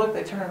down and look,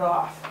 they turn it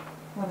off.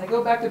 When they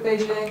go back to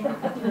Beijing,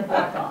 turn it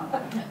back on.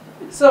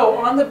 So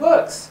on the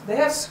books, they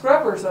have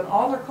scrubbers on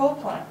all their coal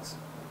plants.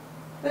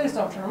 They just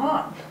don't turn them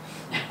on,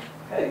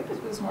 okay? Because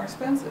it's more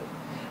expensive.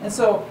 And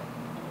so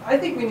I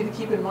think we need to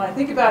keep in mind,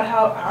 think about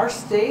how our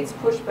states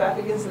push back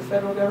against the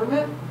federal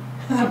government,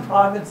 and the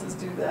provinces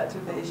do that to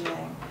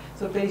Beijing.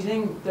 So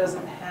Beijing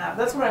doesn't have,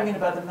 that's what I mean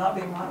about them not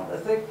being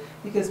monolithic,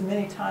 because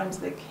many times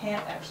they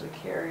can't actually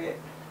carry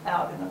it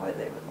out in the way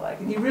they would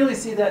like. And you really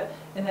see that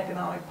in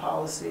economic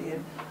policy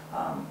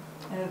and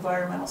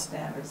environmental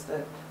standards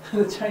that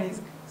the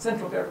Chinese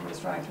central government is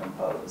trying to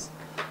impose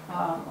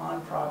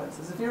on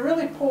provinces. If you're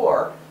really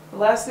poor, the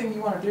last thing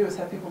you want to do is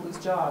have people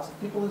lose jobs. If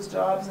people lose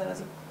jobs, then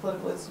it's a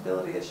political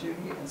instability issue, you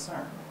get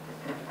concerned.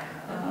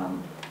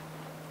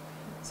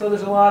 So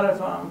there's a lot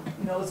of,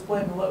 let's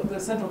blame the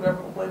central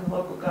government will blame the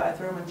local guy,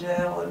 throw him in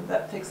jail, and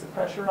that takes the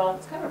pressure on.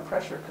 It's kind of a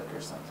pressure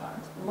cooker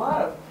sometimes. A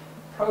lot of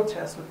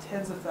protests with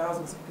tens of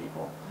thousands of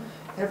people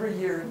every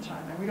year in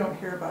China. We don't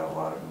hear about a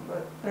lot of them,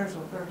 but there's a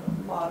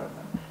lot of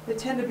them. They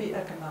tend to be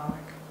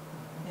economic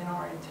in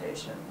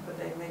orientation, but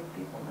they make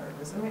people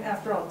nervous. I mean,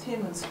 after all,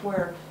 Tiananmen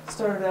Square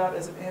started out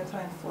as an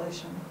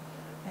anti-inflation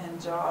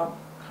and job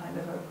kind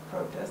of a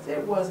protest.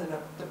 It wasn't a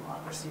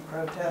democracy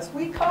protest.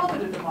 We called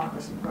it a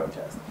democracy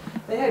protest.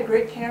 They had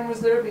great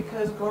cameras there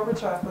because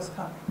Gorbachev was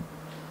coming.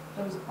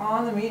 It was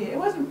on the media. It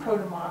wasn't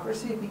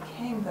pro-democracy, it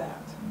became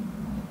that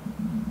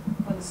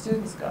when the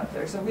students got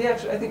there. So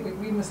I think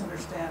we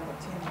misunderstand what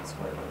Tiananmen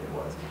Square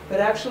really was. But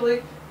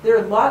actually,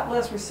 they're a lot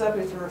less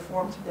receptive to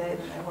reform today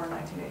than they were in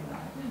 1989.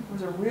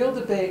 There was a real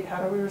debate,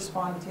 how do we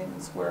respond to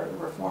Tiananmen Square? The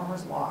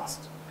reformers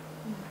lost.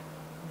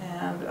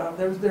 And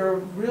there was a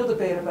real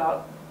debate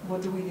about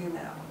what do we do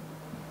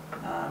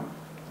now?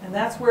 And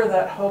that's where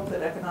that hope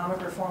that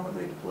economic reform would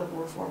lead to political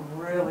reform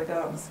really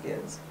got on the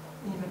skids,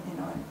 even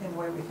in the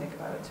way we think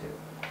about it too.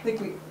 I think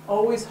we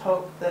always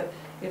hoped that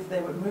if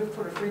they would move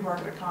toward a free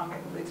market economy,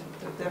 it would lead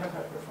to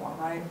democratic reform,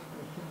 right?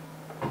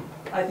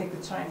 I think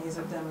the Chinese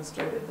have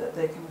demonstrated that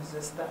they can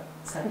resist that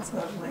sense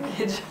of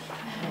linkage.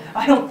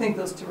 I don't think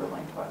those two are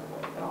linked, by the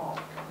way, at all.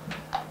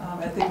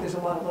 I think there's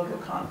a lot of local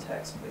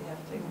context that you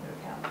have to take into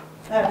account.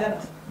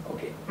 Dennis.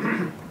 Okay.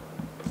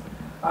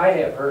 I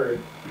have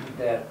heard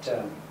that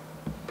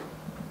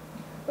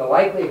the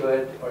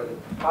likelihood or the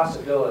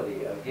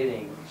possibility of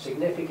getting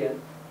significant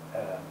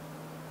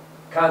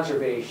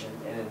conservation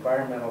and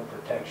environmental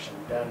protection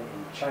done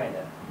in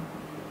China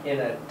in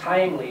a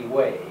timely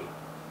way,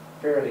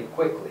 fairly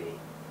quickly,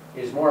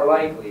 is more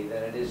likely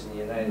than it is in the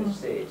United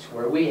States,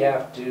 where we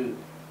have to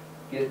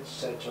get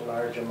such a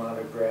large amount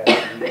of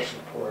grassroots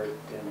support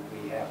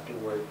and we have to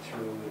work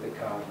through the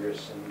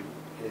Congress, and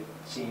it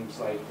seems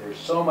like there's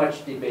so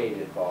much debate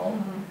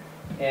involved,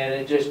 and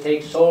it just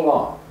takes so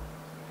long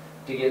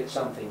to get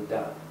something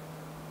done.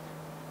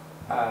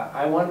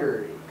 I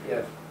wonder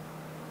if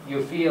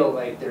you feel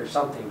like there's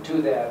something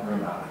to that or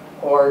not,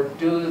 or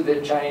do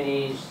the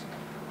Chinese,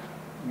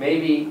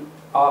 maybe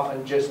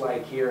often just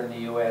like here in the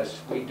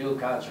U.S., we do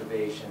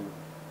conservation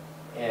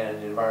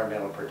and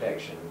environmental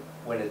protection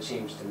when it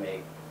seems to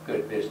make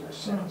good business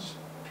sense?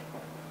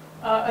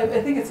 I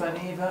think it's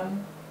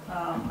uneven.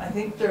 I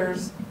think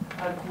there's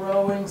a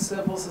growing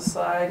civil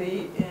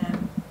society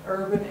in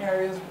urban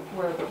areas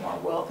where the more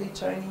wealthy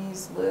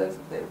Chinese live.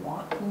 They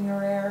want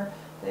cleaner air,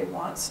 they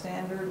want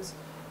standards,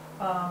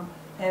 and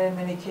in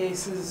many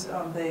cases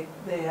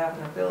they have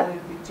an ability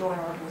to join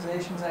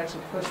organizations,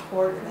 actually push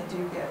for it, and they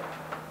do get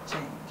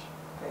change.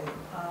 Okay?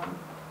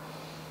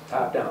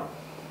 Top down.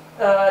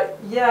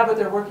 Yeah, but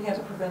they're working at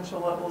the provincial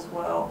level as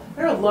well.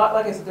 There are a lot,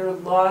 like I said, there are a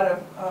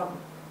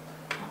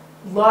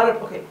lot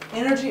of okay,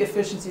 energy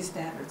efficiency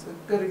standards, a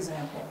good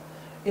example.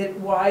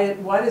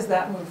 Why does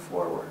that move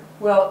forward?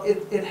 Well,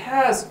 it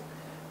has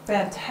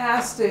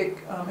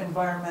fantastic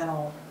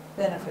environmental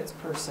benefits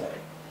per se,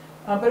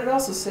 but it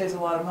also saves a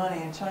lot of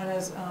money, and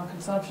China's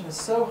consumption is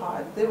so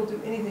high that they will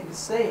do anything to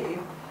save.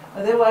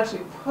 They will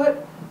actually put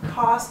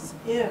costs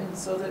in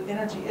so that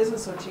energy isn't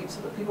so cheap,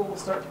 so that people will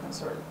start to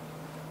conserve.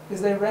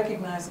 Because they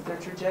recognize that their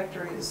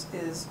trajectory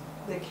is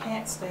they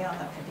can't stay on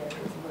that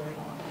trajectory for very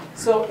long.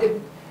 So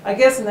I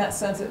guess in that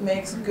sense it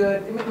makes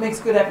good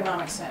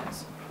economic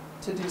sense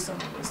to do some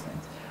of these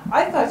things.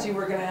 I thought you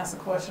were going to ask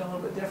the question a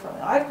little bit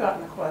differently. I've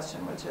gotten the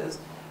question, which is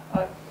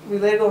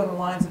related along the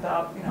lines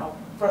about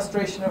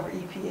frustration over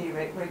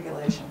EPA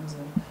regulations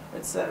and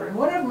et cetera. And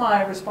one of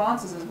my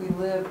responses is we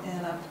live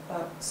in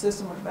a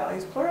system which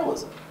values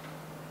pluralism.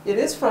 It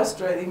is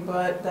frustrating,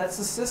 but that's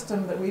the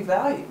system that we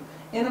value.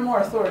 In a more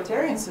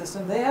authoritarian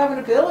system, they have an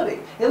ability.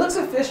 It looks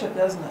efficient,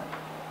 doesn't it?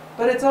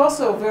 But it's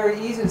also very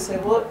easy to say,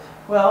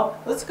 well,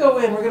 let's go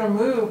in, we're going to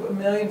move 1.5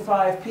 million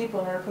people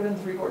and we're going to put in the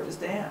Three Gorges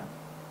Dam.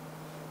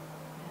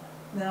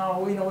 Now,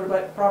 what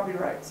about property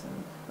rights?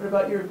 And what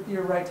about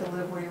your right to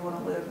live where you want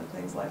to live and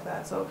things like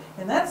that? So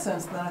in that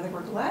sense, then, I think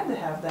we're glad to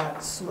have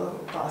that slow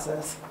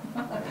process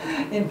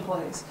in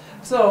place.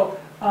 So,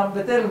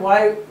 but then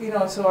why,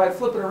 so I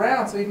flip it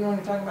around, so even when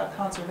you're talking about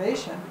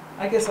conservation,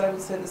 I guess I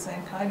would say the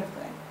same kind of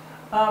thing.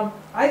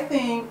 I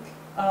think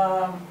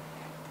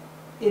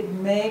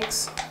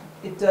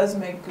it does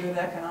make good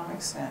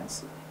economic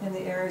sense in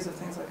the areas of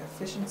things like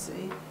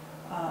efficiency,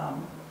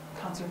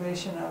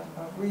 conservation of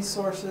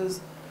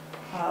resources.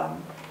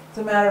 As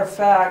a matter of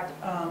fact,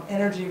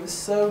 energy was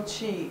so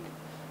cheap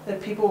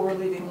that people were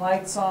leaving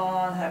lights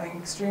on, having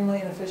extremely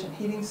inefficient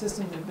heating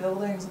systems in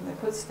buildings, and they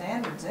put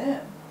standards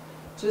in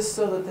just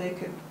so that they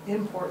could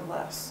import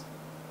less.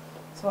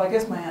 So I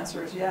guess my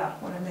answer is yeah,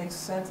 when it makes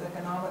sense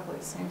economically,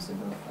 it seems to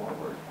move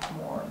forward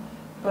more.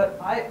 But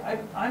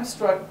I'm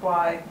struck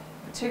by,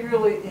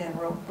 particularly in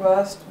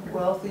robust,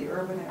 wealthy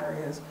urban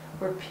areas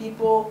where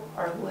people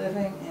are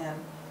living in,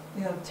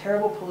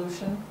 terrible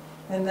pollution.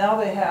 And now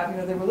they have,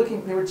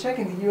 they were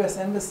checking the U.S.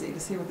 Embassy to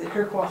see what the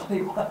air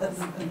quality was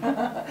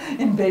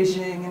in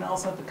Beijing and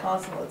also at the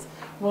consulates.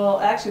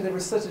 Well, actually, there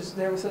was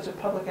such a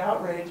public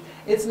outrage.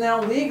 It's now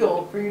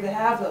legal for you to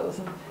have those,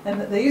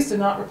 and they used to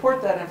not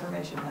report that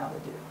information. Now they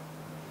do.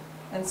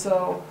 And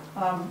so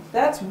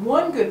that's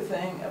one good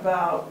thing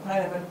about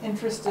kind of an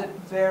interested,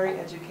 very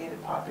educated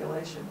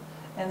population,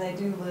 and they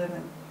do live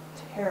in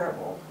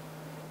terrible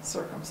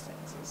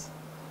circumstances.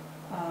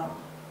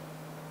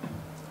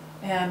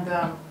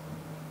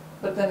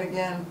 But then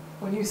again,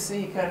 when you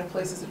see kind of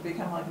places that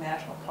become like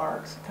national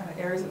parks, kind of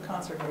areas of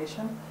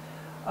conservation,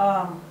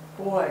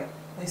 boy,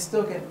 they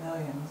still get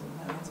millions and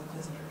millions of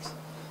visitors.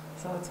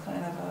 So it's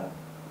kind of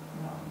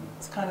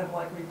it's kind of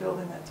like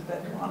rebuilding that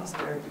Tibetan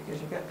monastery because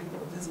you've got people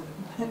to visit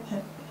and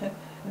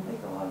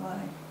make a lot of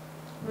money.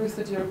 Ruth,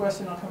 did you have a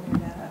question? I'll come to you,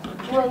 Dan, after.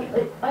 Well,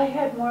 I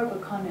had more of a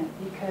comment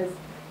because,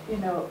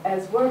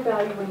 as we're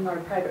valuing our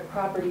private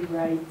property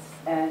rights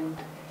and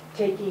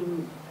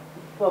taking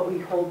what we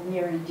hold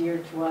near and dear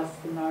to us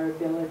in our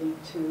ability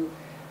to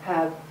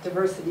have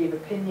diversity of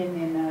opinion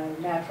in a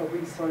natural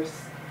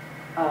resource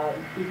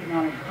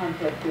economic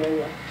conflict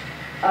area.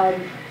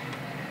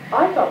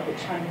 I felt the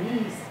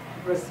Chinese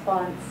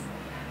response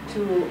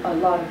to a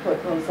lot of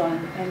what goes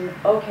on, and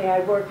okay, I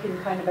work in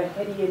kind of a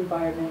heady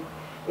environment.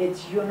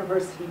 It's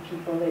university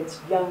people,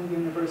 it's young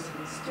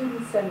university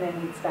students, and then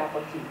it's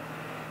faculty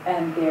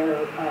and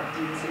their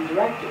deans and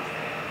directors.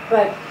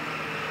 But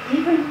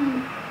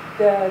even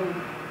the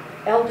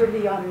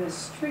elderly on the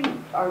street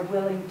are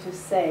willing to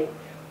say,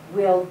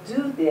 we'll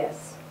do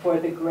this for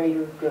the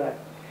greater good.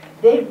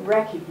 They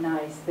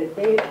recognize that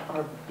they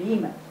are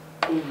behemoth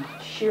in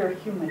sheer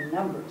human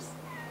numbers.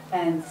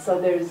 And so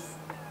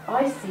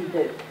I see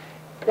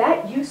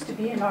that used to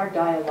be in our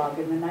dialogue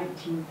in the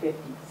 1950s.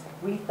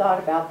 We thought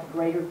about the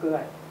greater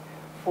good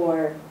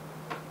for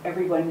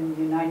everyone in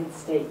the United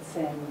States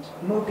and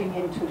moving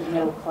into the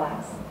middle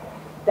class.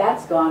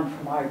 That's gone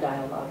from our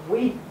dialogue.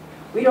 We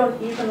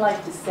don't even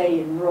like to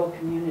say in rural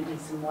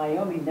communities in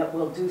Wyoming that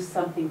we'll do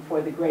something for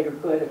the greater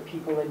good of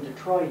people in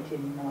Detroit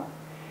anymore.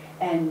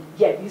 And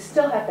yet you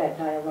still have that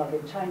dialogue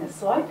in China.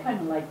 So I'd kind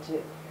of like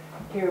to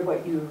hear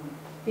what you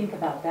think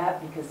about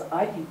that, because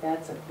I think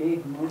that's a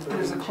big move.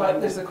 There's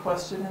a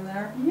question in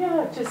there?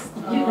 Yeah, just,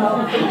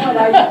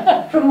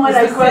 from what I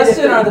said. Is the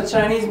question, are the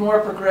Chinese more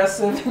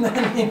progressive than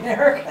the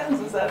Americans?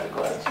 Is that the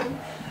question?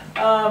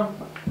 I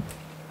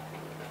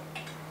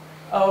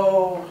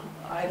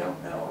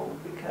don't know,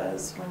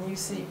 because when you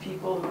see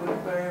people who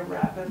have very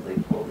rapidly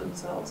pulled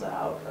themselves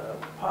out of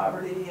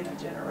poverty in a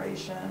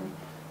generation,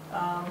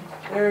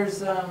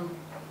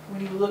 when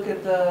you look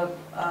at the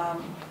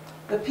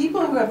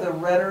people who have the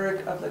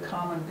rhetoric of the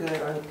common good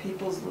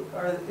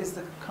is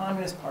the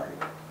Communist Party.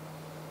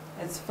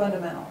 It's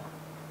fundamental.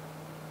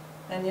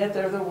 And yet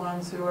they're the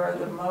ones who are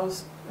the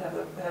most, have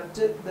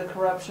the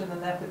corruption, the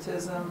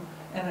nepotism,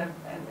 and have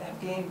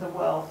gained the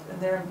wealth, and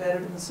they're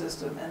embedded in the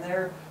system, and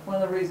they're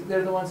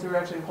they're the ones who are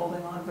actually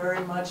holding on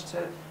very much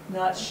to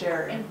not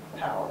sharing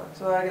power.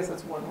 So I guess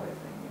that's one way of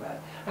thinking about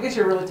it. I guess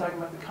you're really talking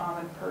about the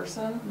common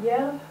person.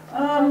 Yeah.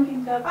 I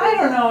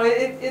don't know.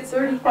 It's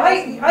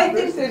 30,000. I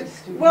think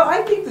there's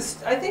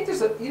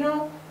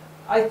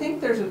I think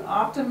there's an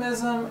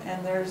optimism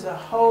and there's a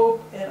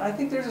hope, and I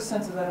think there's a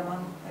sense of that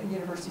among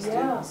university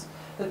students,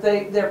 that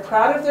they're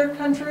proud of their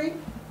country.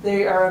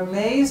 They are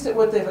amazed at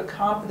what they've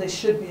accomplished. They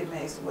should be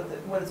amazed at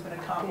what has been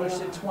accomplished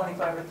in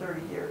 25 or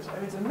 30 years. I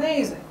mean, it's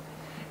amazing.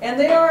 And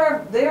they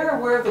are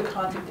aware of the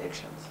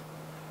contradictions.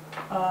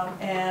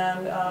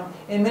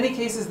 In many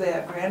cases, they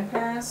have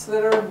grandparents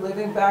that are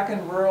living back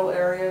in rural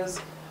areas.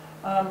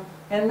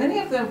 And many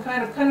of them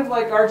kind of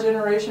like our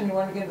generation who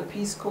want to get into the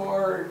Peace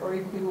Corps, or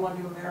even people who want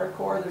to do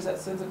AmeriCorps. There's that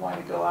sense of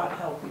wanting to go out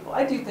and help people.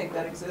 I do think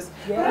that exists.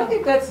 Yeah. But I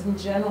think that's in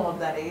general of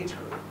that age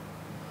group.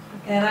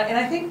 And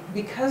I think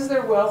because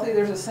they're wealthy,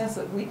 there's a sense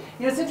that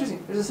it's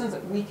interesting, there's a sense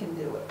that we can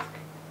do it.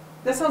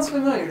 That sounds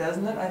familiar,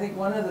 doesn't it? I think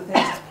one of the things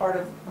that's part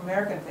of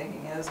American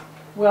thinking is,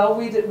 well,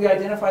 we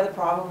identify the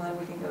problem and then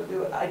we can go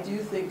do it. I do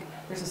think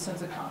there's a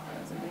sense of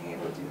confidence in being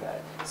able to do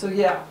that. So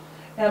yeah.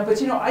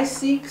 But I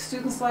see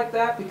students like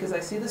that because I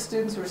see the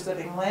students who are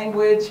studying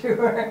language,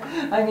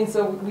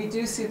 so we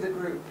do see the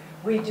group.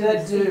 We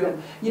do.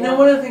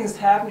 One of the things that's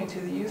happening to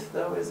the youth,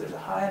 though, is there's a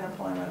high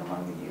unemployment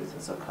among the youth,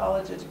 and so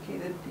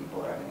college-educated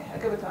people are having a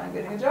heck of a time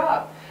getting a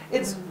job.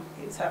 It's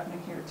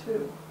happening here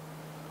too,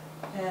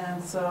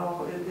 and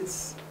so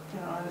there's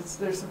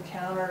some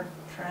counter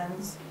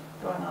trends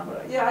going on.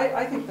 But yeah,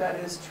 I think that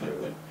is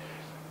true.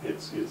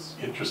 It's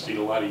interesting.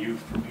 A lot of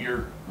youth from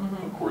here,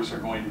 of course, are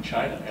going to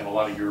China, and a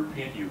lot of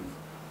European youth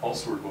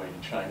also are going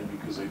to China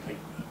because they think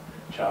the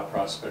job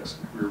prospects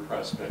and career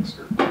prospects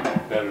are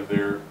better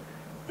there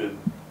than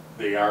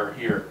they are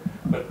here.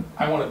 But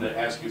I wanted to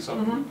ask you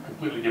something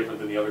completely different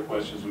than the other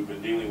questions we've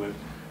been dealing with.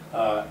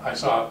 I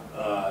saw,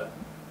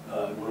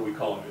 what do we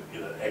call him,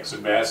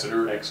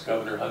 ex-ambassador,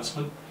 ex-governor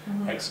Huntsman,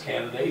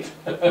 ex-candidate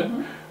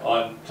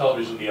on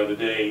television the other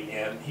day,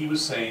 and he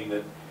was saying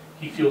that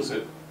he feels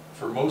that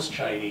for most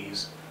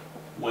Chinese,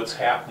 what's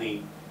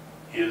happening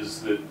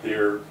is that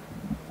they're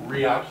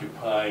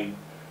reoccupying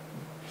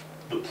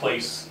the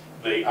place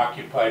they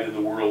occupied in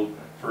the world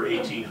for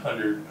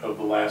 1,800 of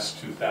the last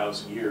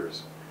 2,000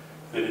 years.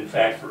 That in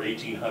fact, for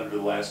 1,800 of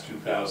the last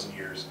 2,000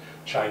 years,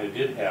 China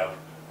did have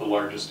the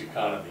largest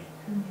economy,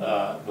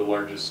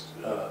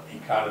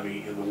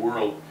 economy in the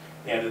world.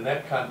 And in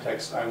that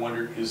context, I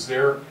wondered, is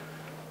there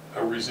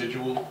a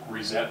residual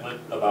resentment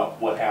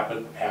about what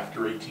happened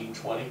after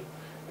 1820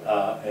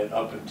 and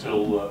up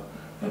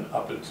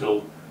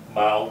until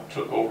Mao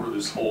took over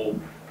this whole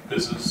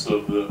business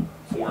of the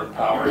foreign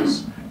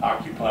powers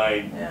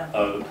occupying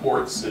the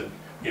ports and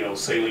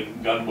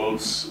sailing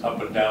gunboats up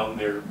and down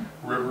their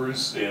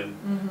rivers and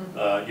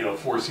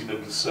forcing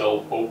them to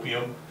sell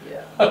opium.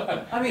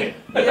 Yeah. I mean,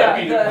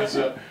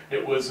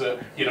 it was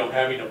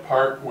having a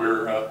park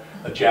where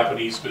a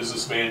Japanese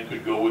businessman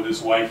could go with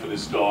his wife and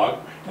his dog,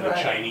 and a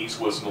Chinese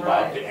wasn't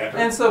allowed to enter.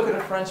 And so could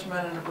a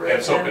Frenchman and a Brit.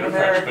 And so could a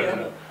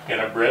Frenchman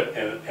and a Brit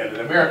and an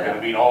American. Yeah. I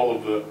mean, all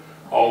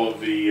of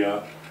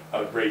the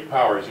great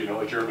powers.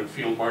 A German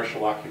field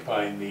marshal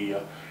occupying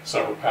the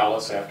Summer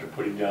Palace after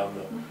putting down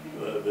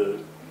the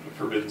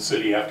Forbidden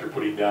City, after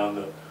putting down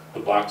the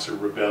Boxer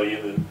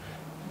Rebellion, and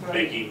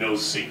making no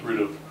secret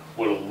of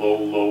what a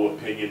low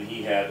opinion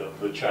he had of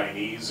the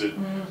Chinese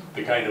and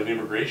the kind of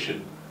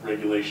immigration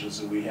regulations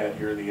that we had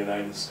here in the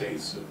United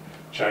States, of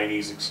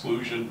Chinese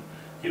exclusion,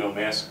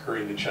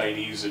 massacring the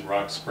Chinese in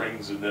Rock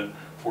Springs and then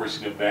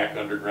forcing them back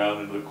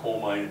underground into the coal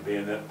mine at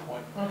Bayonet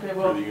Point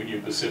for the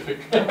Union Pacific.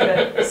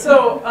 Okay,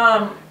 so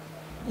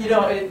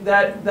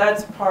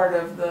that's part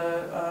of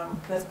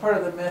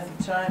the myth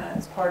of China.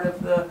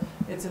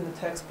 It's in the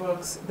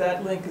textbooks.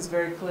 That link is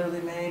very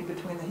clearly made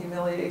between the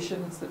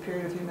humiliation. It's the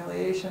period of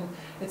humiliation.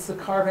 It's the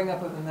carving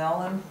up of the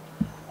melon.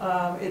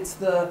 It's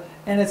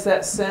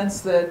that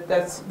sense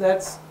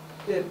that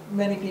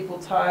many people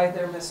tie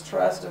their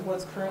mistrust of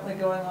what's currently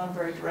going on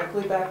very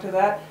directly back to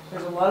that.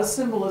 There's a lot of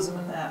symbolism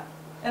in that.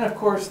 And of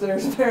course,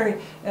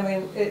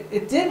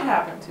 it did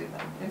happen to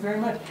them, very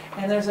much.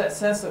 And there's that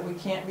sense that we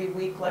can't be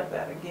weak like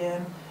that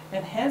again.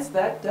 And hence,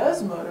 that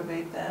does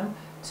motivate them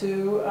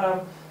to,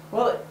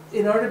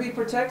 in order to be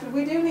protected,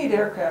 we do need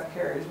aircraft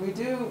carriers. We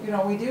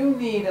do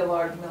need a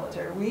large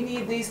military. We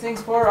need these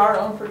things for our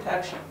own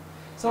protection.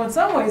 So in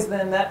some ways,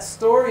 then, that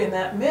story and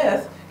that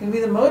myth can be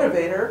the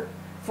motivator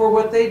for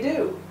what they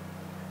do.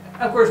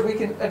 Of course, we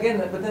can, again,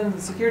 but then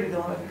the security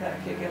dilemma can kind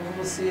of kick in, and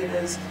we'll see it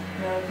as,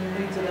 it can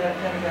lead to that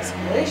kind of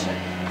escalation.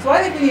 So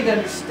I think we need to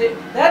understand,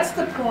 that's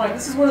the point.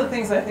 This is one of the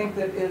things I think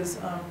that is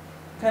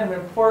kind of an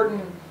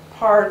important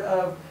part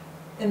of,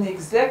 in the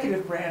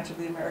executive branch of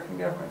the American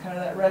government, kind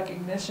of that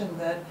recognition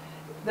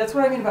that's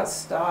what I mean about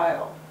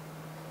style.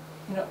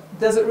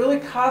 Does it really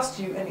cost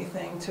you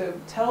anything to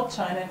tell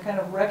China and kind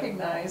of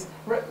recognize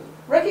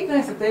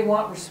that they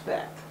want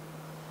respect?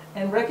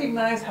 And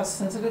recognize how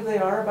sensitive they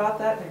are about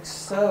that. They're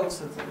so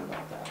sensitive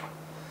about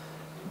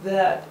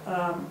that.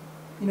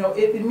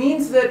 It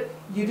means that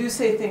you do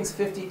say things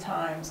 50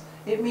 times.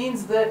 It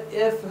means that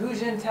if Hu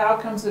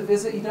Jintao comes to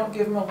visit, you don't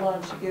give him a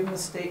lunch, you give him a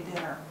state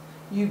dinner.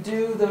 You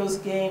do those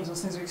games.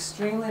 Those things are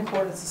extremely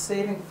important. It's a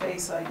saving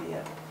face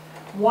idea.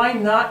 Why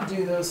not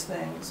do those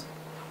things?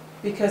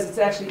 Because it's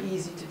actually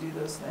easy to do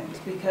those things.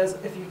 Because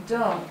if you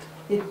don't,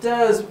 it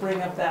does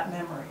bring up that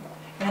memory.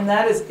 And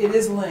it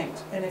is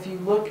linked. And if you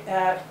look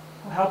at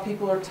how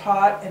people are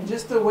taught and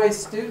just the way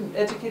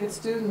educated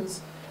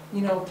students,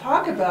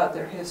 talk about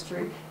their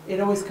history, it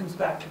always comes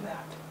back to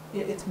that.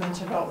 It's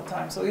mentioned all the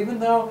time. So even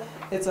though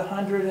it's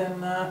 100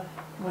 and,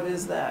 what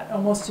is that,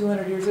 almost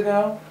 200 years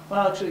ago?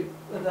 Well, actually,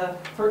 the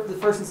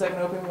First and Second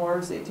Opium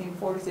Wars,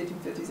 1840s,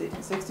 1850s,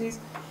 1860s,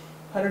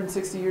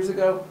 160 years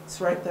ago,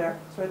 it's right there.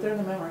 It's right there in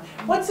the memory.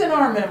 What's in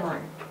our memory?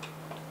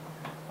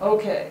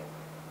 Okay,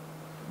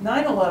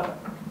 9/11.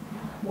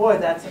 Boy,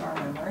 that's in our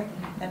memory,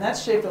 and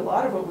that's shaped a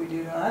lot of what we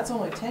do now. That's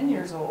only 10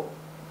 years old.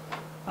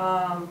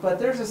 But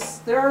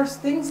there are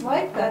things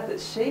like that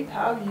shape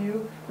how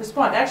you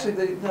respond.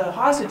 Actually, the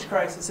hostage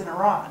crisis in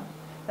Iran,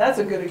 that's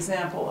a good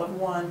example of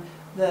one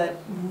that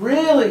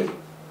really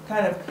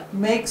kind of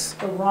makes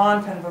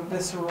Iran kind of a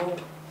visceral,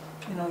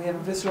 you have a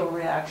visceral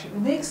reaction.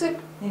 It makes it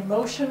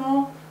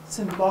emotional,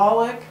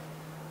 symbolic.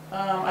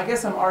 I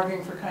guess I'm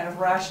arguing for kind of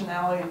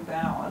rationality and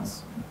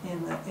balance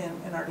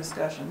in our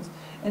discussions.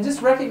 And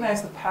just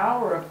recognize the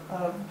power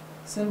of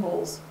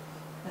symbols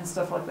and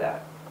stuff like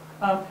that.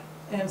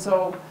 And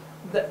so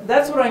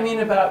that's what I mean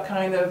about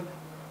kind of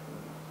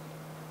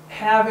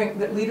having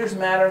that leaders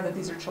matter and that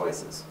these are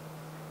choices.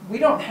 We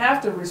don't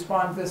have to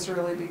respond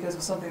viscerally because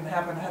of something that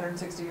happened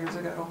 160 years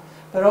ago.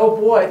 But oh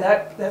boy,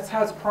 that's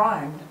how it's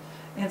primed.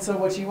 And so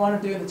what you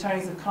want to do in the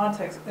Chinese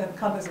context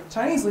of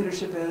Chinese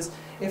leadership is,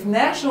 if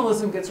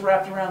nationalism gets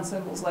wrapped around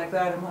symbols like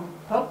that among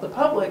the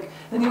public,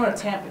 then you want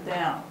to tamp it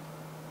down.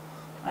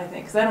 I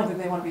think, because I don't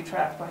think they want to be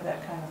trapped by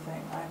that kind of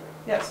thing either.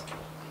 Yes?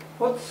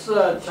 What's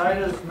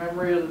China's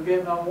memory of the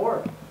Vietnam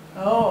War?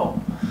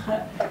 Oh,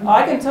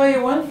 I can tell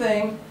you one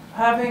thing,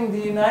 having the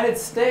United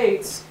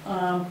States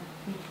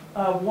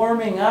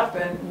warming up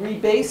and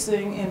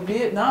rebasing in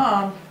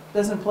Vietnam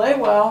doesn't play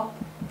well.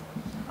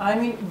 I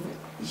mean,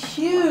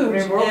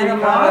 huge were we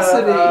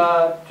animosity.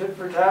 kinda, tit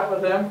for tat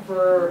with them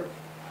for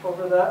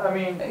over that? I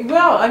mean,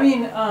 Well, I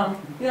mean,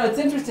 you know, it's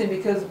interesting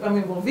because, I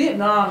mean, well,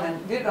 Vietnam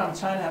and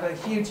China have a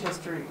huge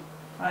history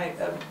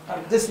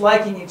of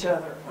disliking each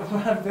other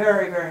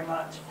very, very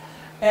much.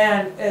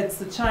 And it's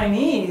the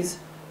Chinese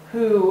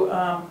who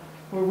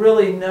were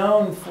really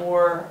known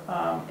for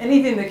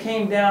anything that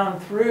came down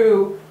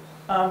through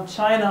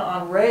China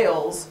on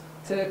rails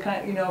to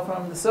kind of, you know,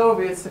 from the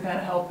Soviets to kind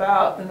of help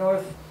out the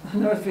North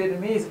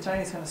Vietnamese. The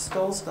Chinese kind of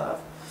stole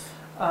stuff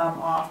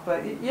off,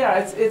 but yeah,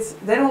 it's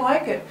they don't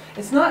like it.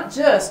 It's not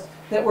just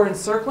that we're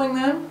encircling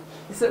them;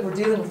 it's that we're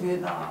dealing with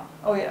Vietnam.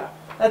 Oh yeah,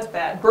 that's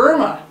bad.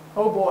 Burma.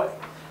 Oh boy.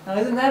 Now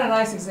isn't that a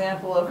nice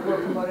example of we're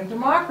promoting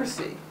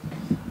democracy?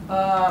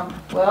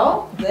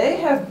 Well, they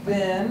have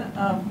been.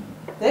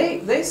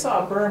 They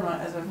saw Burma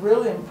as a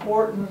really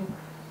important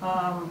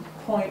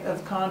point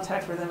of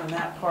contact for them in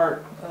that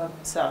part of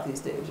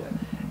Southeast Asia.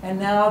 And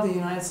now the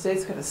United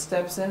States kind of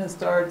steps in and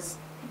starts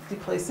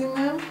displacing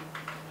them,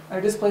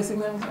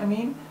 I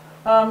mean.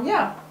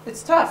 Yeah,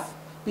 it's tough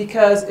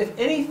because if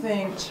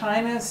anything,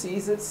 China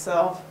sees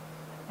itself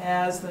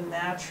as the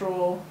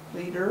natural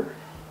leader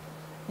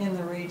in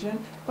the region.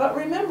 But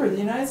remember, the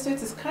United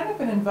States has kind of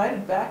been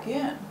invited back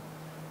in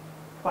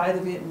by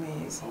the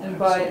Vietnamese and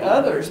by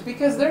others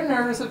because they're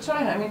nervous of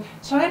China. I mean,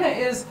 China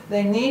is,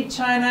 they need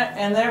China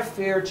and they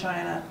fear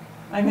China.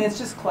 I mean, it's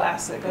just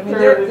classic. I mean,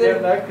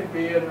 that could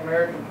be an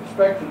American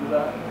perspective of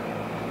that.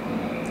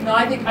 No,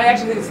 I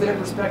actually think it's their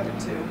perspective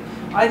too.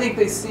 I think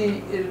they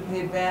see the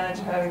advantage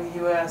of having the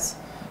U.S.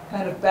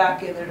 kind of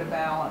back in there to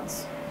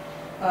balance.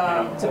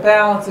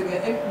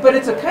 Again. But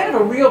it's a kind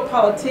of a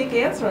realpolitik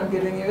answer I'm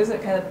giving you, isn't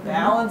it? Kind of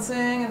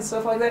balancing and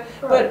stuff like that.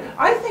 But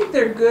I think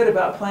they're good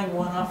about playing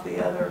one off the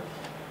other.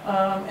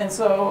 And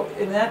so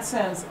in that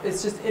sense,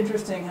 it's just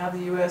interesting how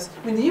the U.S.,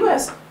 I mean the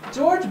U.S.,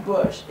 George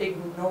Bush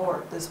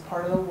ignored this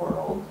part of the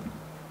world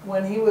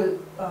when he was,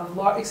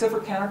 except for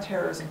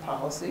counterterrorism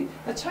policy.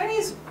 The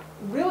Chinese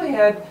really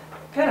had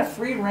kind of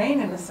free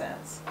reign in a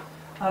sense.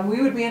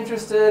 We would be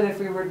interested if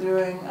we were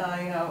doing,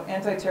 you know,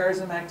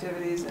 anti-terrorism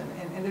activities in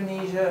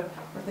Indonesia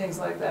or things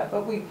like that.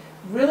 But we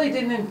really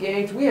didn't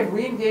engage. We have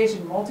re-engaged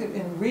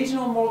in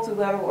regional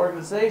multilateral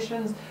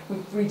organizations. We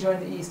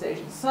rejoined the East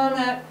Asian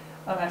Summit.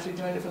 Actually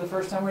joined it for the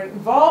first time. We're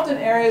involved in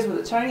areas where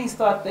the Chinese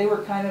thought they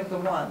were kind of the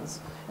ones,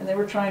 and they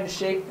were trying to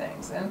shape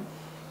things. And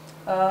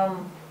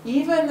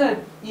even the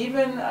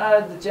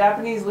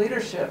Japanese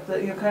leadership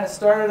that, you know, kind of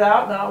started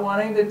out not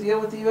wanting to deal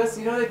with the U.S.,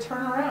 you know, they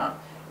turn around.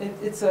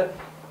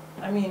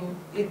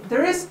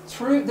 There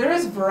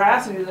is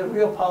veracity to the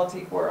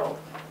realpolitik world,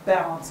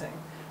 balancing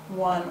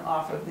one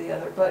off of the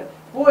other. But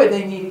boy,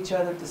 they need each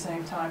other at the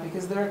same time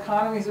because their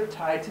economies are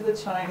tied to the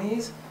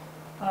Chinese,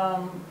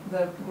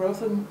 the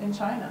growth in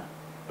China.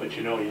 But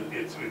you know,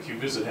 if you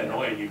visit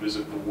Hanoi and you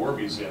visit the War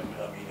Museum,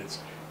 I mean,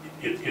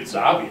 it's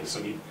obvious.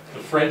 I mean, the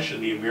French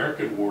and the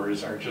American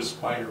wars are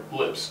just minor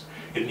blips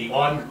in the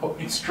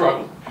ongoing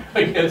struggle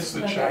against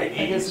the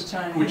Chinese,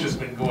 which has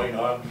been going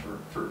on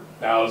for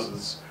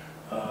thousands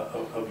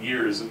of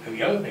years. And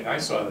the other thing I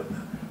saw, that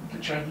the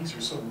Chinese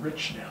are so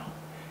rich now,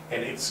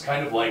 and it's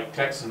kind of like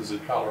Texans in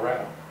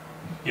Colorado.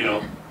 You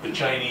know, the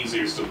Chinese,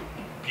 there's some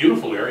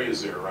beautiful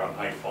areas there around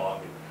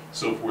Haiphong and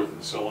so forth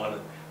and so on.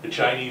 And the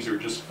Chinese are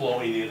just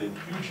flowing in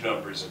huge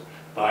numbers and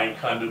buying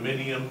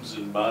condominiums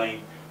and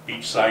buying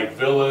beachside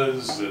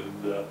villas,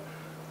 and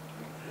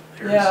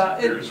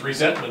there's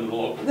resentment in the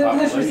local population.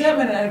 There's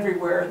resentment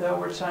everywhere, though,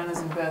 where China's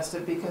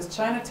invested, because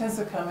China tends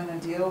to come in and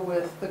deal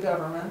with the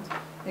government.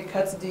 It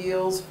cuts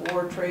deals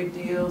for trade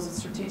deals and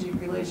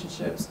strategic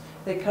relationships.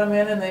 They come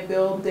in and they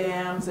build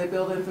dams, they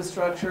build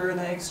infrastructure, and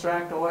they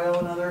extract oil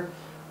and other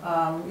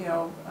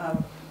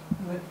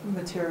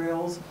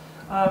materials.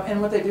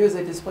 And what they do is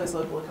they displace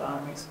local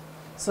economies.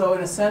 So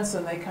in a sense,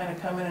 then they kind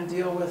of come in and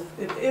deal with,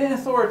 in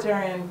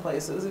authoritarian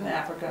places, in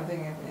Africa, I'm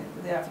thinking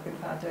in the African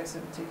context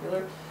in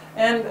particular.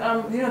 And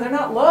they're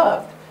not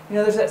loved. You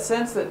know, there's that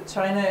sense that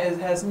China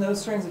has no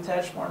strings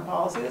attached foreign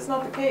policy. That's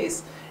not the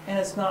case, and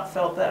it's not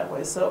felt that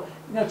way. So,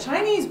 you know,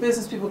 Chinese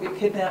business people get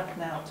kidnapped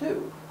now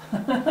too.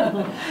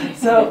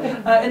 So,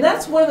 and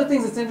that's one of the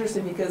things that's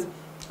interesting, because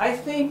I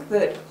think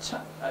that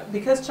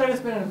because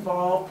China's been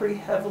involved pretty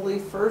heavily,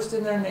 first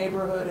in their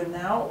neighborhood and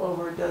now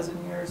over a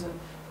dozen years, and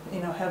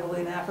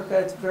heavily in Africa,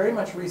 it's very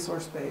much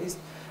resource-based.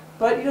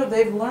 But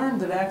they've learned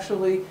that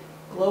actually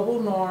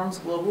global norms,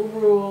 global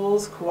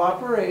rules,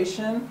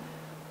 cooperation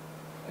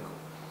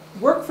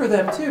work for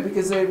them too,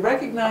 because they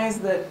recognize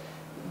that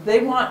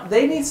they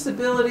need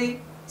stability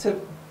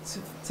to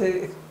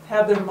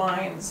have their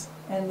mines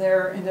and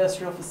their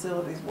industrial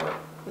facilities work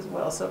as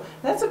well. So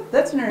that's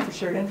an area for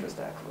shared interest,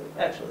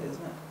 actually,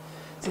 isn't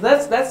it? So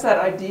that's that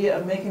idea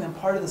of making them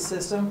part of the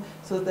system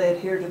so that they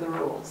adhere to the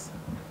rules.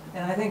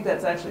 And I think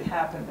that's actually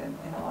happened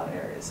in a lot of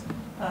areas.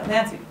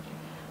 Nancy?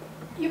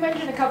 You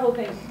mentioned a couple of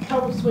things,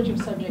 total switch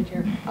of subject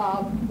here.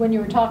 When you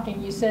were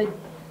talking, you said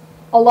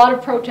a lot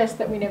of protests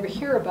that we never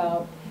hear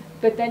about,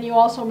 but then you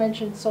also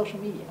mentioned social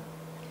media.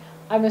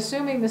 I'm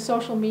assuming the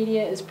social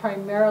media is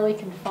primarily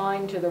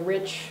confined to the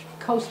rich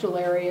coastal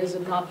areas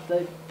and not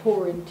the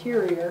poor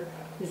interior.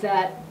 Is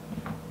that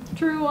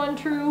true,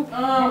 untrue?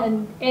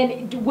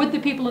 And would the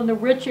people in the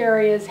rich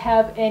areas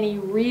have any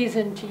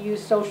reason to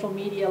use social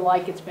media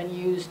like it's been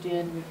used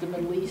in the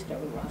Middle East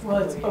over the last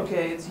Well, couple of years?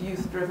 okay, it's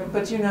youth driven,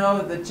 but you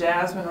know the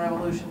Jasmine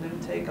Revolution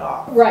didn't take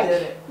off, Right,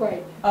 did it?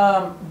 right.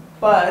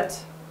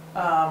 But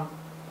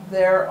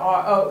there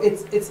are,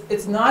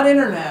 it's not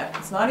internet,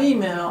 it's not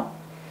email,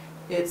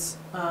 it's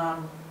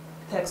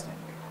texting.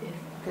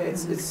 Okay,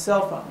 it's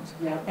cell phones.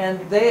 Yeah.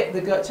 And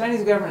the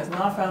Chinese government has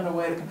not found a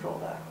way to control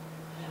that.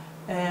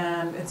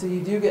 And so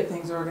you do get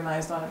things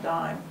organized on a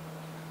dime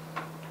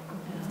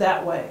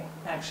that way,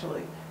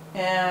 actually.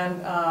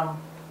 And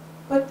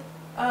but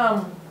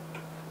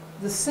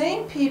the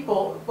same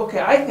people. Okay,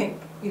 I think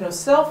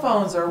cell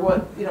phones are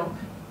what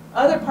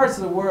Other parts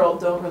of the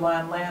world don't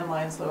rely on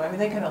landlines, though. I mean,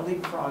 they kind of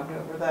leapfrogged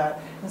over that.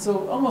 And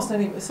so almost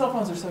any cell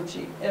phones are so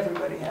cheap,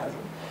 everybody has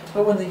them.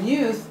 But when the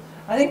youth,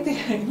 I think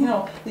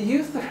the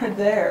youth that are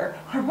there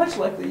are much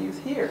like the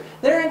youth here.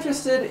 They're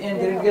interested in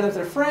getting together with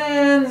their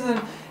friends,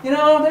 and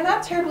they're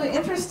not terribly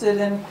interested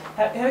in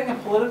having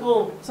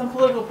some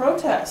political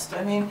protest.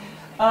 I mean,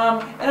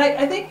 and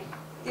I think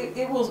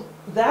it will.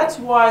 That's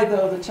why,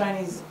 though, the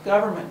Chinese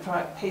government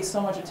pays so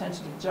much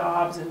attention to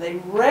jobs, and they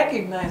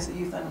recognize that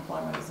youth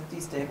unemployment is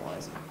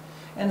destabilizing,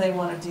 and they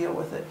want to deal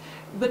with it.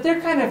 But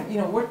they're kind of,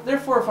 they're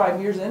 4 or 5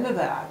 years into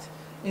that.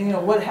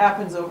 And, what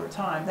happens over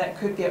time? That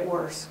could get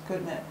worse,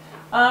 couldn't it?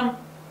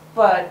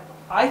 But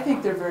I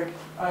think they're very,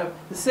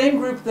 the same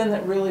group then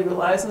that really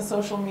relies on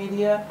social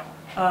media,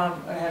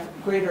 have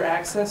greater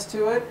access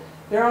to it.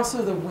 They're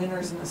also the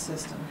winners in the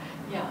system.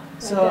 Yeah.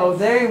 So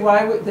they're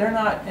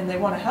not, and they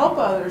want to help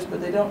others, but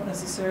they don't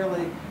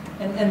necessarily,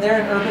 and they're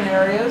in urban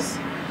areas.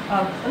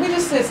 Let me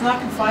just say it's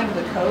not confined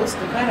to the coast.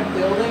 The kind of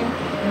building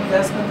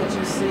investment that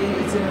you see,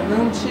 it's in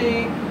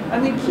Urumqi. I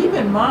mean, keep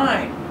in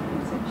mind,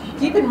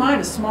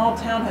 a small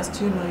town has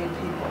 2 million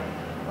people,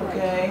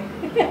 okay?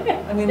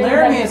 I mean,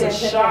 Laramie is a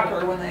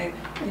shocker when they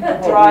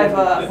drive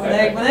up. When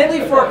they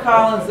leave Fort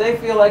Collins, they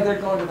feel like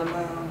they're going to the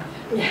moon.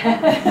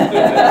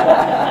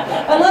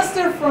 Unless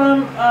they're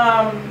from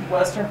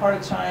western part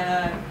of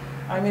China.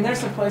 I mean, there's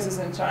some places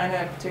in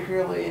China,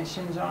 particularly in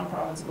Xinjiang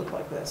province, that look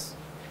like this.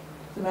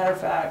 As a matter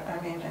of fact, I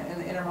mean, in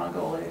the Inner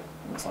Mongolia, it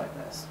looks like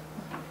this.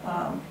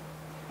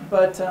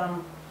 But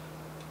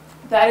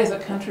that is a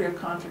country of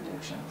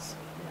contradictions.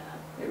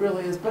 It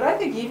really is. But I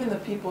think even the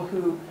people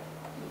who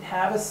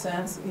have a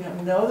sense,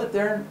 know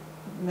that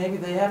maybe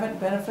they haven't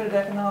benefited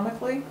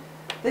economically,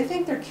 they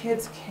think their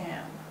kids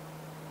can.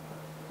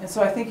 And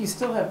so I think you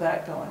still have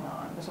that going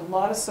on. There's a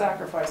lot of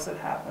sacrifice that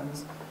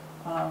happens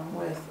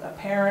with a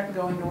parent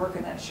going to work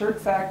in that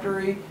shirt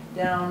factory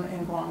down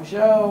in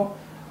Guangzhou,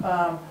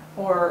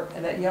 or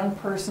that young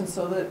person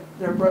so that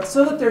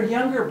their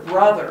younger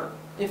brother,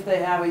 if they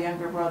have a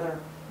younger brother,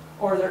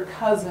 or their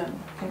cousin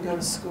can go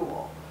to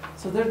school.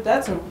 So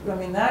that's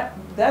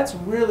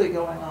really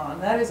going on.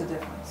 That is a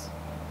difference.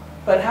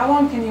 But how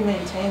long can you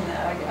maintain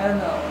that? I don't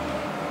know.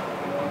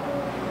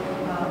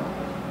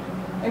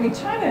 I mean,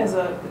 China is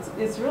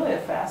it's really a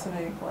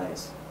fascinating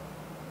place,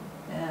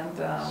 and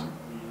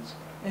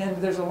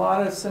there's a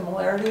lot of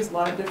similarities, a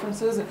lot of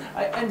differences.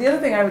 And the other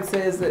thing I would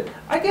say is that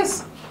I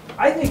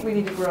think we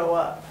need to grow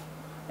up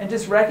and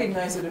just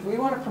recognize that if we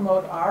want to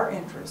promote our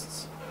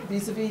interests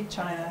vis-a-vis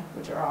China,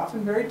 which are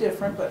often very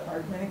different but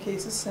are in many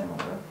cases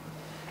similar,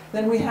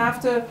 then we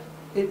have to.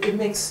 It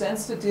makes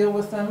sense to deal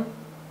with them.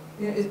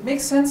 It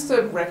makes sense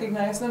to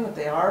recognize them, that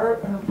they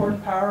are an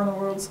important power on the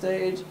world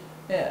stage.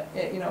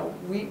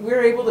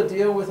 We're able to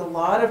deal with a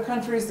lot of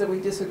countries that we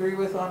disagree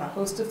with on a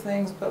host of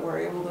things, but we're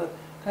able to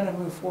kind of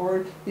move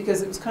forward,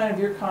 because it was kind of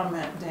your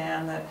comment,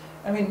 Dan, that,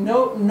 I mean,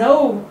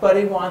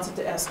 nobody wants it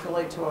to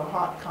escalate to a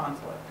hot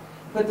conflict.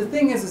 But the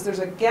thing is there's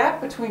a gap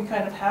between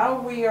kind of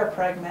how we are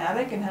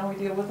pragmatic and how we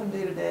deal with them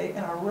day to day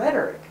and our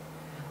rhetoric.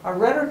 Our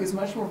rhetoric is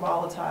much more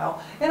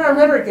volatile, and our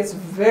rhetoric gets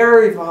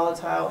very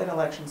volatile in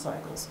election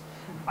cycles.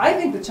 I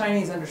think the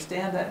Chinese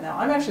understand that now.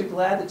 I'm actually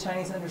glad the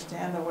Chinese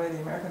understand the way the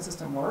American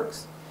system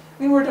works.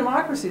 I mean, we're a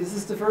democracy. This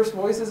is diverse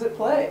voices at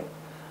play.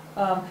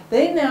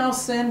 They now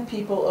send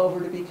people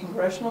over to be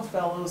congressional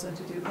fellows and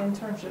to do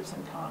internships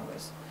in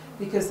Congress,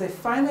 because they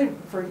finally,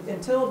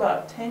 until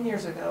about 10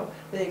 years ago,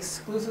 they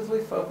exclusively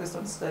focused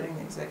on studying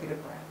the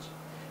executive branch.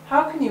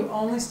 How can you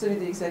only study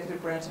the executive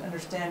branch and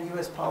understand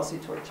U.S. policy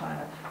toward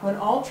China when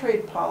all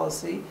trade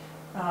policy,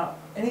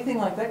 anything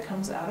like that,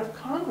 comes out of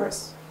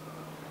Congress?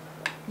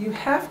 You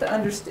have to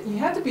understand. You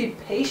have to be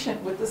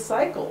patient with the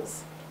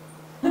cycles,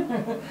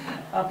 and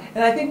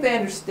I think they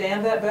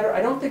understand that better.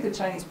 I don't think the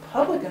Chinese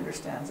public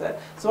understands that.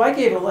 So I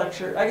gave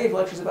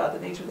lectures about the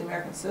nature of the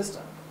American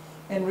system,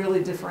 and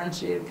really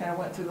differentiated, kind of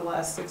went through the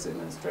last 6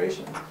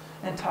 administrations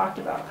and talked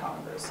about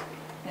Congress.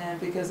 And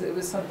because it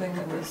was something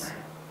that was,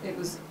 it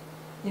was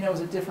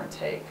a different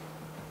take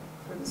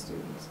for the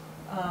students.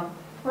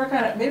 We're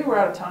kind of, maybe we're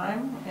out of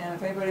time, and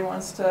if anybody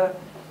wants to,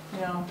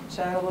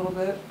 chat a little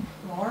bit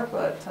more,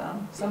 but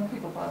some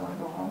people probably want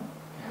to go home.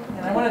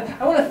 And I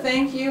want to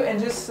thank you and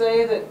just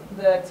say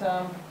that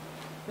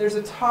there's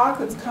a talk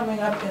that's coming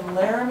up in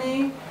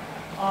Laramie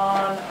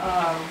on,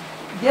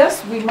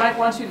 yes, we might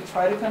want you to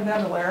try to come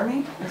down to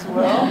Laramie as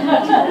well.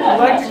 I'd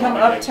like to come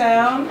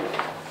uptown.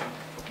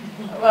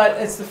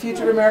 But it's the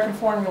Future of American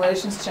Foreign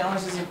Relations,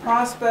 Challenges and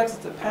Prospects.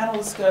 It's a panel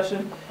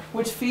discussion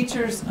which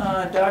features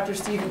Dr.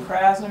 Stephen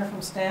Krasner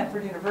from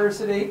Stanford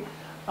University.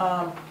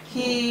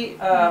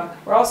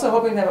 We're also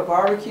hoping to have a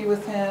barbecue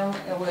with him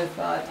and with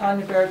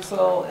Tanya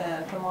Bertzel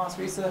and Tomas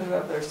Risa, who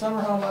have their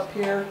summer home up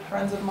here,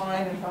 friends of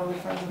mine and probably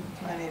friends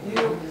of many of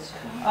you.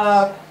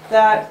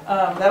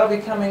 That'll be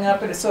coming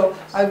up. And so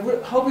I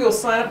hope you'll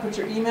sign up, put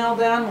your email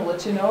down. We'll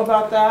let you know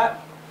about that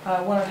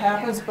when it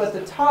happens. But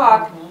the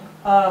talk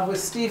with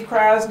Steve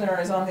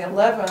Krasner is on the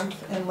 11th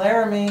in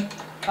Laramie.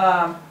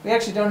 We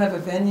actually don't have a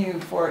venue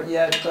for it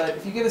yet, but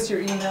if you give us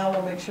your email,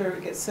 we'll make sure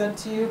it gets sent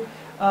to you.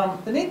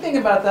 The neat thing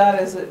about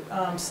that is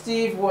that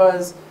Steve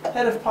was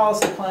head of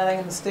policy planning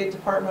in the State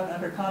Department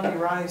under Condoleezza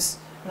Rice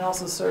and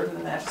also served in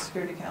the National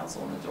Security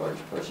Council in the George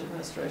Bush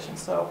administration.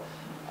 So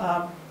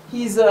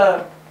he's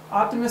a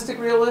optimistic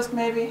realist,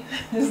 maybe,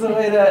 is the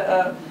way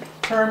to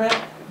term it.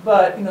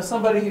 But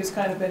somebody who's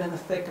kind of been in the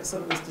thick of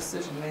some of this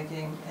decision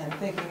making and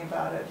thinking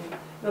about it.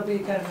 It'll be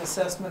kind of an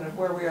assessment of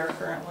where we are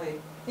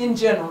currently in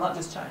general, not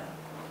just China.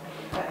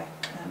 Okay.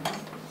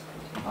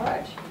 All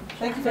right.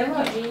 Thank you very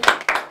much.